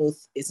interest for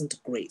both isn't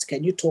great.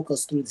 Can you talk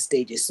us through the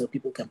stages so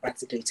people can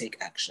practically take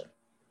action?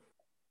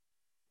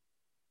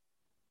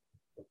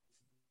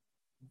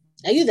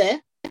 Are you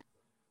there?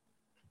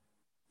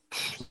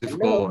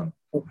 Hello?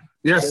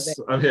 Yes,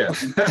 I'm here.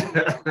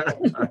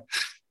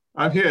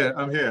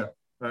 I'm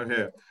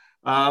here.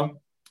 I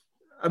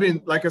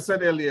mean, like I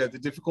said earlier, the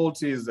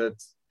difficulty is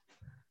that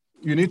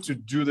you need to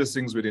do these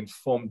things with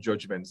informed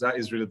judgments. That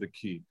is really the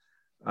key.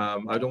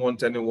 I don't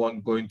want anyone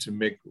going to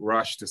make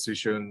rash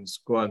decisions,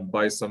 go and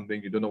buy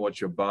something, you don't know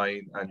what you're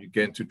buying, and you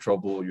get into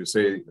trouble. You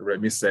say,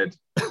 Remy said,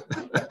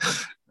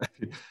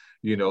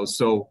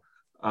 so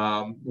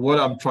what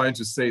I'm trying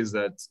to say is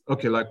that,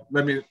 okay, like,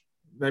 let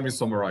me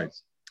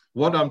summarize.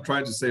 What I'm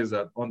trying to say is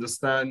that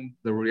understand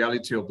the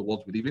reality of the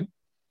world we live in.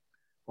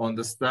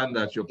 Understand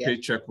that your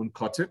paycheck won't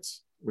cut it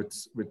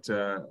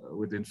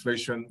with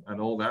inflation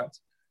and all that.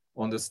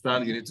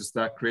 Understand you need to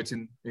start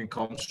creating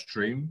income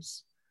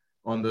streams.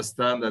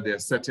 Understand that there are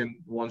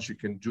certain ones you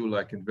can do,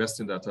 like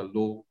investing at a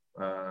low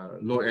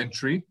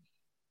entry,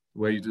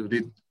 where you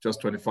need just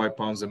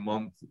 £25 a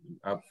month.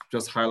 I've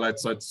just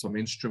highlighted some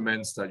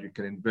instruments that you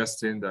can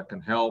invest in that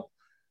can help.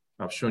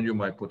 I've shown you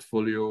my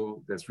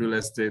portfolio. There's real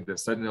estate.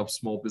 There's setting up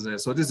small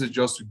business. So this is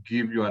just to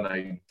give you an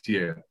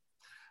idea.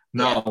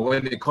 Now,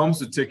 when it comes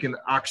to taking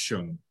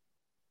action,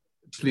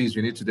 please,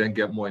 you need to then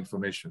get more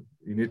information.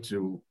 You need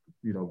to,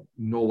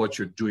 know what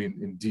you're doing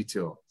in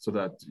detail so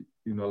that,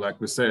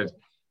 like we said,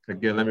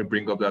 Again, let me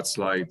bring up that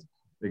slide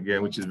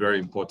again, which is very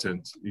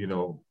important.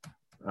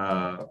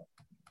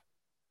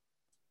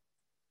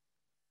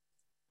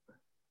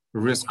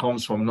 Risk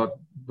comes from not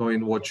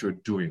knowing what you're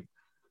doing.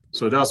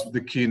 So that's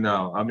the key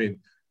now. I mean,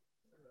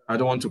 I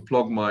don't want to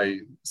plug my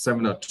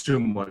seminar too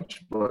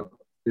much, but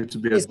it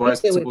would be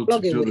advisable to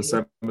do the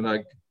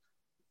seminar,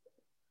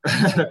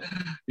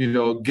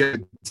 get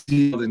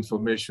detailed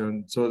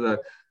information so that,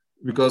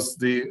 because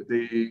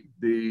the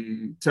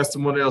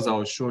testimonials I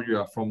will show you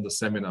are from the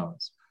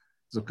seminars.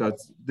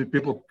 Because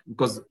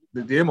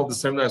the aim of the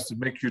seminar is to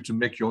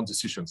make your own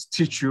decisions,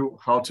 teach you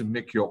how to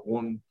make your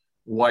own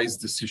wise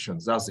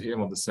decisions. That's the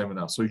aim of the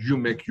seminar. So you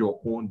make your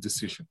own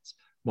decisions,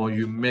 but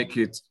you make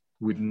it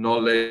with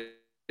knowledge,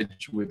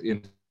 with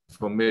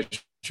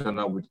information,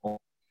 and with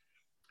all.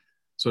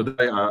 So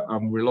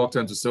I'm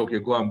reluctant to say, okay,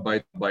 go and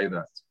buy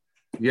that.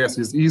 Yes,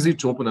 it's easy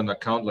to open an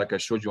account like I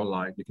showed you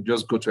online. You can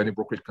just go to any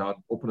brokerage account,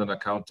 open an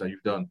account, and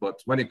you've done.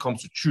 But when it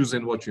comes to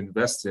choosing what you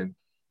invest in,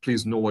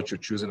 please know what you're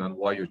choosing and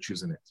why you're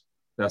choosing it.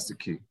 That's the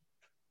key.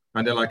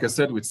 And then, like I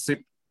said, with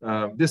SIP,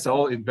 this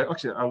all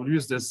actually I will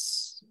use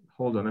this.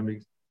 Hold on,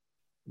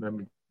 let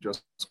me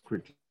just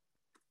quickly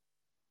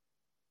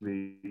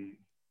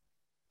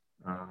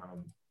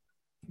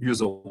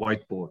use a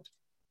whiteboard,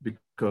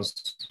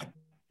 because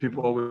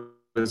people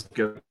always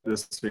get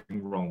this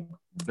thing wrong.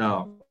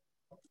 Now,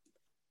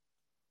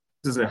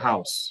 this is a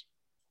house.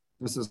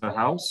 This is a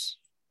house.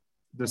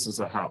 This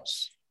is a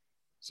house.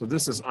 So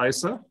this is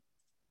ISA.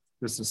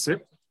 This is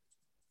SIP.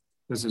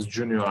 This is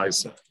junior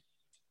ISA.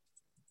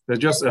 They're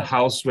just a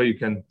house where you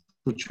can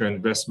put your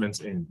investments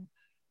in,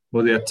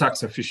 but they are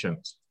tax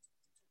efficient.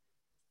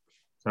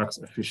 Tax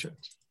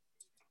efficient.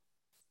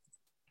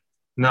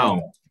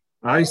 Now,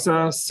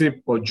 ISA,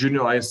 SIP, or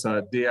junior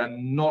ISA, they are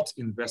not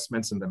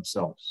investments in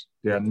themselves.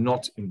 They are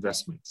not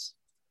investments.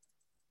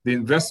 The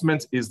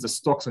investment is the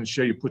stocks and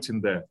share you put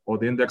in there, or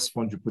the index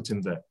fund you put in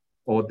there,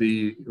 or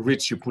the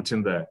REITs you put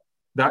in there.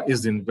 That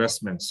is the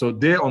investment. So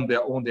they on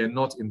their own, they're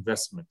not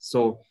investments.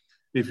 So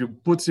if you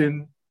put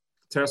in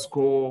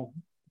Tesco,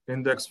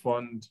 index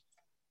fund,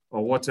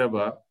 or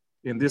whatever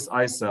in this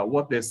ISA,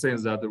 what they're saying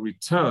is that the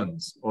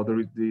returns or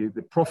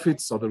the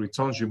profits or the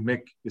returns you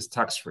make is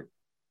tax-free.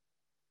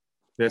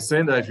 They're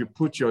saying that if you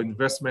put your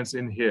investments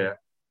in here,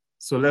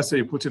 so let's say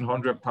you put in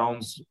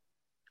 £100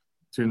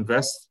 to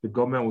invest, the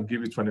government will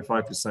give you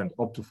 25%,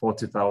 up to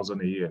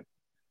 40,000 a year.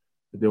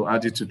 They'll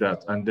add it to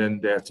that. And then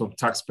there are some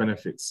tax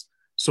benefits.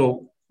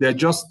 So they're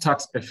just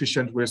tax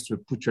efficient ways to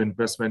put your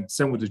investment,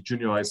 same with the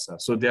junior ISA.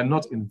 So they're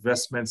not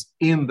investments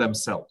in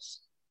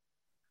themselves.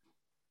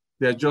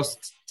 They're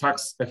just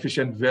tax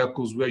efficient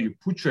vehicles where you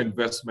put your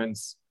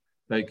investments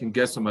that you can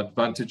get some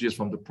advantages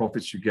from the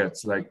profits you get,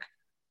 like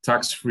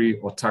tax-free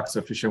or tax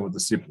efficient with the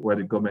SIP, where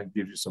the government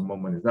gives you some more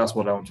money. That's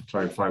what I want to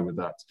clarify with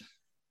that.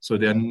 So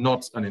they're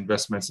not an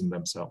investment in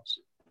themselves.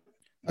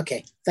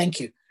 Okay, thank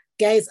you.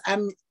 Guys,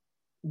 I'm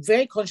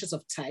very conscious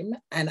of time,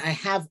 and I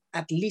have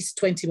at least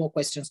 20 more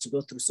questions to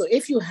go through. So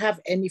if you have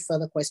any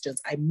further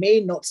questions, I may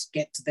not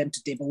get to them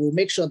today, but we'll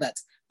make sure that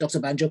Dr.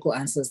 Banjoko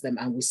answers them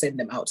and we'll send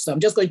them out. So I'm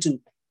just going to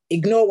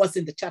ignore what's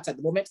in the chat at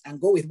the moment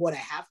and go with what I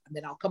have, and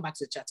then I'll come back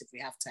to the chat if we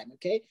have time,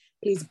 okay?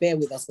 Please bear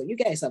with us, but you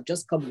guys have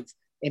just come with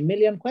a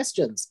million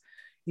questions.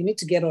 You need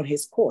to get on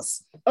his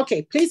course.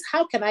 Okay, please,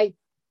 how can I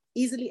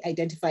easily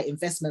identify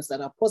investments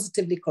that are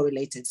positively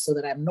correlated so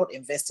that I'm not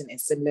investing in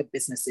similar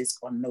businesses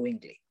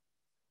unknowingly?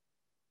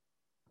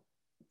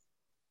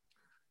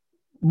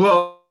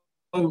 Well,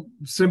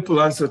 simple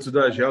answer to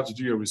that is you have to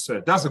do your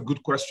research. That's a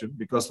good question,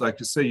 because like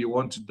you say, you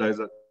want to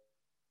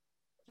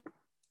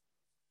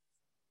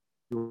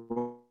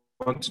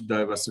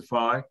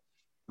diversify.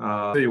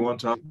 You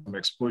want to have some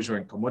exposure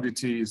in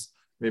commodities,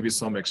 maybe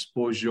some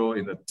exposure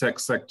in the tech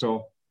sector.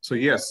 So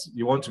yes,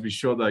 you want to be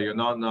sure that you're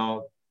not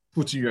now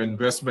putting your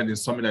investment in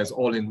something that's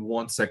all in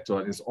one sector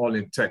and is all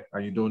in tech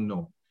and you don't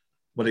know.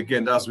 But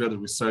again, that's where the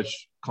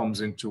research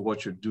comes into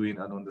what you're doing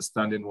and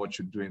understanding what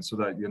you're doing, so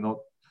that you're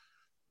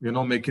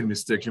not making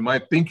mistakes. You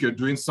might think you're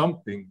doing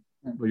something,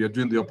 but you're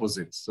doing the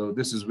opposite. So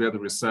this is where the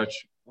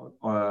research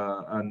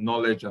and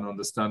knowledge and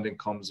understanding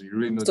comes. You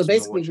really know. So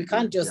basically, we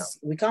can't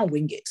we can't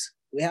wing it.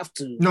 We have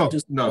to. No.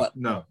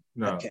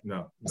 Okay.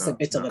 That's a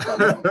bit of a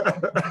problem.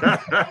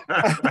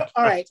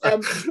 All right. Do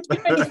you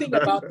know anything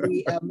about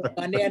the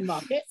Ghanaian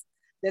market?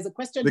 There's a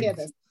question here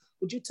that,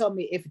 would you tell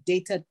me if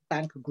Data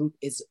Bank Group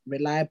is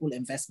reliable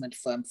investment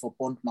firm for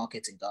bond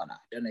market in Ghana? I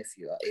don't know if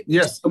you are able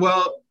Yes.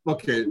 Well,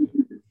 okay.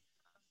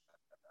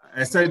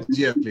 I said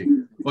yes,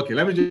 please. Okay,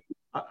 let me just,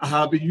 I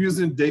have been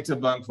using Data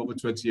Bank for over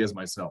 20 years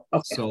myself.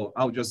 Okay. So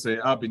I'll just say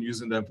I've been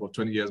using them for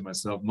 20 years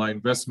myself. My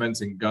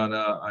investments in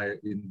Ghana,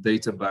 in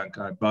Data Bank,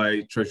 I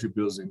buy treasury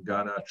bills in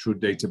Ghana through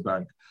Data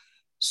Bank.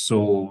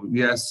 So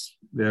yes,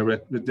 they're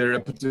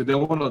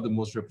one of the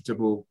most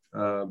reputable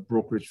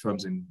brokerage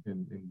firms in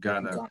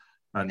Ghana.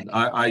 And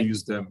I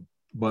use them,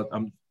 but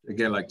I'm,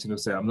 again, like Tino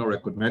said, I'm not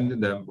recommending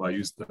them, but I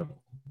use them.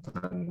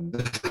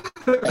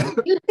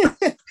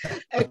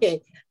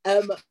 Okay.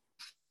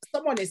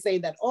 Someone is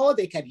saying that all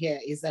they can hear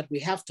is that we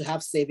have to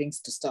have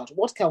savings to start.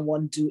 What can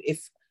one do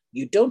if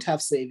you don't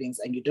have savings,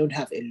 and you don't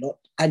have a lot,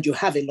 and you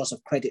have a lot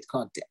of credit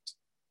card debt?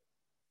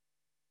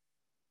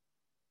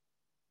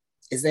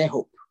 Is there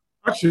hope?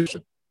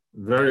 Actually,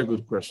 very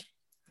good question.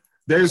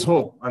 There is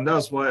hope, and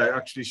that's why I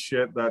actually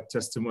shared that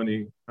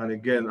testimony. And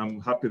again,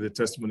 I'm happy the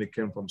testimony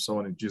came from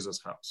someone in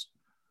Jesus' house,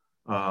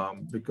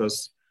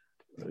 because,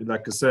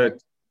 like I said,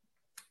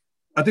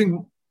 I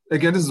think,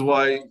 again, this is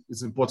why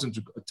it's important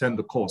to attend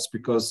the course,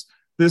 because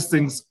these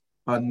things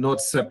are not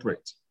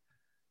separate.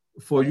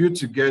 For you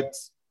to get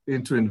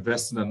into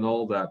investing and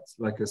all that,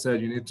 like I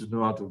said, you need to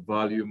know how to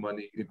value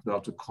money, you need to know how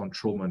to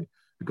control money.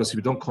 Because if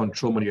you don't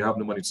control money, you have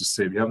no money to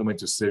save. You have no money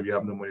to save, you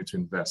have no money to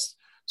invest.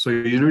 So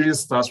it really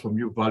starts from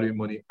you valuing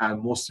money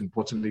and, most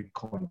importantly,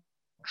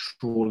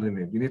 controlling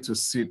it. You need to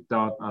sit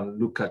down and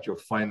look at your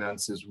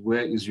finances.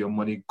 Where is your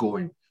money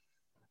going?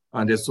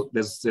 And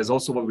there's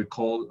also what we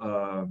call,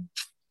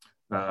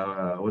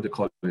 what they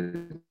call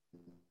it.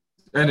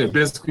 Anyway,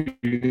 basically,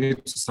 you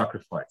need to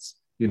sacrifice.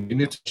 You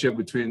need to share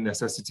between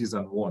necessities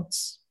and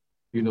wants.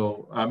 You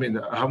know, I mean,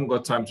 I haven't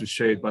got time to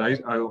share it, but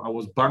I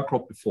was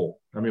bankrupt before.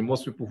 I mean,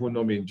 most people who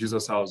know me in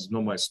Jesus' house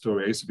know my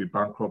story. I used to be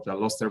bankrupt. I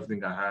lost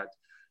everything I had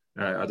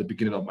at the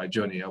beginning of my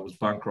journey. I was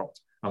bankrupt.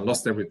 I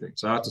lost everything.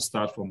 So I had to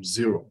start from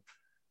zero.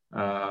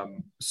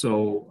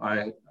 So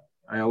I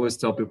always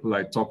tell people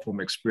I talk from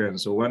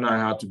experience. So when I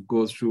had to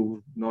go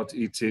through not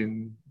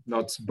eating,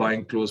 not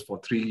buying clothes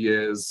for 3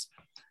 years,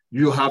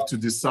 you have to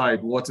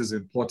decide what is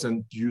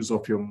important use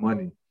of your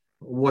money.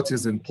 What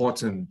is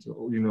important,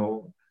 you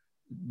know,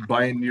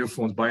 buying new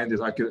phones, buying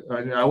this. I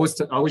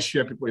always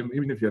share people,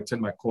 even if you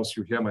attend my course,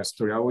 you hear my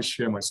story. I always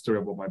share my story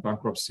about my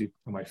bankruptcy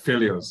and my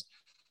failures,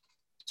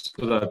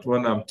 so that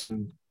when I'm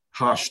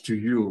harsh to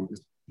you,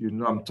 you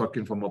know I'm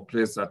talking from a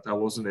place that I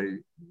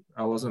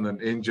wasn't an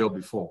angel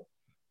before.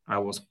 I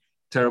was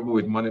terrible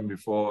with money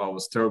before. I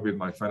was terrible with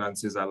my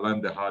finances. I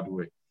learned the hard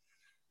way.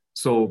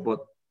 So, but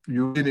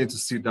you really need to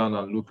sit down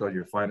and look at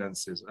your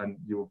finances, and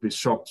you'll be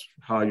shocked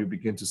how you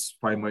begin to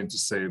find money to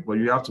save. But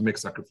you have to make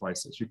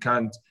sacrifices. You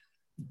can't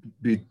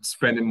be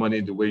spending money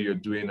the way you're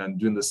doing and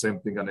doing the same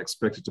thing and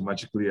expect it to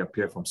magically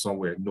appear from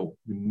somewhere. No,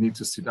 you need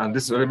to sit down.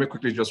 Let me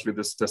quickly just read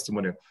this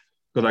testimony.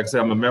 Because like I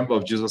said, I'm a member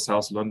of Jesus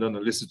House London. I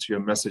listened to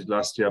your message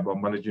last year about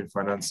managing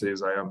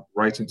finances. I am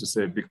writing to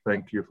say a big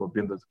thank you for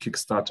being the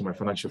kickstart to my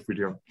financial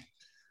freedom.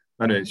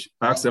 Anyway,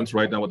 I asked them to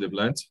write down what they've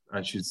learned.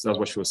 And that's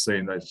what she was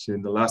saying, that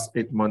in the last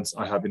 8 months,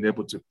 I have been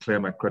able to clear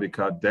my credit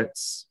card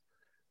debts,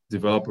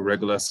 develop a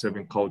regular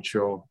saving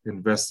culture,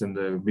 invest in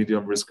the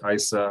medium risk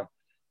ISA,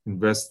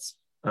 invest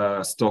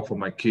stock for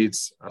my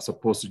kids as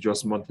opposed to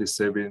just monthly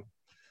saving.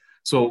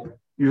 So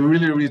you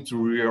really need to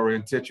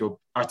reorientate your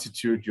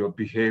attitude, your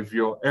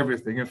behavior,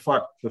 everything. In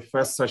fact, the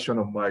first session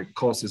of my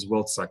course is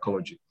wealth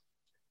psychology,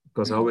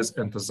 because I always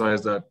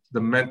emphasize that the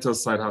mental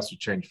side has to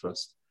change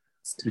first.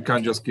 You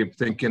can't just keep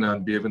thinking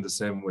and behaving the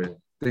same way.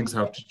 Things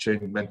have to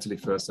change mentally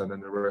first, and then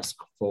the rest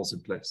falls in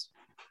place.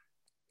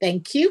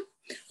 Thank you.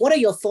 What are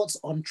your thoughts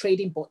on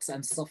trading bots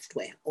and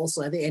software?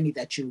 Also, are there any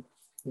that you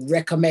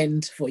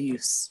recommend for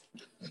use?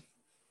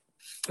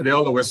 They're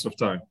all a waste of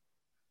time.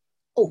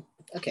 Oh,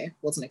 okay.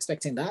 Wasn't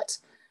expecting that.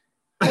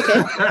 Okay.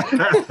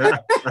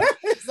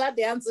 Is that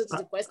the answer to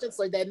the question?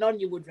 So there are none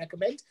you would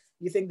recommend?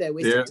 You think they're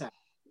wasting time?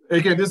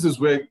 Again, this is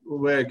where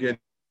again,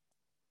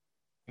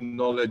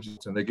 knowledge,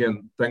 and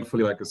again,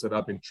 thankfully, like I said,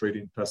 I've been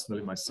trading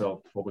personally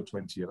myself for over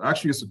 20 years. I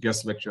actually used to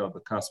guest lecture at the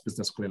Cass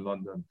Business School in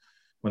London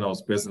when I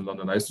was based in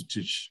London. I used to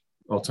teach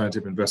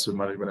alternative investment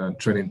management and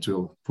training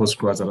to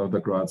postgrads and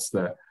undergrads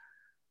there.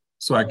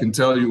 So I can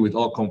tell you with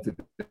all confidence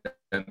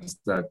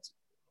that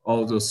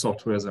all those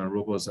softwares and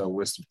robots are a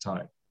waste of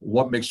time.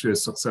 What makes you a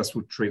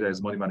successful trader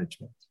is money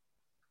management.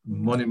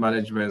 Money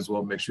management is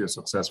what makes you a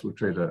successful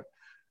trader.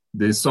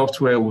 The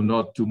software will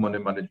not do money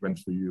management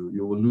for you.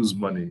 You will lose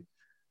money.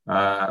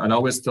 And I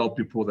always tell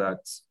people that,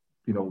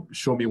 you know,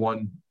 show me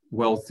one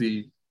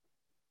wealthy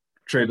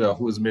trader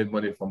who has made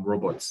money from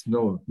robots.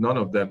 No, none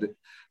of them.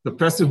 The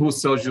person who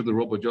sells you the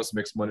robot just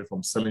makes money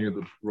from selling you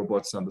the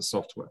robots and the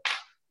software.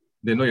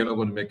 They know you're not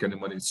going to make any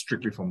money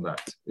strictly from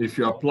that. If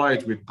you apply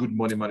it with good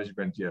money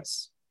management,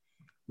 yes.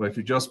 But if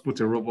you just put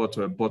a robot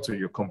or a bot on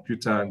your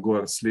computer and go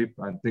and sleep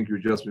and think you'll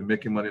just be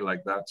making money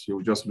like that,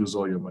 you'll just lose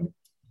all your money.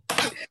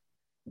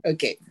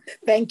 Okay,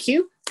 thank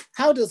you.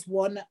 How does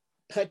one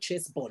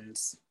purchase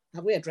bonds?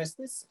 Have we addressed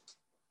this?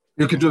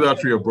 You can do that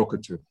through your broker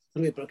too.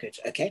 Through your brokerage,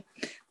 okay.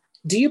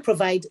 Do you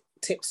provide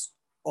tips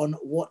on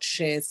what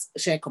share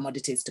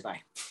commodities to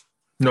buy?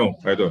 No,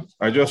 I don't.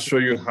 I just show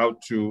you how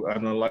to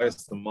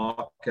analyze the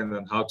market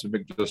and how to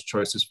make those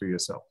choices for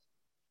yourself.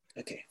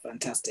 Okay,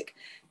 fantastic.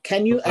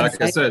 Can you?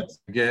 Like I said,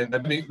 again,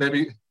 let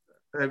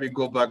me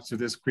go back to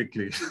this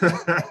quickly.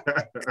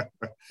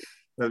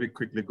 Let me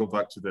quickly go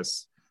back to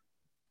this.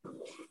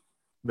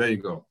 There you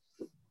go.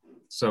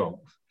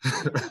 So.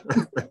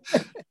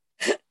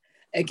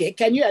 Okay,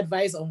 can you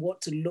advise on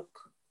what to look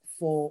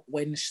for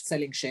when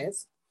selling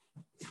shares?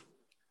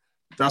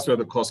 That's where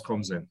the course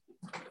comes in.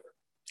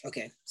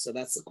 Okay, so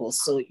that's the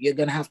course. So you're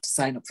going to have to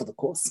sign up for the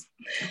course.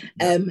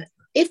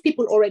 If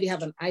people already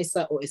have an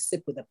ISA or a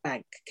SIP with a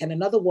bank, can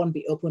another one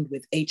be opened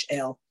with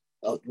HL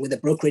or with a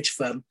brokerage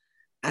firm?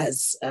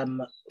 As,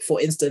 for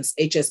instance,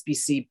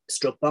 HSBC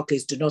 /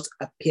 Barclays do not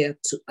appear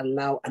to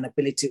allow an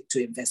ability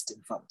to invest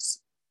in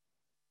funds?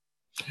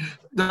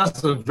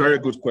 That's a very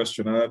good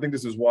question. And I think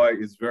this is why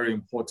it's very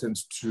important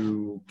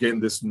to gain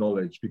this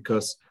knowledge,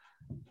 because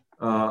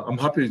I'm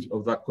happy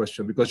of that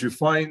question, because you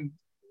find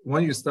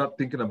when you start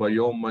thinking about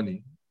your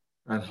money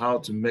and how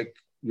to make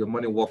your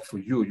money work for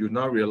you, you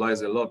now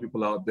realize a lot of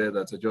people out there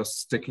that are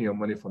just taking your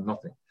money for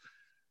nothing.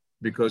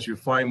 Because you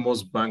find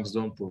most banks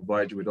don't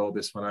provide you with all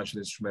these financial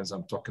instruments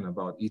I'm talking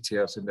about,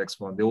 ETFs, index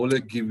fund. They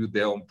only give you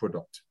their own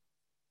product.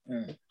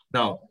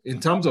 Now, in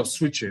terms of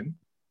switching,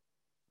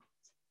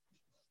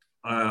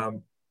 I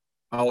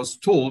was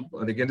told,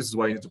 and again, this is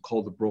why you need to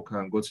call the broker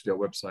and go to their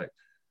website.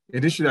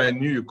 Initially, I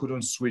knew you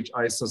couldn't switch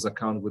ISA's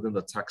account within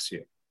the tax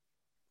year.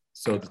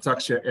 So the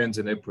tax year ends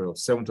in April,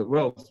 7th of,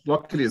 well,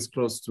 luckily it's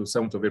close to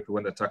 7th of April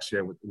when the tax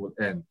year will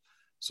end.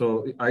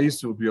 So I used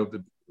to be of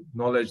the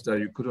knowledge that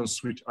you couldn't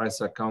switch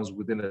ISA accounts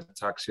within a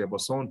tax year,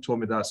 but someone told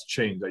me that's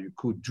changed, that you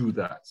could do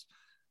that.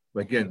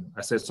 But again,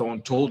 I said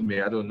someone told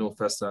me, I don't know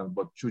firsthand,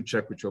 but you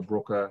check with your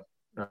broker.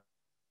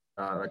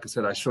 Like I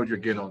said, I showed you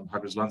again on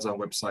Hargreaves Lansdown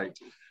website.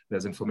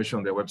 There's information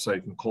on their website.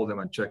 You can call them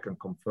and check and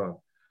confirm.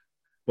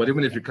 But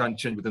even if you can't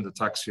change within the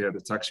tax year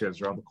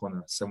is around the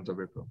corner, 7th of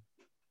April.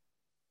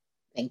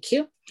 Thank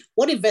you.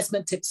 What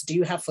investment tips do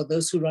you have for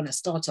those who run a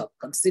startup,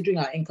 considering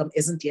our income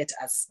isn't yet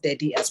as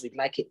steady as we'd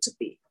like it to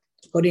be?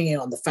 Putting in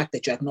on the fact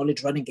that you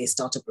acknowledge running a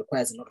startup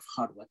requires a lot of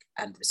hard work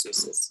and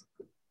resources.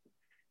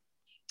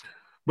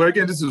 But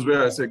again, this is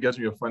where I say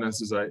getting your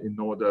finances in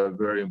order are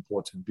very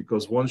important,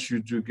 because once you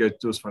do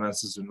get those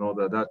finances in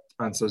order, that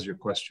answers your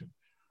question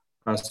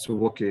as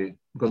to, okay,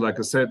 because like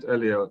I said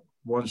earlier,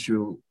 once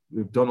you've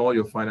done all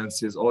your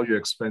finances, all your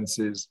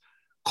expenses,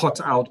 cut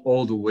out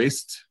all the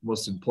waste,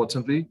 most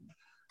importantly.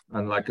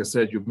 And like I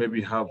said, you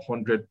maybe have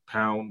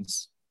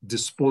 £100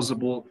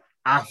 disposable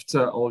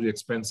after all your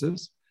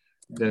expenses,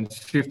 then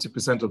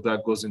 50% of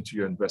that goes into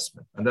your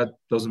investment. And that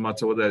doesn't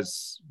matter whether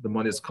the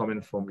money is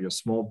coming from your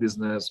small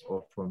business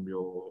or from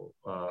your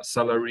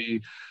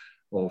salary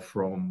or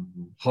from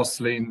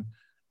hustling.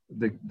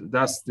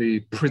 That's the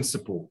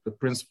principle. The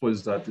principle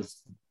is that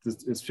it's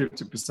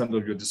 50%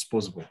 of your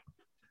disposable.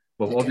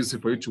 But obviously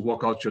for you to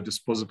work out your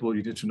disposable,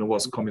 you need to know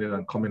what's coming in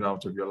and coming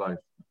out of your life,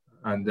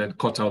 and then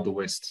cut out the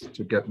waste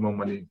to get more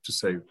money to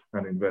save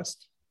and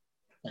invest.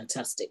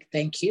 Fantastic,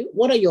 thank you.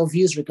 What are your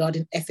views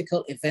regarding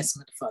ethical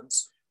investment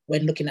funds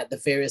when looking at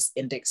the various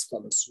index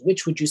funds?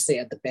 Which would you say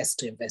are the best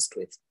to invest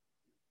with?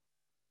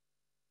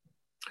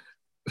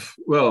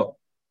 Well,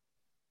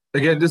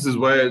 again, this is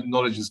where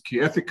knowledge is key.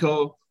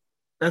 Ethical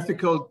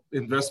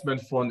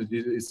investment fund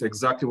is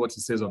exactly what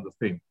it says on the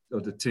thing,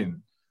 or the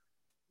tin.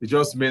 It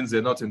just means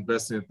they're not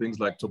investing in things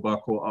like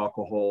tobacco,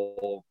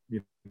 alcohol,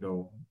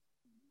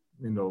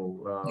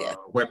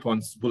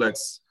 weapons,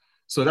 bullets.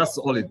 So that's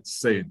all it's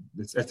saying.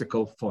 It's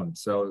ethical fund.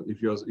 So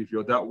if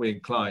you're that way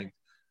inclined,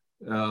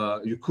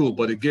 you could.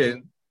 But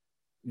again,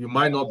 you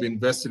might not be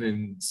investing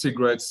in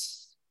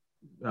cigarettes,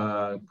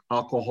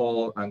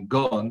 alcohol, and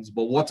guns.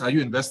 But what are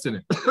you investing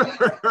in?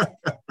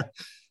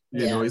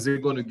 You know, is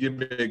it going to give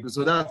me?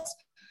 So that's,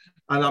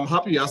 and I'm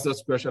happy you asked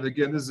that question.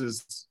 Again,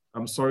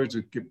 I'm sorry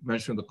to keep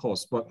mentioning the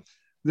cost, but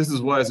this is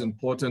why it's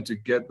important to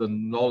get the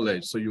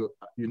knowledge so you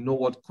know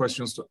what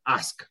questions to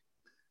ask.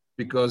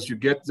 Because you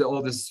get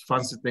all these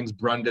fancy things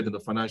branded in the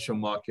financial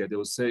market. They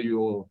will say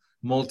your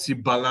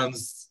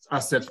multi-balanced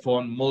asset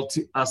fund,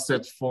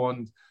 multi-asset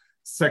fund,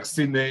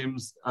 sexy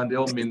names, and they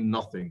all mean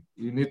nothing.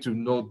 You need to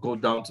go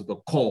down to the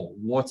core.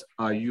 What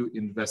are you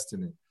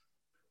investing in?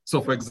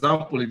 So for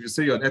example, if you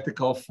say you're an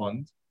ethical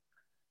fund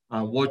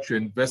and what you're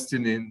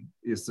investing in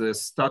is a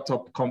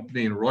startup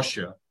company in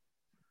Russia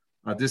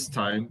at this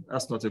time,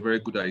 that's not a very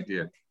good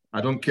idea.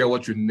 I don't care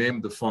what you name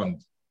the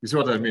fund. You see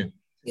what I mean?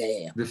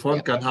 Yeah. The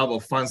fund can have a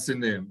fancy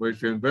name, but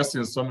if you're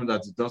investing in something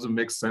that doesn't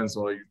make sense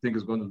or you think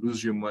is going to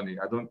lose you money,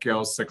 I don't care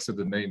how sexy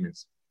the name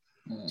is.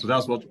 So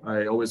that's what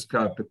I always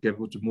kind of get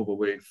people to move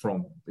away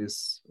from,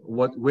 is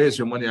where is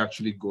your money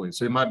actually going?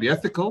 So it might be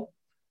ethical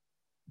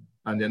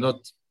and they're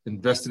not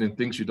investing in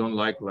things you don't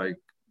like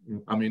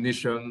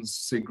ammunition,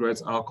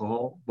 cigarettes,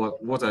 alcohol,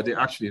 but what are they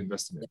actually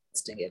investing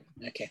in?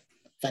 Okay,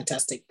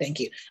 fantastic,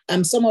 thank you.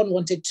 Someone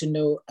wanted to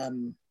know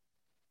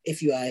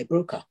if you are a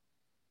broker.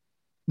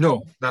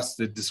 No, that's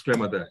the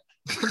disclaimer there.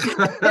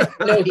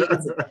 No, he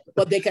isn't.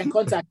 But they can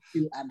contact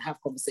you and have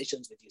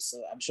conversations with you,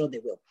 so I'm sure they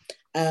will.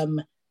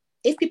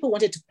 If people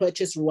wanted to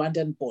purchase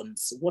Rwandan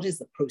bonds, what is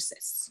the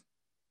process?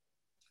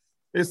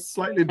 It's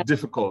slightly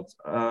difficult.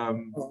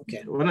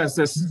 Okay. When I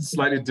say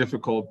slightly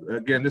difficult,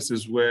 again, this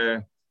is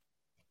where,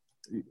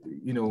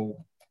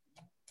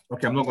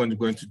 okay, I'm not going to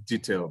go into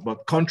detail,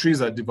 but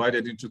countries are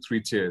divided into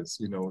 3 tiers.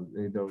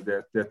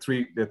 There are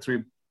three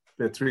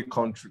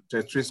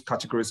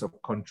categories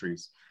of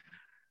countries,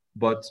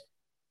 but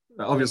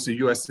obviously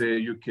USA,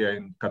 UK are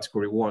in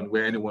category 1,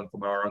 where anyone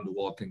from around the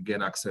world can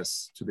gain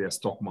access to their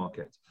stock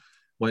market.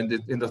 But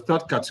in the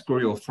third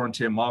category of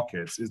frontier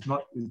markets, it's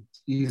not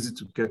easy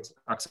to get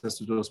access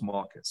to those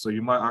markets. So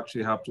you might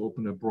actually have to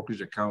open a brokerage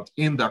account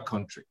in that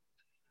country.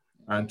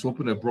 And to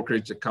open a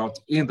brokerage account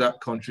in that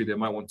country, they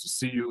might want to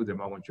see you, they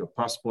might want your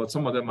passport.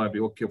 Some of them might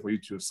be okay for you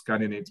to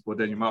scan in it, but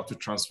then you might have to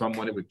transfer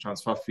money with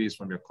transfer fees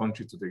from your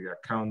country to the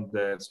account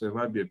there. So it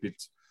might be a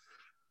bit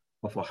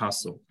of a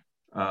hassle.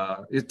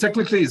 It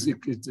technically is, you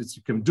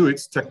can do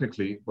it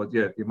technically, but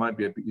yeah, it might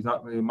be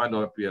it might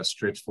not be as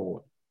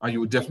straightforward. And you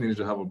would definitely need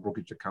to have a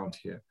brokerage account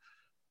here.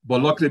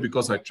 But luckily,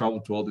 because I travel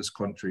to all these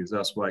countries,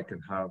 that's why I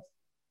can have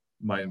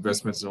my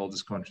investments in all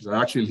these countries.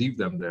 I actually leave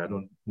them there. I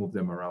don't move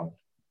them around.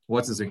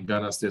 What is in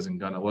Ghana stays in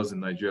Ghana. What's in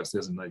Nigeria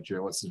stays in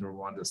Nigeria. What's in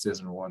Rwanda stays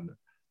in Rwanda.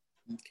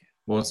 Okay.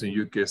 What's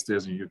in UK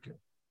stays in UK.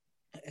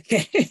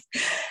 Okay.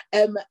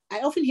 I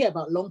often hear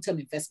about long-term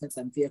investments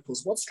and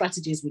vehicles. What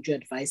strategies would you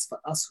advise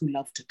for us who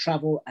love to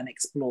travel and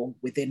explore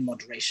within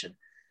moderation?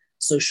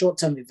 So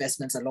short-term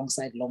investments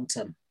alongside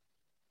long-term.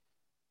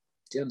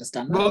 Do you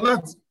understand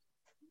that?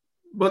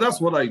 Well,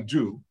 that's what I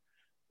do.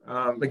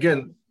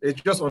 Again, it's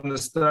just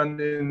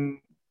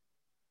understanding.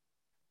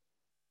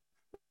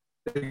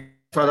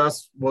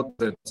 That's what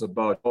it's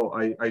about.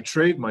 I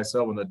trade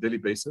myself on a daily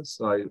basis.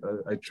 I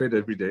trade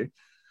every day.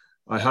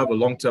 I have a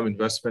long-term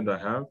investment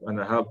and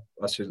I have,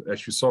 as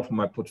you saw from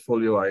my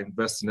portfolio, I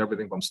invest in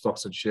everything from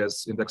stocks and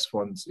shares, index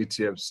funds,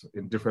 ETFs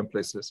in different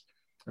places.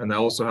 And I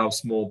also have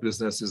small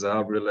businesses. I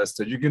have real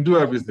estate. You can do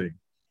everything.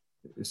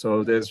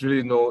 So there's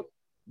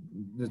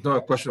not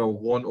a question of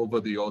one over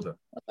the other.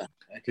 Okay.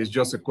 It's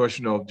just a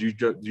question of, do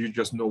you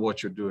just know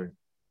what you're doing?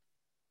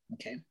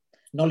 Okay.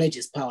 Knowledge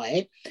is power,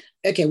 eh?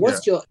 Okay,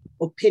 what's your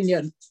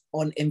opinion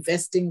on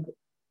investing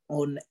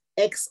on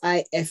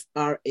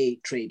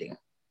XIFRA trading?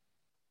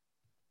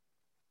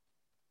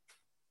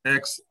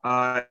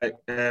 XIFI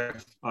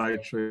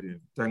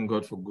trading. Thank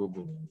God for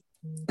Google.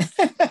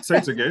 Say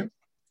it again.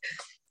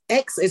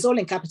 X is all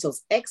in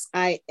capitals.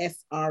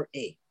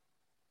 XIFRA.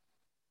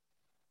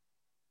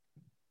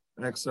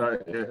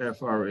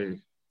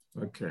 XIFRA.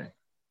 Okay.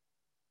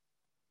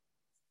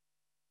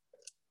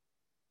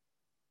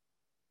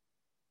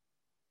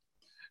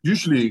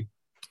 Usually,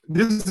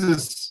 this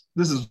is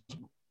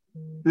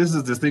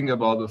the thing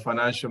about the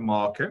financial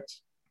market,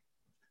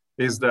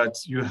 is that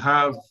you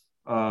have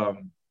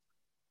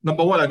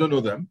number one, I don't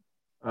know them,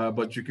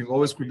 but you can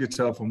always quickly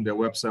tell from their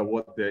website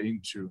what they're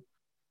into,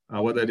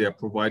 whether they are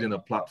providing a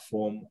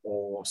platform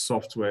or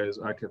softwares.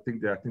 I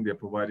think they're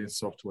providing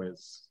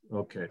softwares.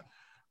 Okay.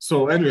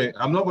 So anyway,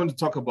 I'm not going to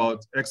talk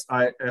about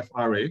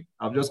XIFRA.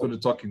 I'm just going to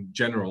talk in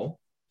general.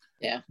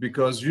 Yeah.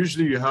 Because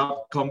usually you have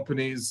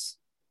companies,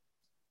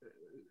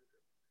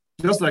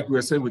 just like we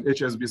were saying with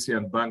HSBC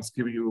and banks,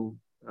 give you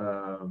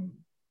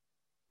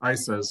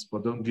ISAs,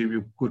 but don't give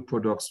you good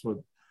products. But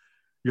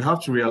you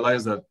have to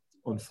realize that,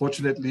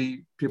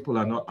 unfortunately, people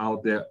are not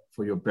out there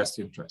for your best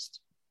interest.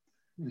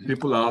 Mm-hmm.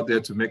 People are out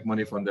there to make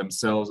money for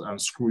themselves and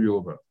screw you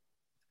over.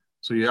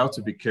 So you have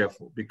to be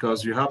careful,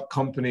 because you have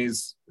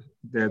companies,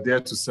 they're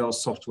there to sell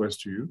softwares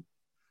to you,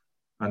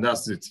 and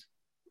that's it.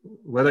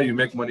 Whether you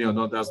make money or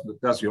not,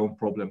 that's your own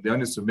problem. They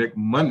only need to make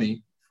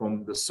money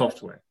from the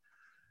software.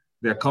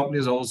 There are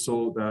companies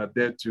also that are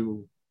there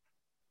to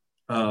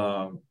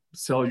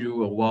sell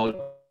you a wild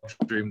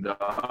dream that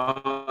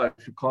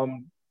if you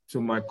come to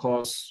my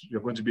course,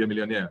 you're going to be a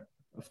millionaire.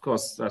 Of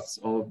course, that's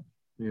all,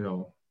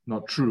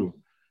 not true.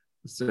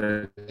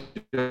 So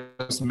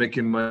just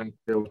making money,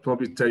 they'll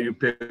probably tell you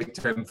pay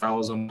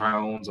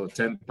 £10,000 or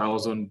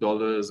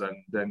 $10,000, and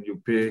then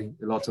you pay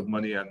a lot of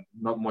money and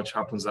not much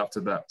happens after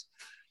that.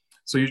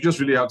 So you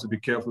just really have to be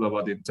careful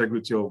about the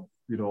integrity of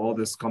all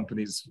these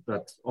companies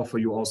that offer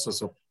you all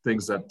sorts of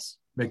things that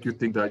make you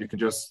think that you can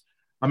just,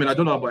 I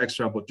don't know about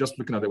Extra, but just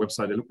looking at the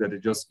website, they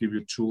just give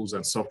you tools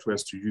and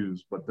softwares to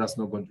use, but that's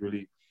not going to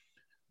really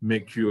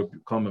make you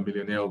become a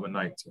millionaire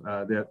overnight.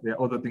 There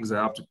are other things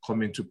that have to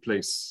come into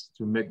place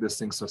to make this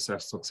thing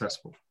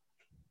successful.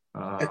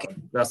 Okay.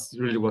 That's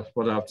really what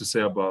I have to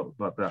say about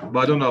that. But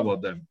I don't know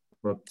about them,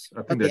 but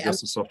I think they're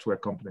just a software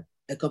company.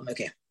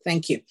 Okay,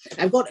 thank you.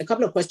 I've got a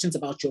couple of questions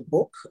about your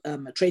book,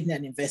 Trading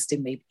and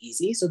Investing Made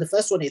Easy. So the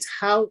first one is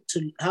how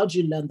do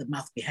you learn the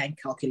math behind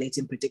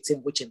calculating, predicting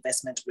which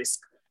investment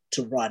risk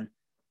to run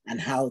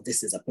and how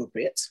this is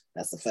appropriate?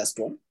 That's the first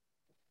one.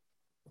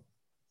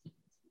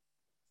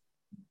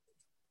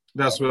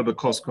 That's where the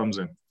course comes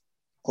in.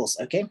 Course,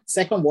 okay.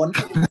 Second one,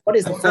 what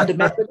is the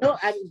fundamental,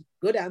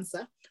 good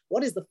answer.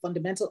 What is the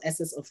fundamental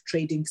essence of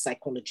trading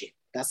psychology?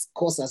 That's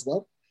course as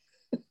well.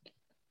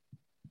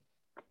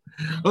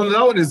 Oh,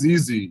 that one is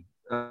easy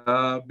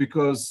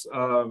because,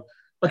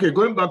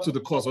 going back to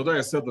the course, although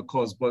I said the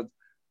course, but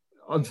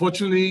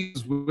unfortunately,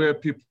 it's where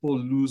people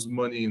lose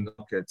money in the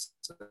markets,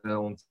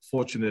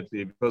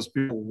 unfortunately, because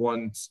people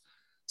want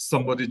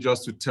somebody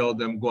just to tell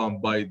them, go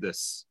and buy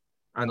this.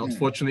 And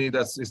unfortunately,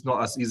 it's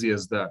not as easy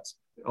as that.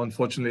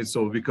 Unfortunately,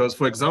 so because,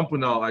 for example,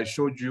 now I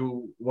showed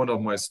you one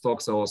of my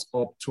stocks that was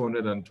up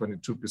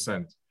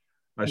 222%.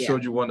 I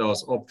showed you one that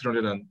was up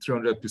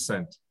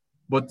 300%.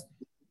 But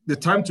the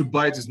time to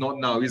buy it is not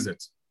now, is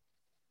it?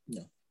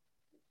 No.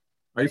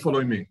 Are you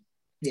following me?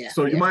 Yeah.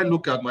 So you might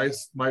look at my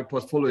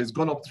portfolio, it's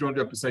gone up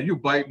 300%. You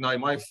buy it now, it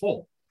might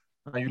fall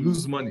and you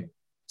lose money.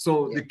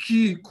 So the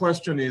key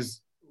question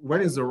is,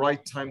 when is the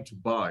right time to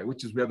buy,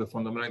 which is where the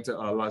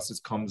fundamental analysis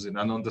comes in,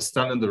 and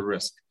understanding the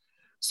risk.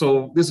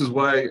 So this is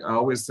why I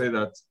always say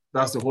that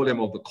that's the whole aim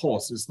of the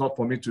course. It's not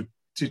for me to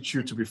teach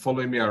you to be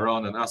following me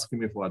around and asking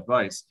me for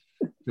advice.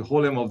 The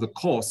whole aim of the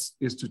course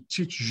is to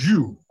teach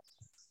you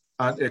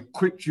and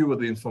equip you with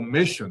the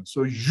information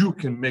so you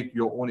can make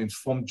your own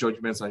informed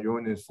judgments and your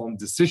own informed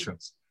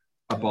decisions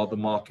about the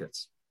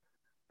markets.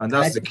 And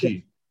that's the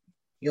key.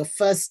 Your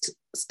first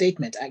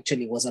statement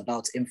actually was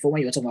about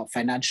when you were talking about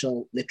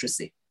financial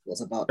literacy. It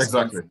was about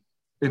exactly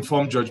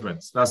informed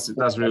judgments.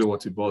 That's really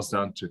what it boils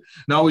down to.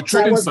 Now with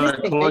trading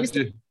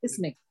psychology,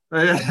 listening.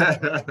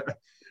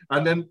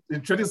 And then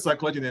in trading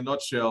psychology, in a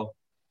nutshell,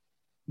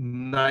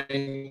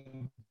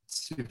 95%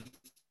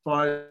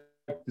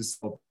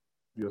 of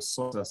your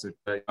success is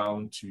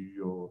down to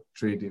your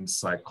trading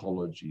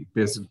psychology,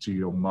 basically to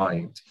your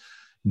mind.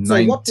 So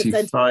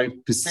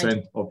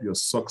 95% of your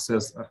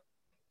success,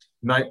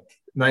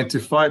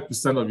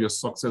 95% of your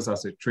success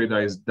as a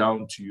trader is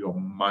down to your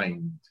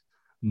mind,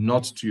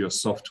 not to your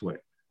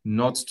software,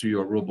 not to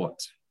your robot,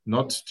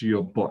 not to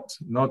your bot,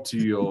 not to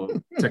your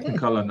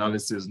technical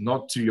analysis,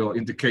 not to your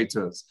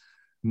indicators.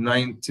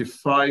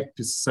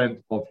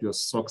 95% of your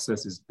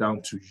success is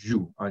down to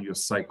you and your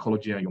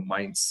psychology and your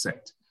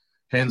mindset.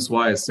 Hence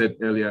why I said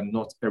earlier,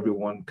 not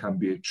everyone can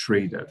be a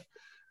trader.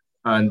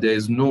 And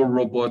there's no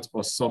robot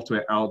or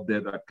software out there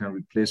that can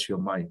replace your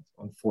mind,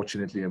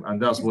 unfortunately.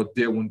 And that's what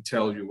they won't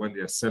tell you when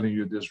they're selling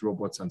you these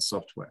robots and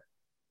software.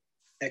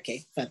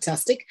 Okay,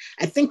 fantastic.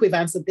 I think we've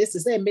answered this.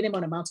 Is there a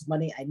minimum amount of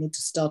money I need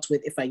to start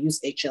with if I use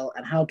HL,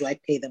 and how do I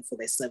pay them for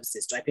their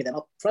services? Do I pay them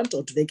up front,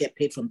 or do they get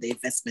paid from the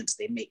investments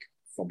they make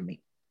from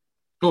me?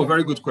 Oh,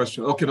 very good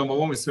question. Okay, number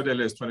one, we said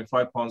earlier is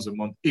 £25 a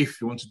month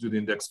if you want to do the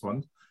index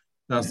fund.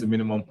 That's the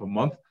minimum per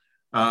month.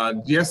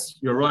 Yes,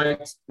 you're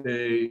right.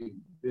 They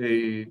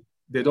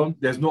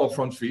don't, there's no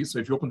upfront fee. So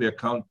if you open the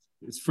account,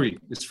 it's free.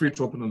 It's free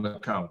to open an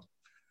account.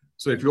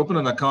 So if you open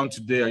an account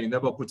today and you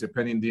never put a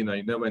penny in and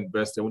you never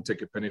invest, they won't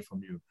take a penny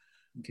from you.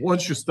 Okay.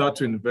 Once you start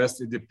to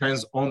invest, it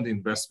depends on the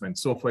investment.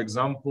 So for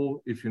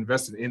example, if you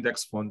invest in an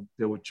index fund,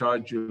 they will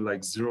charge you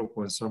like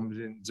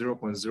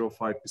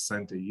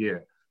 0.05% a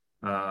year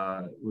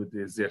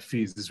with their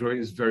fees.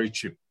 It's very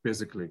cheap,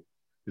 basically.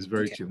 It's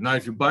very cheap. Now,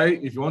 if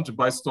you want to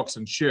buy stocks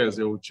and shares,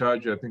 they will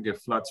charge you, I think, a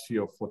flat fee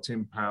of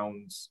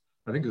 £14.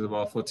 I think it's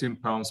about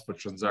 £14 per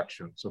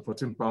transaction. So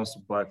 £14 to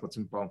buy,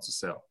 £14 to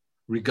sell,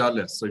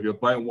 regardless. So if you're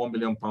buying £1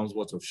 million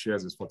worth of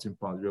shares, it's £14.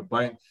 If you're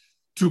buying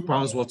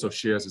 £2 worth of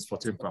shares, it's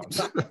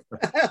 £14.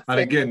 And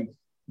again,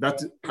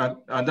 that's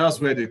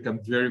where they can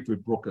vary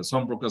with brokers.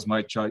 Some brokers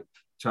might charge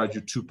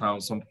you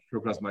 £2. Some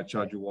brokers might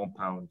charge you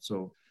 £1.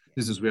 So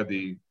this is where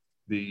the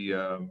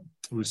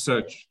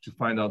research to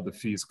find out the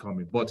fees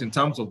coming. But in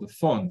terms of the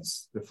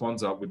funds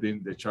are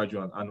within, they charge you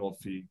an annual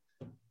fee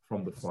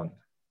from the fund.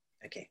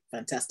 Okay,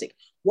 fantastic.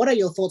 What are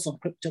your thoughts on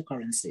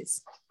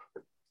cryptocurrencies?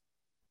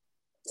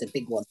 It's a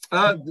big one.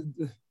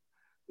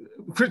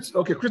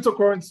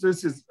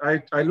 Cryptocurrencies is,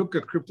 I look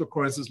at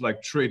cryptocurrencies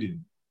like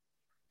trading.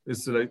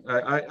 It's like,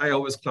 I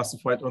always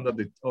classify it under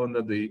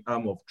the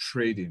arm of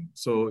trading.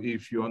 So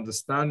if you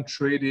understand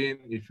trading,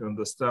 if you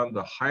understand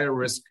the high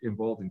risk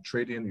involved in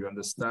trading, you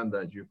understand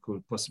that you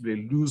could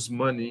possibly lose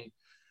money.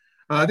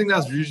 I think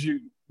that's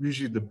usually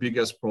the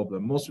biggest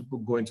problem. Most people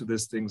go into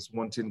these things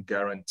wanting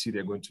guarantee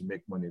they're going to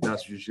make money.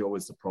 That's usually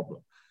always the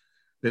problem.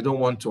 They don't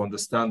want to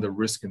understand the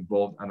risk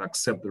involved and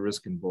accept the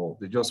risk involved.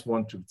 They just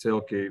want to say,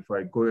 okay, if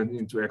I go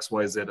into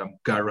XYZ, I'm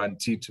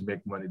guaranteed to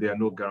make money. There are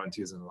no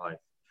guarantees in life.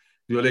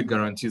 The only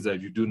guarantee is that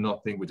if you do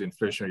nothing with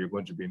inflation, you're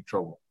going to be in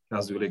trouble.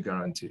 That's the only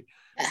guarantee.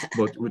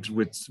 But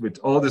with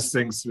all these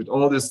things,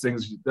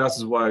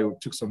 that's why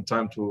it took some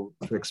time to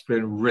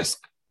explain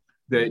risk.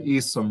 There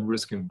is some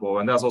risk involved.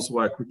 And that's also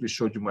why I quickly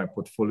showed you my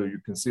portfolio. You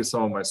can see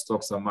some of my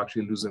stocks, I'm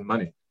actually losing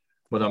money,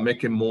 but I'm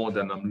making more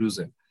than I'm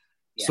losing.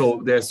 Yeah.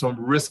 So there's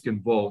some risk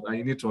involved, and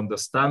you need to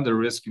understand the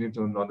risk. You need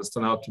to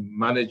understand how to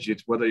manage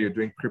it, whether you're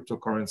doing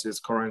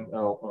cryptocurrencies,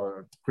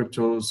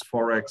 cryptos,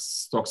 Forex,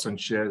 stocks and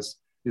shares,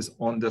 is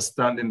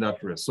understanding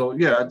that risk. So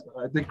yeah,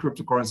 I think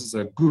cryptocurrencies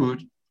are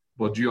good,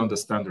 but do you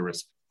understand the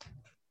risk?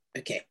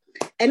 Okay.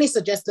 Any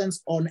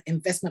suggestions on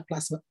investment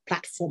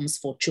platforms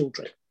for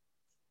children?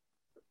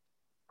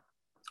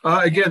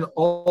 Again,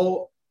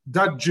 all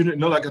that junior,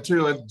 like I told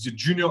you, like the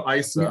junior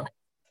ISA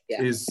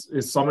is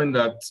something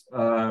that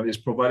is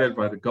provided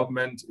by the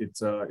government.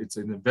 It's an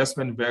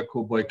investment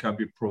vehicle, but it can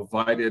be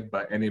provided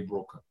by any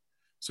broker.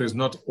 So it's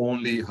not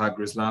only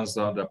Hargreaves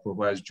Lansdown that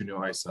provides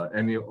junior ISA.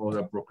 Any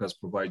other brokers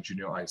provide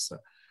junior ISA.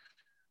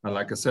 And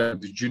like I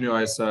said, the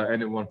junior ISA,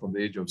 anyone from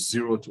the age of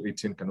 0 to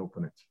 18 can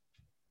open it.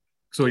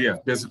 So yeah,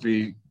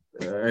 basically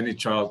any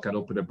child can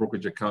open a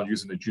brokerage account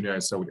using a junior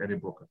ISA with any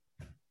broker.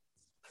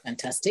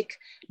 Fantastic.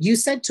 You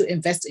said to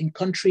invest in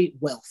country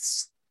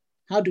wealths.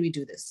 How do we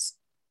do this?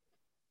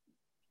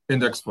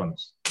 Index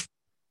funds.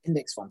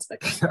 Index funds.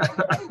 Okay.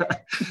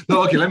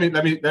 No, okay. Let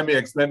me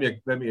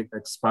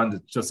expand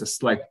it just a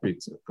slight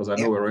bit because I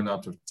know we're running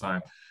out of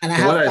time. And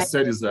so what I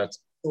said is that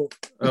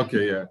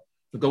okay, yeah.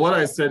 Because what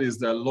I said is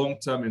that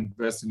long-term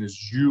investing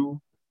is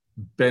you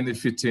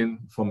benefiting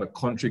from a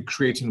country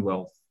creating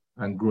wealth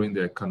and growing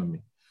the economy.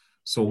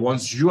 So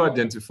once you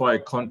identify a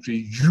country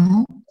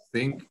you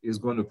think is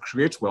going to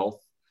create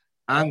wealth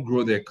and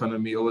grow the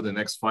economy over the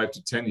next 5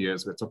 to 10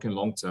 years, we're talking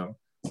long-term,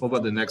 over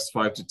the next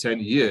 5 to 10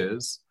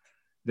 years,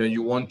 then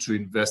you want to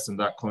invest in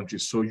that country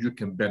so you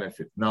can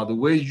benefit. Now, the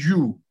way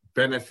you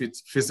benefit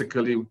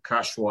physically,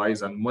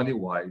 cash-wise and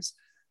money-wise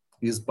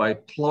is by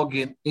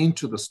plugging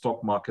into the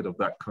stock market of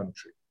that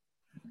country.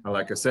 And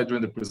like I said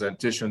during the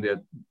presentation, there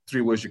are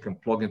 3 ways you can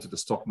plug into the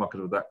stock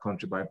market of that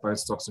country: by buying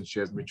stocks and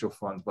shares, mutual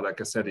funds. But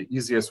like I said, the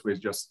easiest way is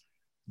just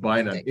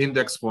buying an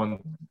index fund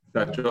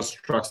that just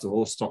tracks the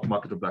whole stock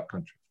market of that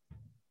country.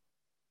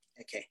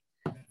 Okay,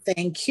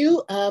 thank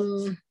you.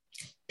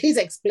 Please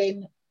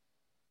explain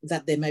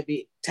that there might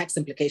be tax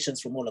implications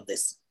from all of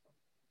this.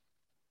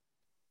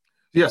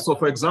 Yeah, so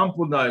for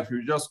example, now if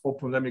you just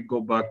open, let me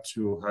go back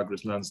to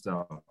Hargreaves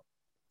Lansdown.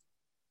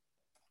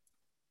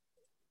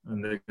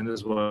 And this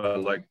is why I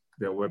like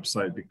their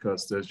website,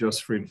 because there's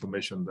just free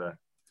information there.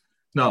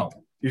 Now,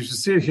 you should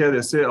see here,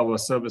 they say our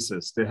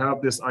services. They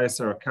have this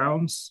ISA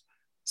accounts,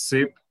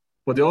 SIP,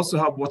 but they also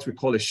have what we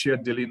call a share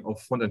dealing or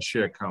fund and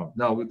share account.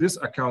 Now, with these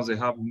accounts, they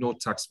have no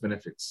tax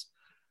benefits.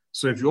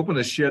 So if you open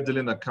a share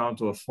dealing account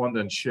or a fund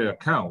and share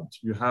account,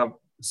 you have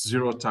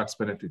 0 tax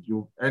benefit.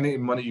 Any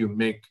money you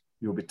make,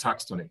 you'll be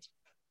taxed on it.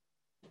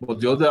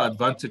 But the other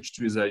advantage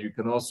too is that you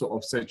can also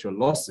offset your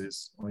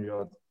losses on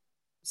your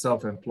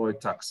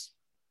self-employed tax.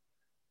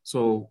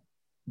 So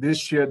this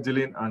share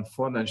dealing and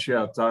fund and share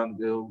account,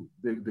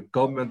 the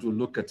government will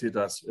look at it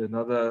as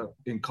another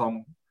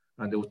income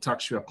and they will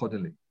tax you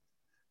accordingly.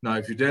 Now,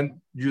 if you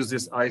then use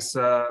this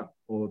ISA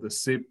or the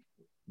SIP,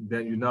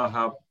 then you now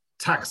have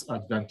tax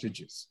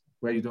advantages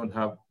where you're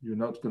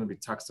not going to be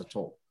taxed at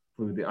all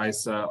through the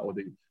ISA or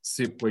the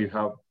SIP where you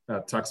have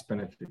tax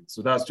benefits.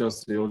 So that's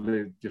just the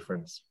only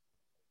difference.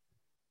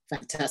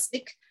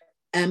 Fantastic.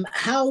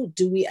 How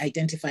do we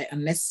identify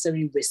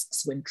unnecessary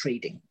risks when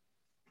trading?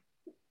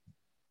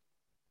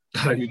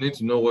 You need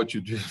to know what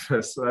you do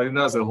first. I mean,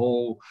 that's a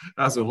whole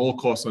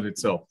course on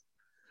itself.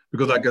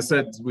 Because like I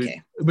said,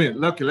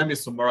 let me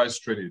summarize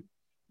trading.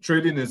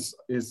 Trading is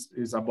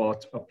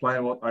about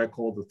applying what I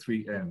call the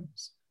 3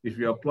 M's. If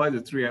you apply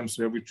the 3 M's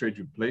to every trade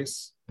you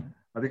place,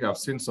 I think I've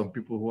seen some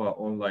people who are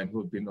online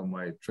who have been on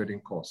my trading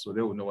course, so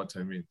they will know what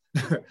I mean.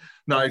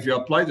 Now, if you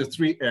apply the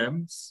 3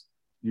 M's,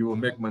 you will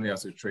make money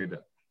as a trader.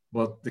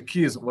 But the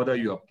key is whether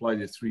you apply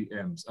the 3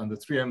 M's. And the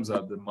 3 M's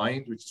are the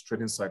mind, which is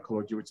trading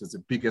psychology, which is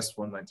the biggest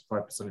one,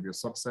 95% of your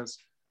success.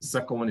 The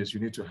second one is you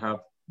need to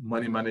have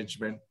money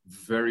management,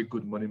 very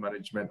good money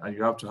management, and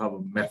you have to have a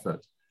method.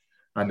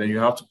 And then you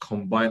have to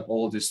combine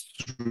all these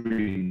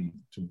 3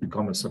 to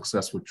become a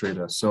successful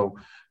trader. So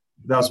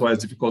that's why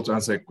it's difficult to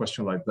answer a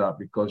question like that,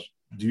 because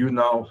do you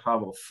now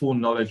have a full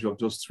knowledge of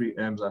those 3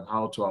 M's and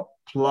how to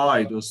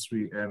apply those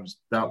 3 M's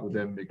that would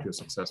then make you a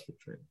successful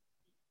trader?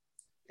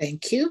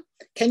 Thank you.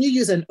 Can you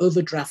use an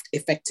overdraft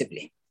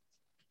effectively?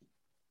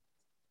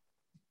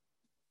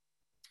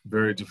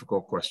 Very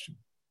difficult question.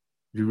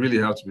 You really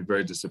have to be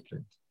very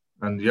disciplined.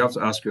 And you have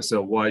to ask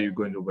yourself, why are you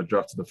going to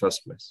overdraft in the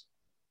first place?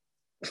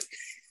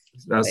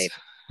 That's,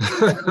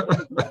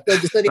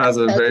 that's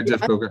a very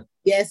difficult question.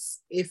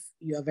 Yes, if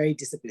you are very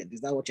disciplined. Is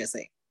that what you're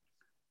saying?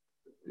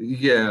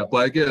 Yeah,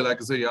 but again,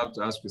 like I said, you have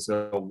to ask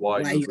yourself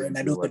why you're going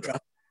to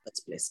overdraft in the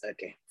first place.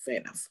 Okay,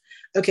 fair enough.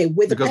 Okay,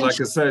 because like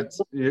I said,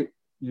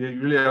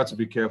 you really have to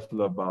be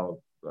careful about,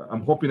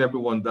 I'm hoping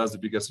everyone does the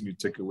biggest thing you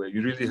take away.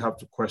 You really have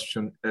to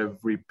question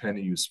every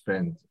penny you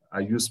spend. Are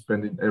you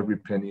spending every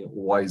penny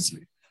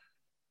wisely?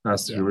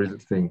 That's the real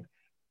thing.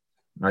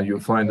 And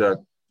you'll find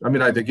that, I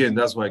mean, again,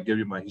 that's why I gave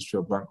you my history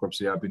of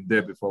bankruptcy. I've been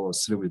there before. I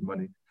was silly with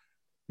money,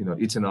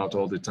 eating out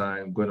all the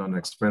time, going on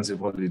expensive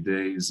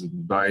holidays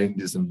and buying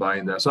this and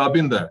buying that. So I've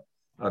been there.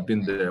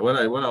 When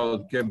I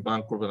became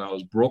bankrupt and I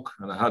was broke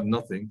and I had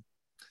nothing,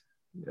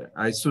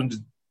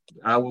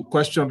 I will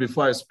question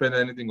before I spend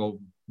anything of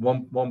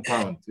one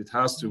pound. It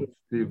has to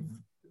be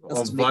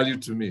of value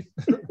to me.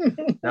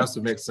 It has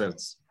to make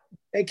sense.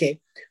 Okay.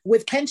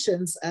 With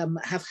pensions,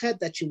 have heard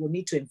that you will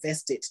need to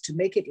invest it to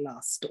make it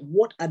last.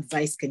 What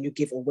advice can you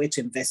give on where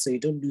to invest so you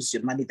don't lose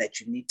your money that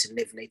you need to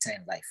live later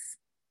in life?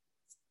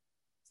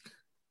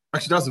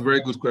 Actually, that's a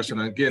very good question.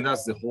 And again,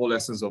 that's the whole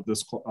essence of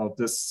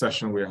this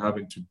session we're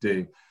having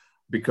today.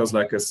 Because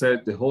like I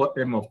said, the whole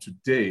aim of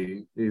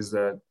today is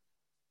that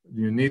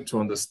you need to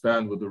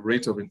understand with the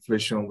rate of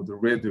inflation, with the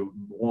rate the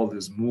world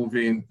is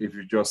moving, if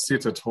you just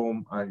sit at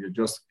home and you're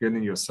just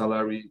getting your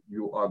salary,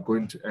 you are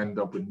going to end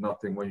up with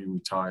nothing when you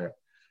retire,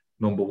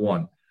 number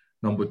one.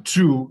 Number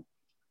two,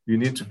 you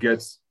need to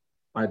get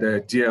the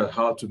idea of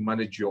how to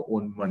manage your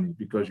own money,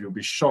 because you'll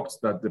be shocked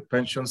that the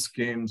pension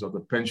schemes or the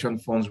pension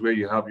funds where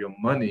you have your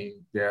money,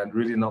 they are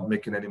really not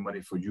making any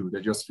money for you.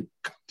 They're just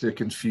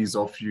taking fees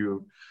off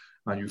you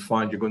and you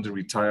find you're going to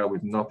retire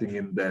with nothing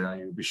in there,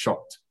 and you'll be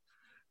shocked.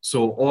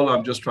 So all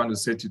I'm just trying to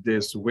say today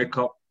is to wake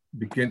up,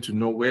 begin to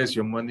know where's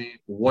your money,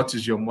 what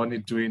is your money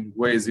doing,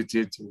 where is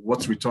it,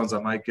 what returns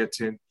am I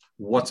getting,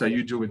 what are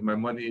you doing with my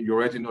money? You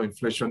already know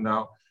inflation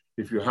now.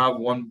 If you have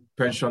one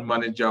pension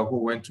manager who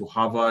went to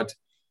Harvard,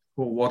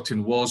 who worked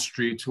in Wall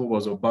Street, who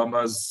was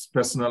Obama's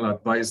personal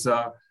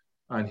advisor,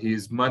 and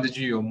he's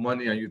managing your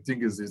money and you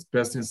think is his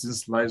best thing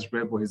since sliced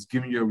bread, but he's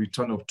giving you a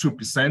return of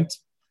 2%,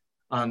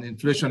 and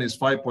inflation is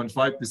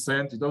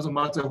 5.5%, it doesn't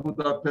matter who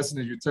that person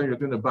is, you tell you're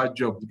doing a bad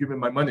job, give me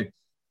my money.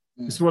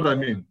 You see what I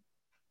mean?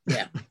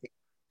 Yeah.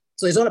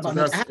 So it's all about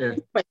that. I have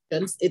 2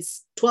 questions.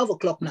 It's 12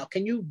 o'clock now.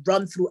 Can you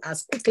run through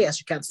as quickly as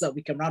you can so that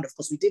we can round off?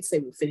 Because we did say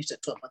we'll finish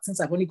at 12, but since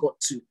I've only got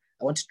 2,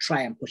 I want to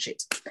try and push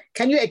it.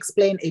 Can you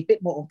explain a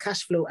bit more on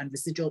cash flow and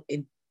residual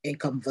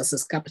income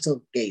versus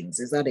capital gains?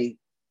 Is that a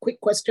quick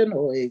question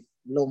or a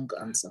long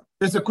answer?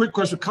 It's a quick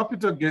question.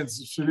 Capital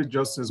gains really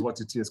just is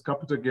what it is.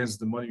 Capital gains is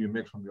the money you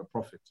make from your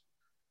profit.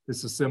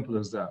 It's as simple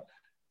as that.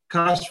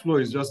 Cash flow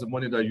is just the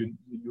money that you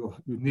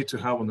need to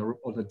have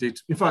on a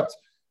date. In fact,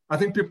 I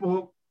think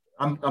people,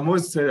 I'm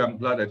always saying I'm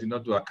glad I did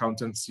not do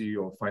accountancy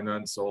or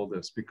finance, all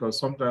this, because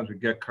sometimes we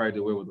get carried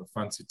away with the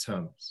fancy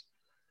terms.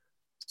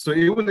 So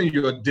even in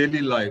your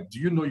daily life, do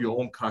you know your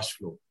own cash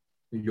flow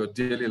in your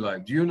daily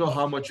life? Do you know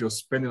how much you're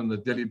spending on a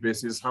daily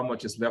basis, how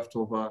much is left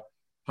over,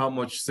 how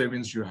much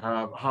savings you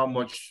have, how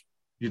much,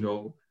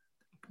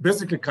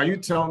 basically, can you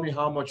tell me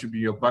how much will be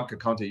your bank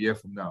account a year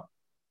from now?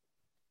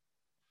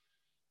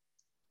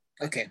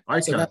 Okay. I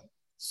can.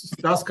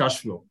 That's cash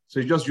flow. So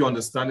it's just you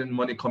understanding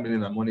money coming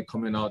in and money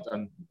coming out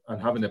and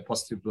having a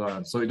positive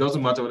balance. So it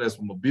doesn't matter whether it's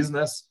from a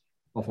business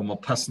or from a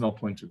personal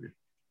point of view.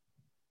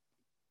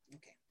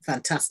 Okay,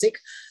 fantastic.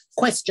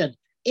 Question.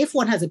 If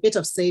one has a bit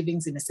of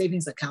savings in a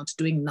savings account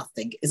doing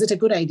nothing, is it a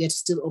good idea to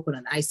still open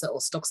an ISA or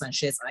stocks and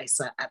shares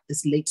ISA at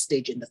this late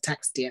stage in the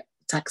tax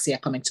year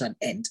coming to an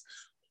end,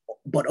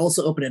 but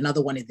also open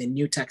another one in the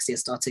new tax year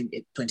starting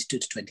in 22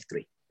 to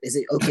 23? Is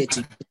it okay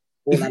to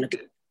all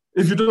allocate?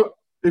 If you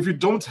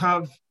don't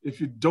have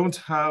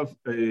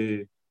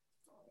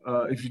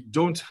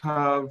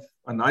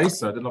an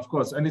ISA, then of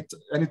course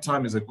any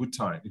time is a good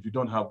time if you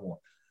don't have one.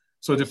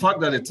 So the fact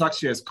that the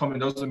tax year is coming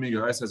doesn't mean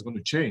your ISA is going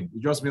to change.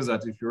 It just means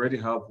that if you already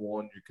have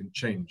one, you can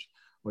change,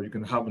 or you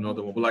can have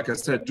another one. But like I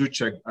said, do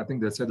check. I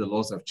think they said the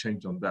laws have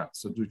changed on that,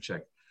 so do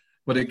check.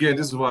 But again,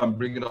 this is why I'm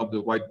bringing up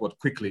the whiteboard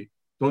quickly.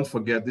 Don't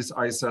forget, this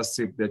ISA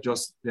SIP,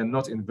 they're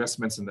not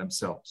investments in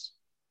themselves.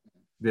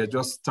 They're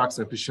just tax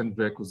efficient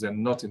vehicles. They're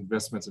not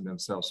investments in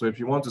themselves. So if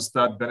you want to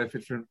start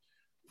benefiting,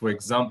 for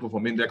example,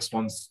 from index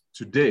funds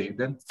today,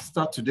 then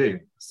start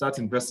today. Start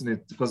investing in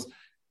it, because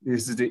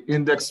this is the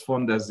index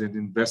fund as an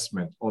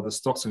investment, or the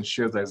stocks and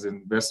shares as an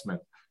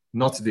investment,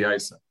 not the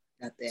ISA.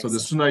 So the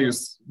sooner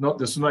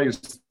you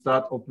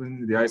start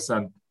opening the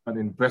ISA and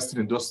investing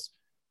in those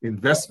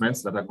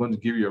investments that are going to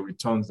give you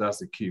returns, that's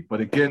the key.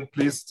 But again,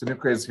 please,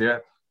 Tinuka is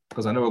here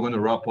because I know we're going to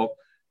wrap up.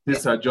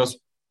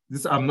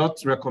 I'm not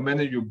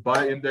recommending you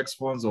buy index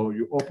funds or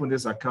you open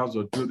these accounts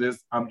or do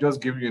this. I'm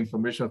just giving you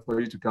information for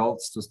you to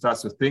start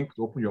to think,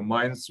 to open your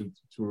minds, to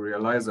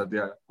realize that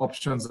there are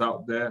options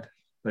out there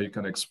that you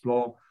can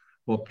explore.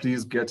 But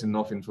please get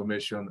enough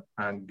information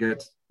and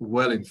get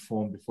well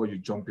informed before you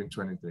jump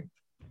into anything.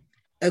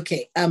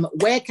 Okay,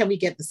 where can we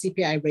get the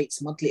CPI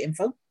rates monthly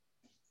info?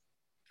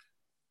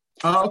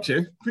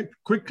 Okay,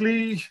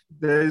 quickly,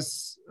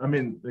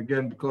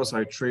 again, because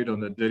I trade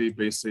on a daily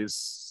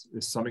basis,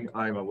 it's something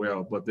I'm aware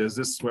of, but there's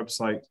this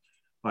website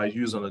I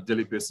use on a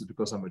daily basis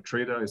because I'm a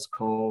trader. It's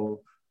called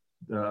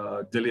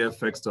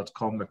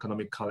dailyfx.com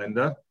economic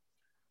calendar.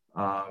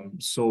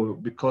 So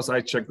because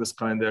I check this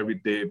calendar every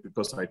day,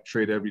 because I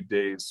trade every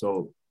day,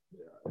 so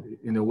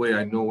in a way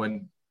I know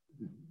when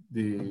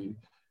the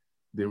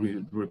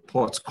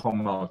reports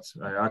come out.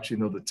 I actually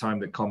know the time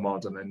they come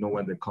out and I know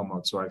when they come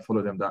out. So I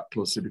follow them that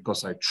closely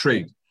because I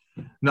trade.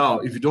 Now,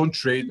 if you don't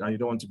trade and you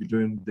don't want to be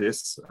doing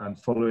this and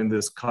following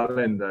this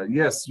calendar,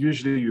 yes,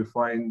 usually you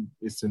find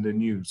it's in the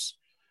news.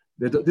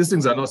 These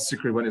things are not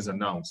secret when it's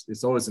announced.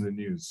 It's always in the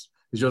news.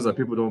 It's just that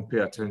people don't pay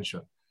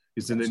attention.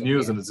 It's in the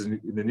news and it's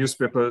in the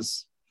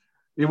newspapers.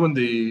 Even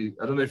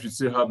I don't know if you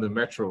still have the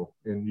Metro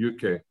in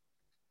UK.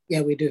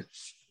 Yeah, we do.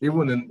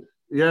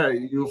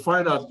 You'll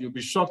find out, you'll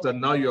be shocked that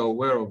now you're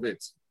aware of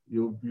it.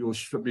 You'll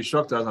be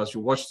shocked that as you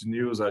watch the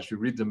news, as you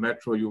read the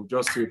Metro, you'll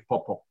just see it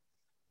pop up.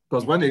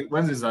 Because when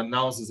it's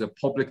announced, it's a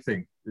public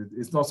thing.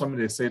 It's not something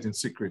they say it in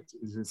secret.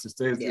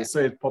 They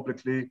say it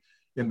publicly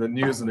in the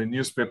news and the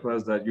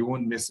newspapers that you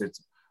won't miss it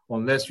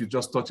unless you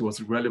just thought it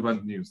was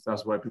relevant news.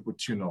 That's why people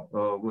tune up.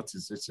 What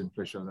is it's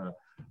inflation?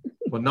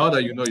 But now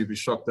that you know, you'll be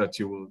shocked that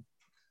you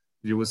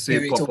will see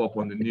it pop up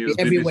on the news.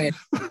 Everywhere.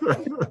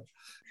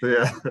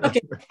 Yeah.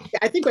 Okay,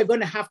 I think we're going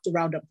to have to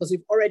round up because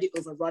we've already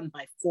overrun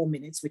by 4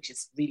 minutes, which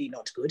is really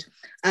not good.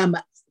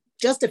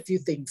 Just a few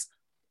things.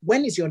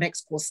 When is your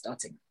next course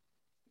starting?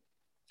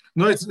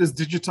 No, it's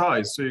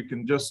digitized, so you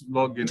can just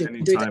log in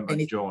anytime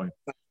and join.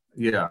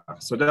 Yeah,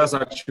 so that's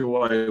actually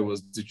why it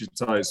was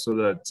digitized, so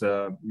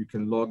that you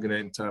can log in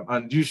anytime.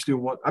 And usually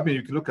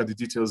you can look at the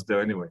details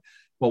there anyway.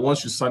 But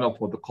once you sign up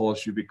for the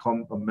course, you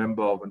become a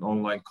member of an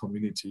online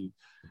community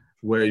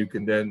where you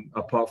can then,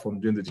 apart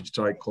from doing the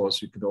digital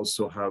course, you can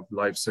also have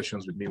live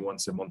sessions with me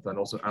once a month and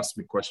also ask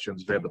me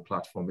questions via the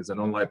platform. It's an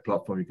online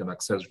platform you can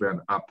access via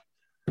an app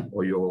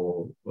or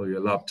your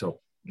laptop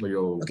or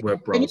your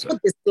web browser. Can you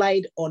put the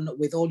slide on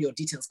with all your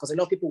details? Because a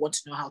lot of people want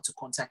to know how to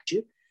contact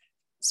you.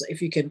 So if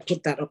you can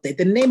put that up there.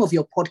 The name of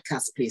your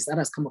podcast, please. That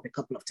has come up a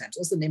couple of times.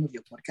 What's the name of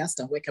your podcast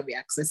and where can we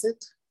access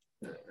it?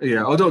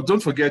 Yeah, although don't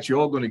forget, you're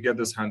all going to get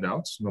this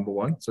handout, number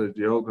one. So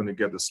you're all going to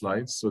get the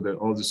slides. So that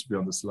all this will be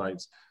on the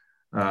slides.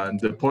 And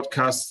the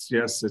podcast,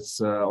 yes,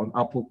 it's on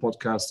Apple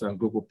Podcasts and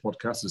Google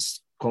Podcasts.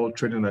 It's called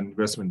Trading and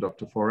Investment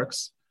Dr.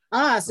 Forex.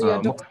 So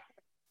you're Dr.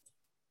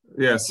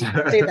 Yes.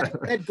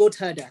 That said goat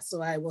herder,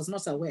 so I was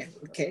not aware.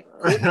 Okay.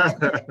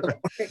 that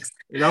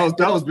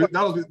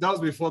was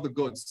before the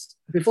goats.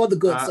 Before the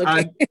goats,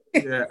 okay.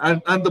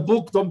 And the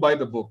book, don't buy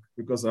the book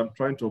because I'm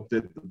trying to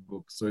update the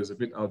book, so it's a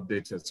bit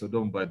outdated. So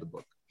don't buy the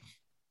book.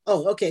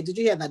 Oh, okay. Did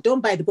you hear that?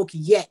 Don't buy the book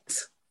yet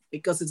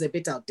because it's a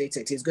bit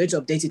outdated. He's going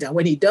to update it, and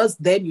when he does,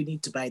 then you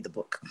need to buy the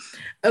book.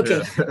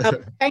 Okay. Yeah.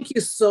 Thank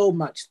you so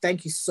much.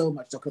 Thank you so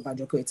much, Dr.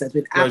 Banjoko. It has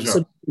been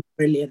absolutely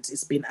brilliant.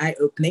 It's been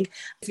eye-opening.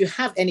 If you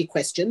have any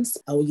questions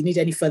or you need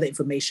any further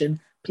information,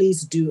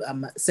 please do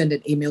send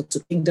an email to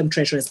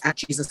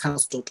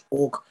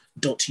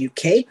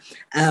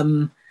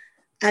kingdomtreasurers@jesushouse.org.uk.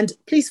 And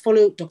please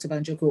follow Dr.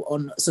 Banjoko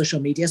on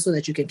social media so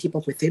that you can keep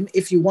up with him.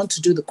 If you want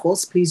to do the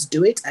course, please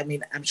do it. I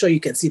mean, I'm sure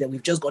you can see that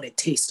we've just got a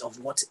taste of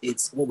what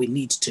we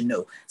need to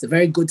know. It's a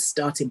very good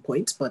starting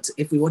point, but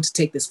if we want to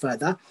take this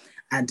further,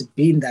 and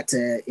being that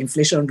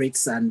inflation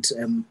rates and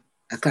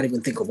I can't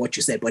even think of what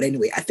you said, but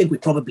anyway, I think we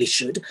probably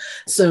should.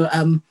 So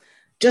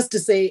just to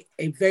say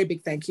a very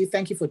big thank you.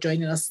 Thank you for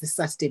joining us this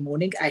Saturday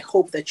morning. I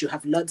hope that you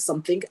have learned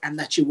something and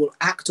that you will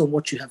act on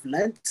what you have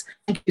learned.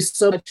 Thank you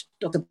so much,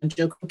 Dr.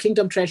 Banjoko.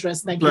 Kingdom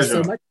Treasurers, thank you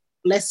so much.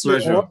 Bless you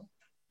all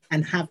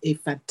and have a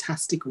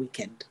fantastic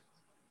weekend.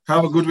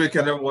 Have a good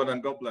weekend, everyone,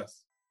 and God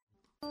bless.